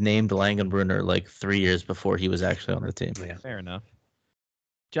when I've named Langenbrunner like 3 years before he was actually on the team. Yeah. Fair enough.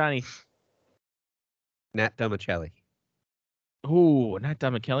 Johnny. Nat Domicelli. Ooh, not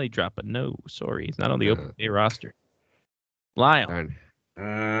Don McKelly drop, but no, sorry. He's not on the open day roster. Lyle. Darn.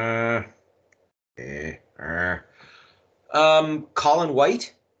 Colin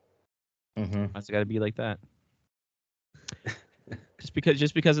White. Mm-hmm. That's got to be like that. just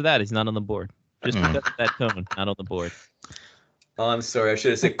because of that, he's not on the board. Just because of that tone, not on the board. Oh, I'm sorry. I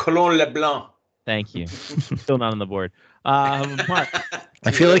should have said Colin LeBlanc. Thank you. Still not on the board. Mark.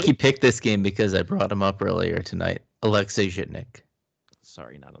 I feel like he picked this game because I brought him up earlier tonight. Alexei Zhitnik.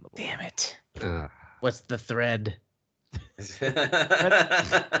 Sorry, not on the board. Damn it. Uh, What's the thread?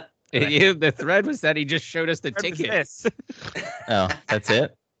 the thread was that he just showed us the ticket. Yes. Oh, that's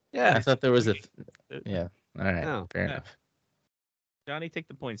it? I Yeah. thought there was a... Yeah. All right. No, Fair yeah. enough. Johnny, take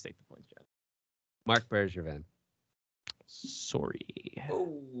the points. Take the points, Johnny. Mark Bergevin. Sorry.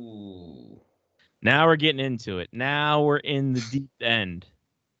 Oh. Now we're getting into it. Now we're in the deep end.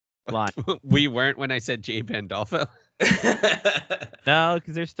 Live. We weren't when I said Jay Pandolfo. No,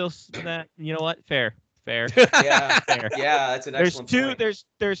 because there's still that. You know what? Fair. Yeah, Fair. yeah, that's an There's excellent two. point.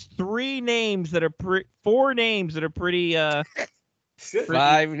 There's three names that are four names that are pretty.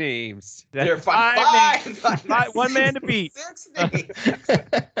 5 names. There are five names. five. One man to beat. 6 names.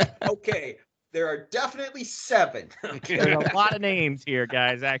 Okay, there are definitely 7. Okay. There's a lot of names here,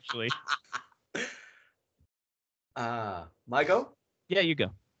 guys. Actually. My go? Yeah, you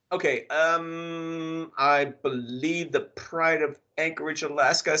go. Okay, I believe the pride of Anchorage,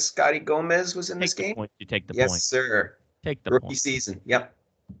 Alaska, Scotty Gomez was in this game. You take the Yes, point. sir. Take the Rookie point. season. Yep.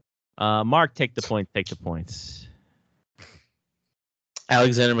 Mark, take the point. Take the points.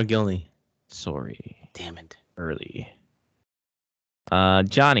 Alexander McGillney. Sorry. Damn it. Early.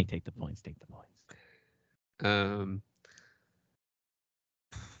 Johnny, take the points. Take the points.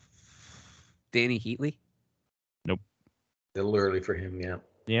 Danny Heatley. A little early for him, yeah.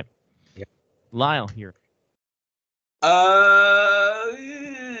 Yep. Lyle, here.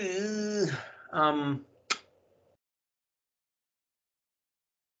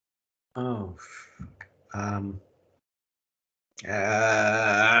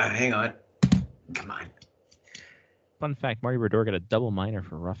 Hang on. Come on. Fun fact: Marty Brodeur got a double minor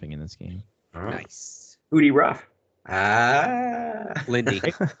for roughing in this game. Nice. Hootie Ruff. Lindy.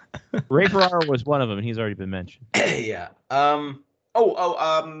 Ray Ferraro was one of them, and he's already been mentioned. Yeah.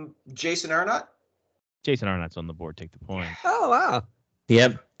 Jason Arnott. Jason Arnott's on the board. Take the point. Oh, wow.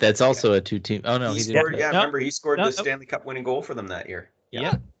 Yep, that's also a 2-team. Oh no, he he scored. didn't. Yeah, No. remember he scored No, the no. Stanley Cup winning goal for them that year.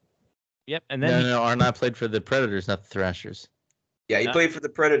 Yep. And then No, Arnott played for the Predators, not the Thrashers. Yeah, he No. played for the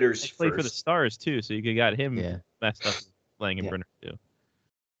Predators he played for the first. Stars too, so you could got him Yeah. messed up playing in Yeah. Brenner too.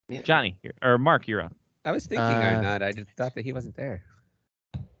 Yeah. Johnny, or Mark, you're up. I was thinking or not. I just thought that he wasn't there.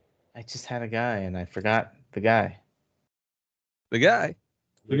 I just had a guy and I forgot the guy. The guy.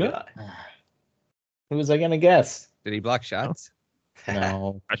 The guy. Who was I gonna guess? Did he block shots?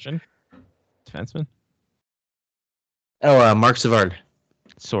 No. Russian defenseman. Oh, Mark Savard.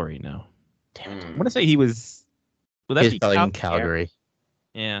 Sorry, no. Damn it. I want to say he was. Would that He's be probably in Calgary? Calgary.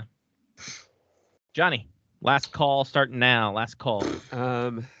 Yeah. Johnny, last call starting now. Last call.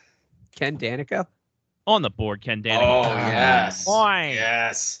 Ken Danico. On the board, Ken Danico. Oh yes. Point.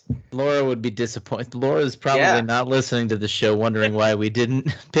 Yes. Laura would be disappointed. Laura's probably Yeah. not listening to the show, wondering why we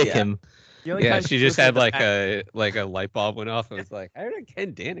didn't pick Yeah. him. The only Yeah, time she just listened had to like that- a light bulb went off and was like, I heard a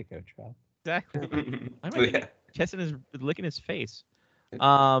Ken Danico drop. exactly. I Oh, might yeah. be kissing his, licking his face.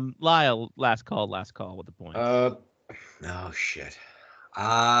 Lyle, last call with the point. Oh shit.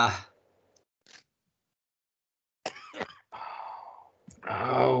 Oh.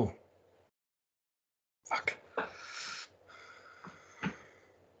 Fuck.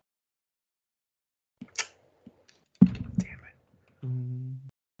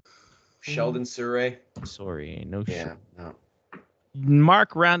 Sheldon Surrey. Sorry, no shit. Yeah. No.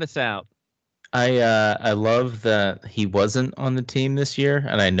 Mark, round us out. I love that he wasn't on the team this year,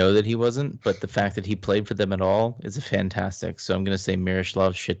 and I know that he wasn't, but the fact that he played for them at all is a fantastic. So I'm gonna say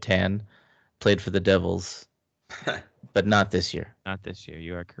Miroslav Shatan played for the Devils, but not this year. Not this year.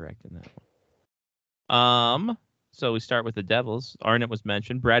 You are correct in that one. So we start with the Devils. Arnott was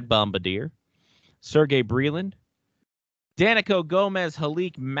mentioned. Brad Bombardier. Sergei Breland. Danico Gomez,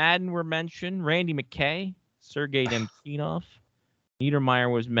 Halik Madden were mentioned. Randy McKay. Sergei Nemchinov.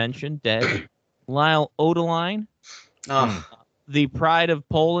 Niedermeyer was mentioned. Dead. Lyle Odeline. The pride of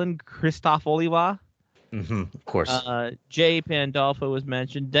Poland, Krzysztof Oliwa. Of course. Jay Pandolfo was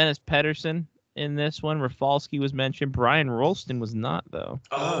mentioned. Dennis Pedersen in this one. Rafalski was mentioned. Brian Rolston was not, though.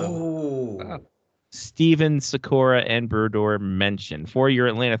 Oh. Steven Sakura and Brodeur mentioned. For your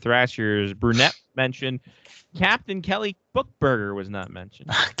Atlanta Thrashers, Brunette mentioned. Captain Kelly Bookberger was not mentioned.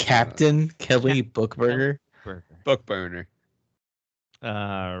 Captain Kelly Bookberger. Book burner.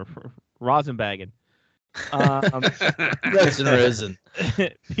 Rosenbagen. Resin Rosen.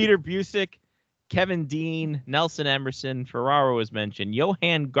 Peter Busick, Kevin Dean, Nelson Emerson, Ferraro was mentioned.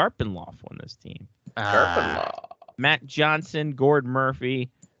 Johan Garpenloff on this team. Matt Johnson, Gord Murphy,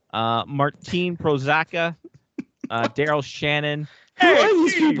 Martin Prozacka, Daryl Shannon. Who are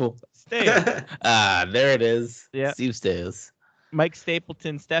these people? Stay. There it is. Yeah. Steve Stais. Mike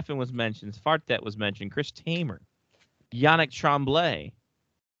Stapleton, Stefan was mentioned. Fartet was mentioned. Chris Tamer, Yannick Tremblay,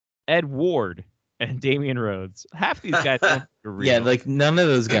 Ed Ward, and Damian Rhodes. Half these guys don't real. Yeah, like none of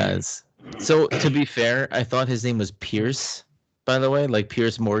those guys. So to be fair, I thought his name was Pierce, by the way, like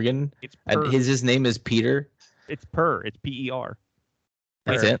Pierce Morgan. It's And Per. his name is Peter. It's Per. It's PER.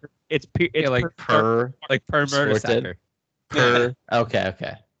 That's Per. it. It's Yeah, like Per. Like per murder Sorted. sector. Per.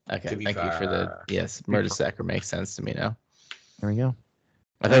 Okay. Okay, To be thank you for the fair. yes. Mertesacker makes sense to me now. There we go.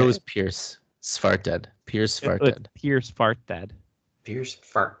 I thought it was Pierce Svarted. Pierce Svarted. Pierce Fart Dad. Pierce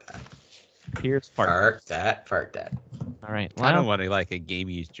fart that. Pierce Fart. Fart that. Fart that. All right. I don't Lyle, want to like a game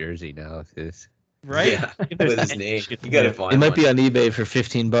used jersey now. If this. right? Yeah, If there's with his any name. shit You gotta in find It might one. be on eBay for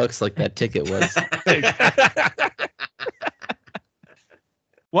 $15 like that ticket was.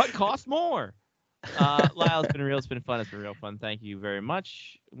 What costs more? Lyle, it's been real. It's been fun. It's been real fun. Thank you very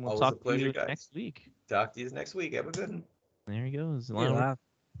much. We'll Always talk a pleasure, to you guys. next week. Talk to you next week. Have a good one. There he goes. Yeah, Lyle, wow.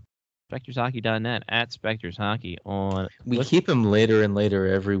 SpectorsHockey.net at Spectors Hockey on. We keep him later and later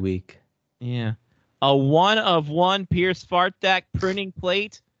every week. Yeah. A 1-of-1 Pierce Fartak printing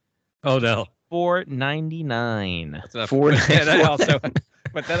plate, Oh no. $4.99. That's enough. Four-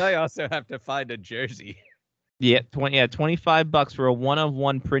 But then I also have to find a jersey. Yeah, $25 for a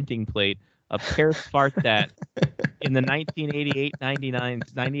 1-of-1 printing plate of Pierce Fartak in the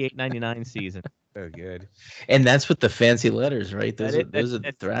 98-99 season. Oh, good. And that's with the fancy letters, right? Those are the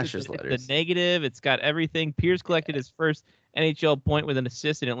That's- Thrashers it's letters. The negative. It's got everything. Pierce collected his first NHL point with an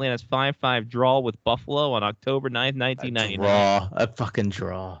assist in Atlanta's 5-5 draw with Buffalo on October 9th, A 1999. a fucking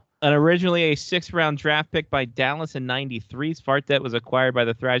draw. And originally a 6th-round draft pick by Dallas in 93, Fartet was acquired by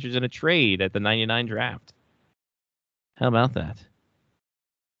the Thrashers in a trade at the 99 draft. How about that?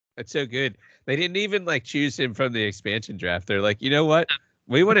 That's so good. They didn't even like choose him from the expansion draft. They're like, you know what?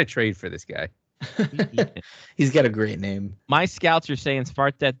 We want to trade for this guy. He's got a great name. My scouts are saying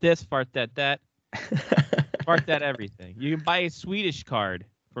Fartet this, Fartet that, Fartet everything. You can buy a Swedish card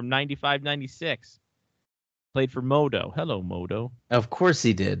from 95-96. Played for Modo. Hello, Modo. Of course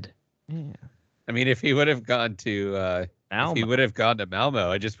he did. Yeah. I mean, if he would have gone to Malmo,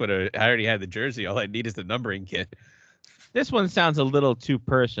 I already had the jersey. All I need is the numbering kit. This one sounds a little too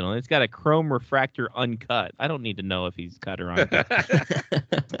personal. It's got a chrome refractor uncut. I don't need to know if he's cut or uncut.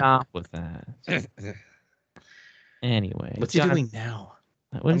 Stop with that. Anyway. What's he doing now?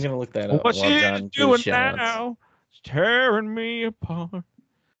 What I'm is, gonna look that up. what's while he John gives doing shout-outs. now? It's tearing me apart.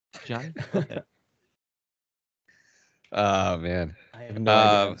 Johnny? Okay. Oh man. I have no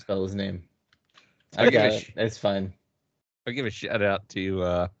idea how to spell his name. I give got a it. It's fine. I'll give a shout out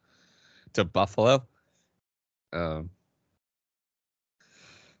to Buffalo.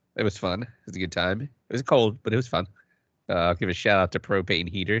 It was fun. It was a good time. It was cold, but it was fun. I'll give a shout out to Propane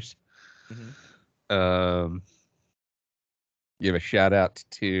Heaters. Give a shout out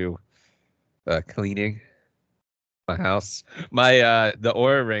to cleaning my house. My the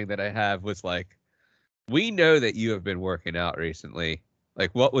Aura ring that I have was like, we know that you have been working out recently.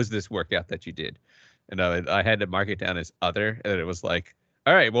 Like, what was this workout that you did? And I had to mark it down as other, and it was like,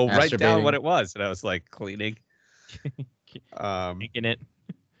 all right, well, write down what it was. And I was like, cleaning. Making it.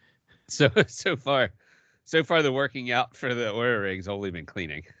 So far, the working out for the Aura ring's only been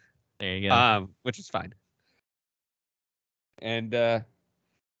cleaning. There you go. Which is fine. And yeah,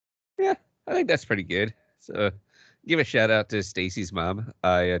 I think that's pretty good. So give a shout out to Stacy's mom.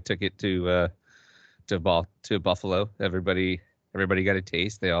 I took it to Buffalo. Everybody got a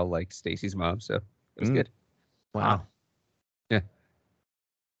taste. They all liked Stacy's mom, so it was good. Wow. Yeah.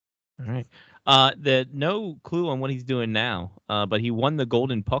 All right. No clue on what he's doing now, but he won the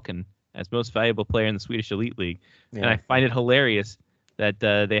Golden Pucken as most valuable player in the Swedish Elite League, and I find it hilarious that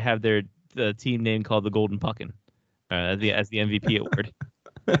they have the team name called the Golden Pucken as the MVP award.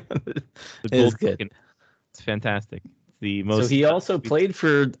 The Golden Pucken. It's fantastic. The most. So he also played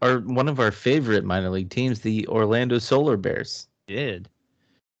for one of our favorite minor league teams, the Orlando Solar Bears. Did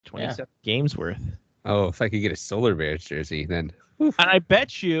 27 games worth. Oh, if I could get a Solar Bears jersey, then. And I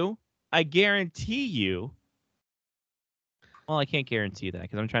bet you, I guarantee you. Well, I can't guarantee that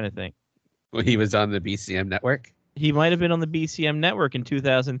because I'm trying to think. Well, he was on the BCM network. He might have been on the BCM network in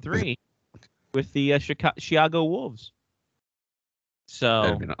 2003 with the Chicago Wolves. So That'd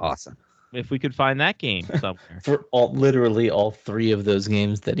have been awesome. If we could find that game somewhere. For literally all three of those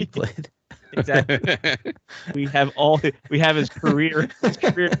games that he played. Exactly. we have his career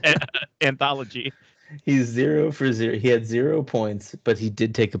anthology. He's 0 for 0. He had 0 points, but he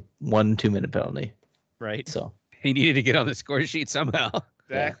did take a 1 2-minute penalty. Right. So he needed to get on the score sheet somehow.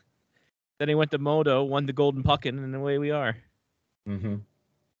 Yeah. Then he went to Modo, won the Golden Pucken, and away we are. Mm-hmm.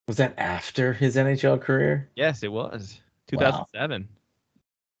 Was that after his NHL career? Yes, it was. 2007. Wow.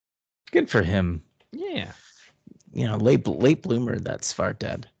 Good for him. Yeah. You know, late bloomer, that's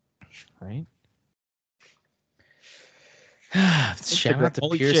Fartad. Right. Shout out to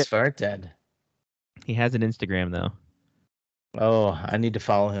Pierce Fartad. He has an Instagram, though. Oh, I need to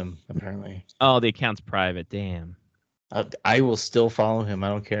follow him, apparently. Oh, the account's private. Damn. I will still follow him. I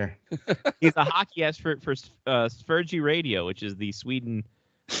don't care. He's a hockey expert for Svergi Radio, which is the Sweden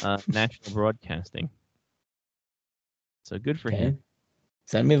national broadcasting. So good for Okay. him.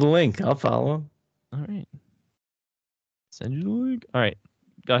 Send me the link. I'll follow him. All right. Send you the link. All right.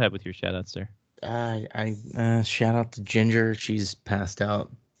 Go ahead with your shout out, sir. I shout out to Ginger. She's passed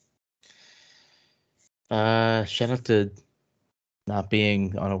out. Shout out to not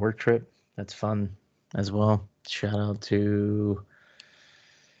being on a work trip. That's fun as well. Shout out to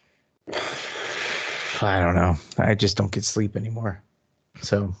I don't know. I just don't get sleep anymore.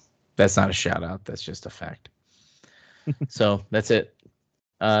 So that's not a shout out. That's just a fact. So that's it.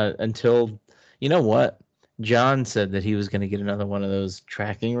 Until you know what? John said that he was going to get another one of those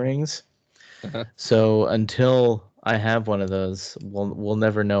tracking rings. Uh-huh. So until I have one of those, we'll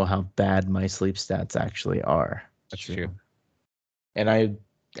never know how bad my sleep stats actually are. That's true. And I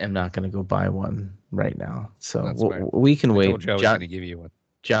am not going to go buy one right now. So That's smart. we can I wait. told you I was going to give you one.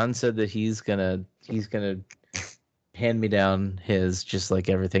 John said that he's gonna hand me down his, just like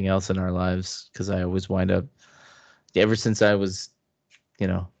everything else in our lives, because I always wind up, ever since I was,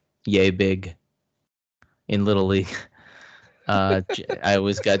 yay big in Little League, I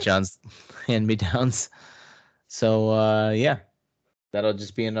always got John's hand me downs. So yeah, that'll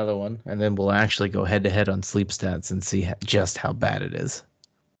just be another one, and then we'll actually go head to head on sleep stats and see just how bad it is.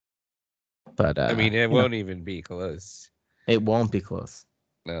 But I mean, it won't even be close. It won't be close.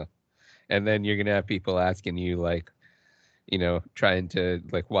 No. And then you're going to have people asking you, like, trying to,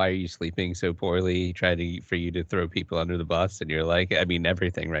 like, why are you sleeping so poorly? For you to throw people under the bus. And you're like, I mean,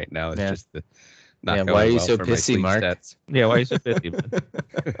 everything right now is just not going why are you well so for my pissy, sleep Mark? stats. Yeah, why are you so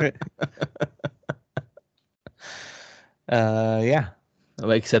pissy? Yeah.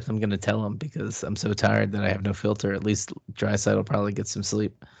 Well, except I'm going to tell him because I'm so tired that I have no filter. At least Dryside will probably get some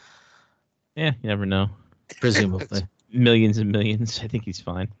sleep. Yeah, you never know. Presumably. Millions and millions. I think he's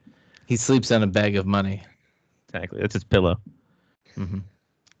fine. He sleeps on a bag of money. Exactly. That's his pillow.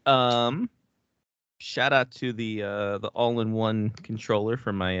 Mm-hmm. Shout out to the all-in-one controller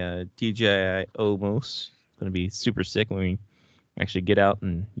for my DJI Omos. It's gonna be super sick when we actually get out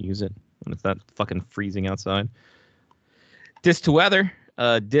and use it when it's not fucking freezing outside. Disc to weather.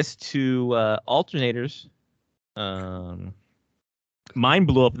 Disc to alternators. Mine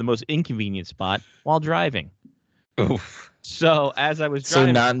blew up in the most inconvenient spot while driving. Oof. So as I was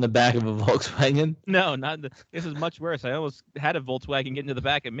driving, So not in the back of a Volkswagen? no, not this is much worse. I almost had a Volkswagen get into the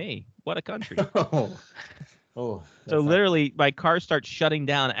back of me. What a country! Oh. So literally, my car starts shutting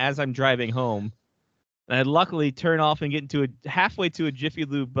down as I'm driving home, and I luckily turn off and get into halfway to a Jiffy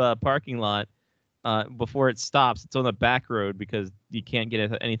Lube parking lot before it stops. It's on the back road because you can't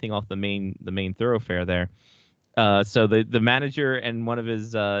get anything off the main thoroughfare there. So the manager and one of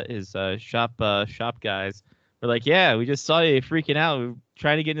his shop guys were like, "Yeah, we just saw you freaking out. We're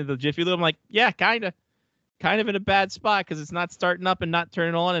trying to get into the Jiffy Lube." I'm like, "Yeah, kind of in a bad spot because it's not starting up and not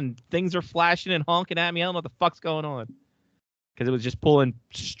turning on, and things are flashing and honking at me. I don't know what the fuck's going on because it was just pulling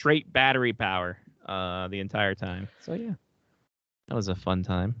straight battery power the entire time." So yeah, that was a fun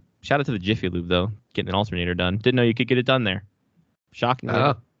time. Shout out to the Jiffy Lube though, getting an alternator done. Didn't know you could get it done there. Shockingly,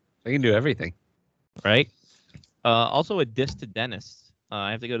 Oh, I can do everything. right? Also a disc to dentist.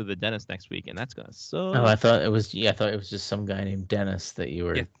 I have to go to the dentist next week, and that's gonna suck. Oh, I thought it was just some guy named Dennis that you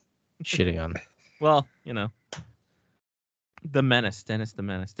were shitting on. Well, the Menace, Dennis the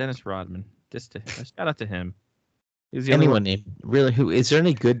Menace, Dennis Rodman. Shout out to him. He was the only Anyone named really? Who is there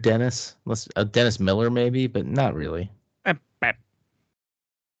any good Dennis? Dennis Miller maybe, but not really.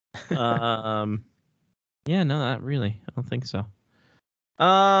 Yeah, no, not really. I don't think so.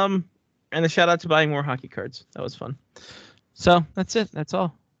 And a shout out to buying more hockey cards. That was fun. So that's it. That's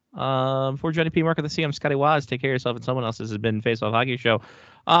all. For Johnny P. Mark of the Sea, I'm Scotty Waz. Take care of yourself and someone else. This has been Face Off Hockey Show.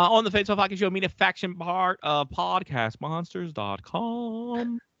 On the Face Off Hockey Show Media Faction part of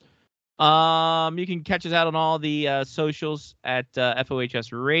podcastmonsters.com. You can catch us out on all the socials at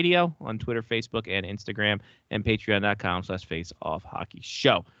FOHS Radio on Twitter, Facebook, and Instagram, and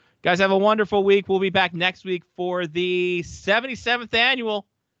patreon.com/faceoffhockeyshow. Guys, have a wonderful week. We'll be back next week for the 77th annual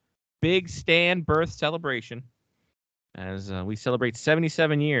Big Stan birth celebration as we celebrate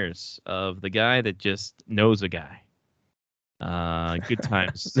 77 years of the guy that just knows a guy. Good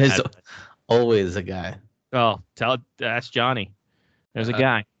times. There's always a guy. Oh, that's Johnny. There's a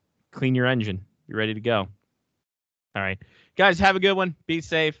guy. Clean your engine. You're ready to go. All right. Guys, have a good one. Be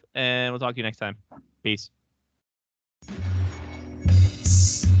safe, and we'll talk to you next time. Peace.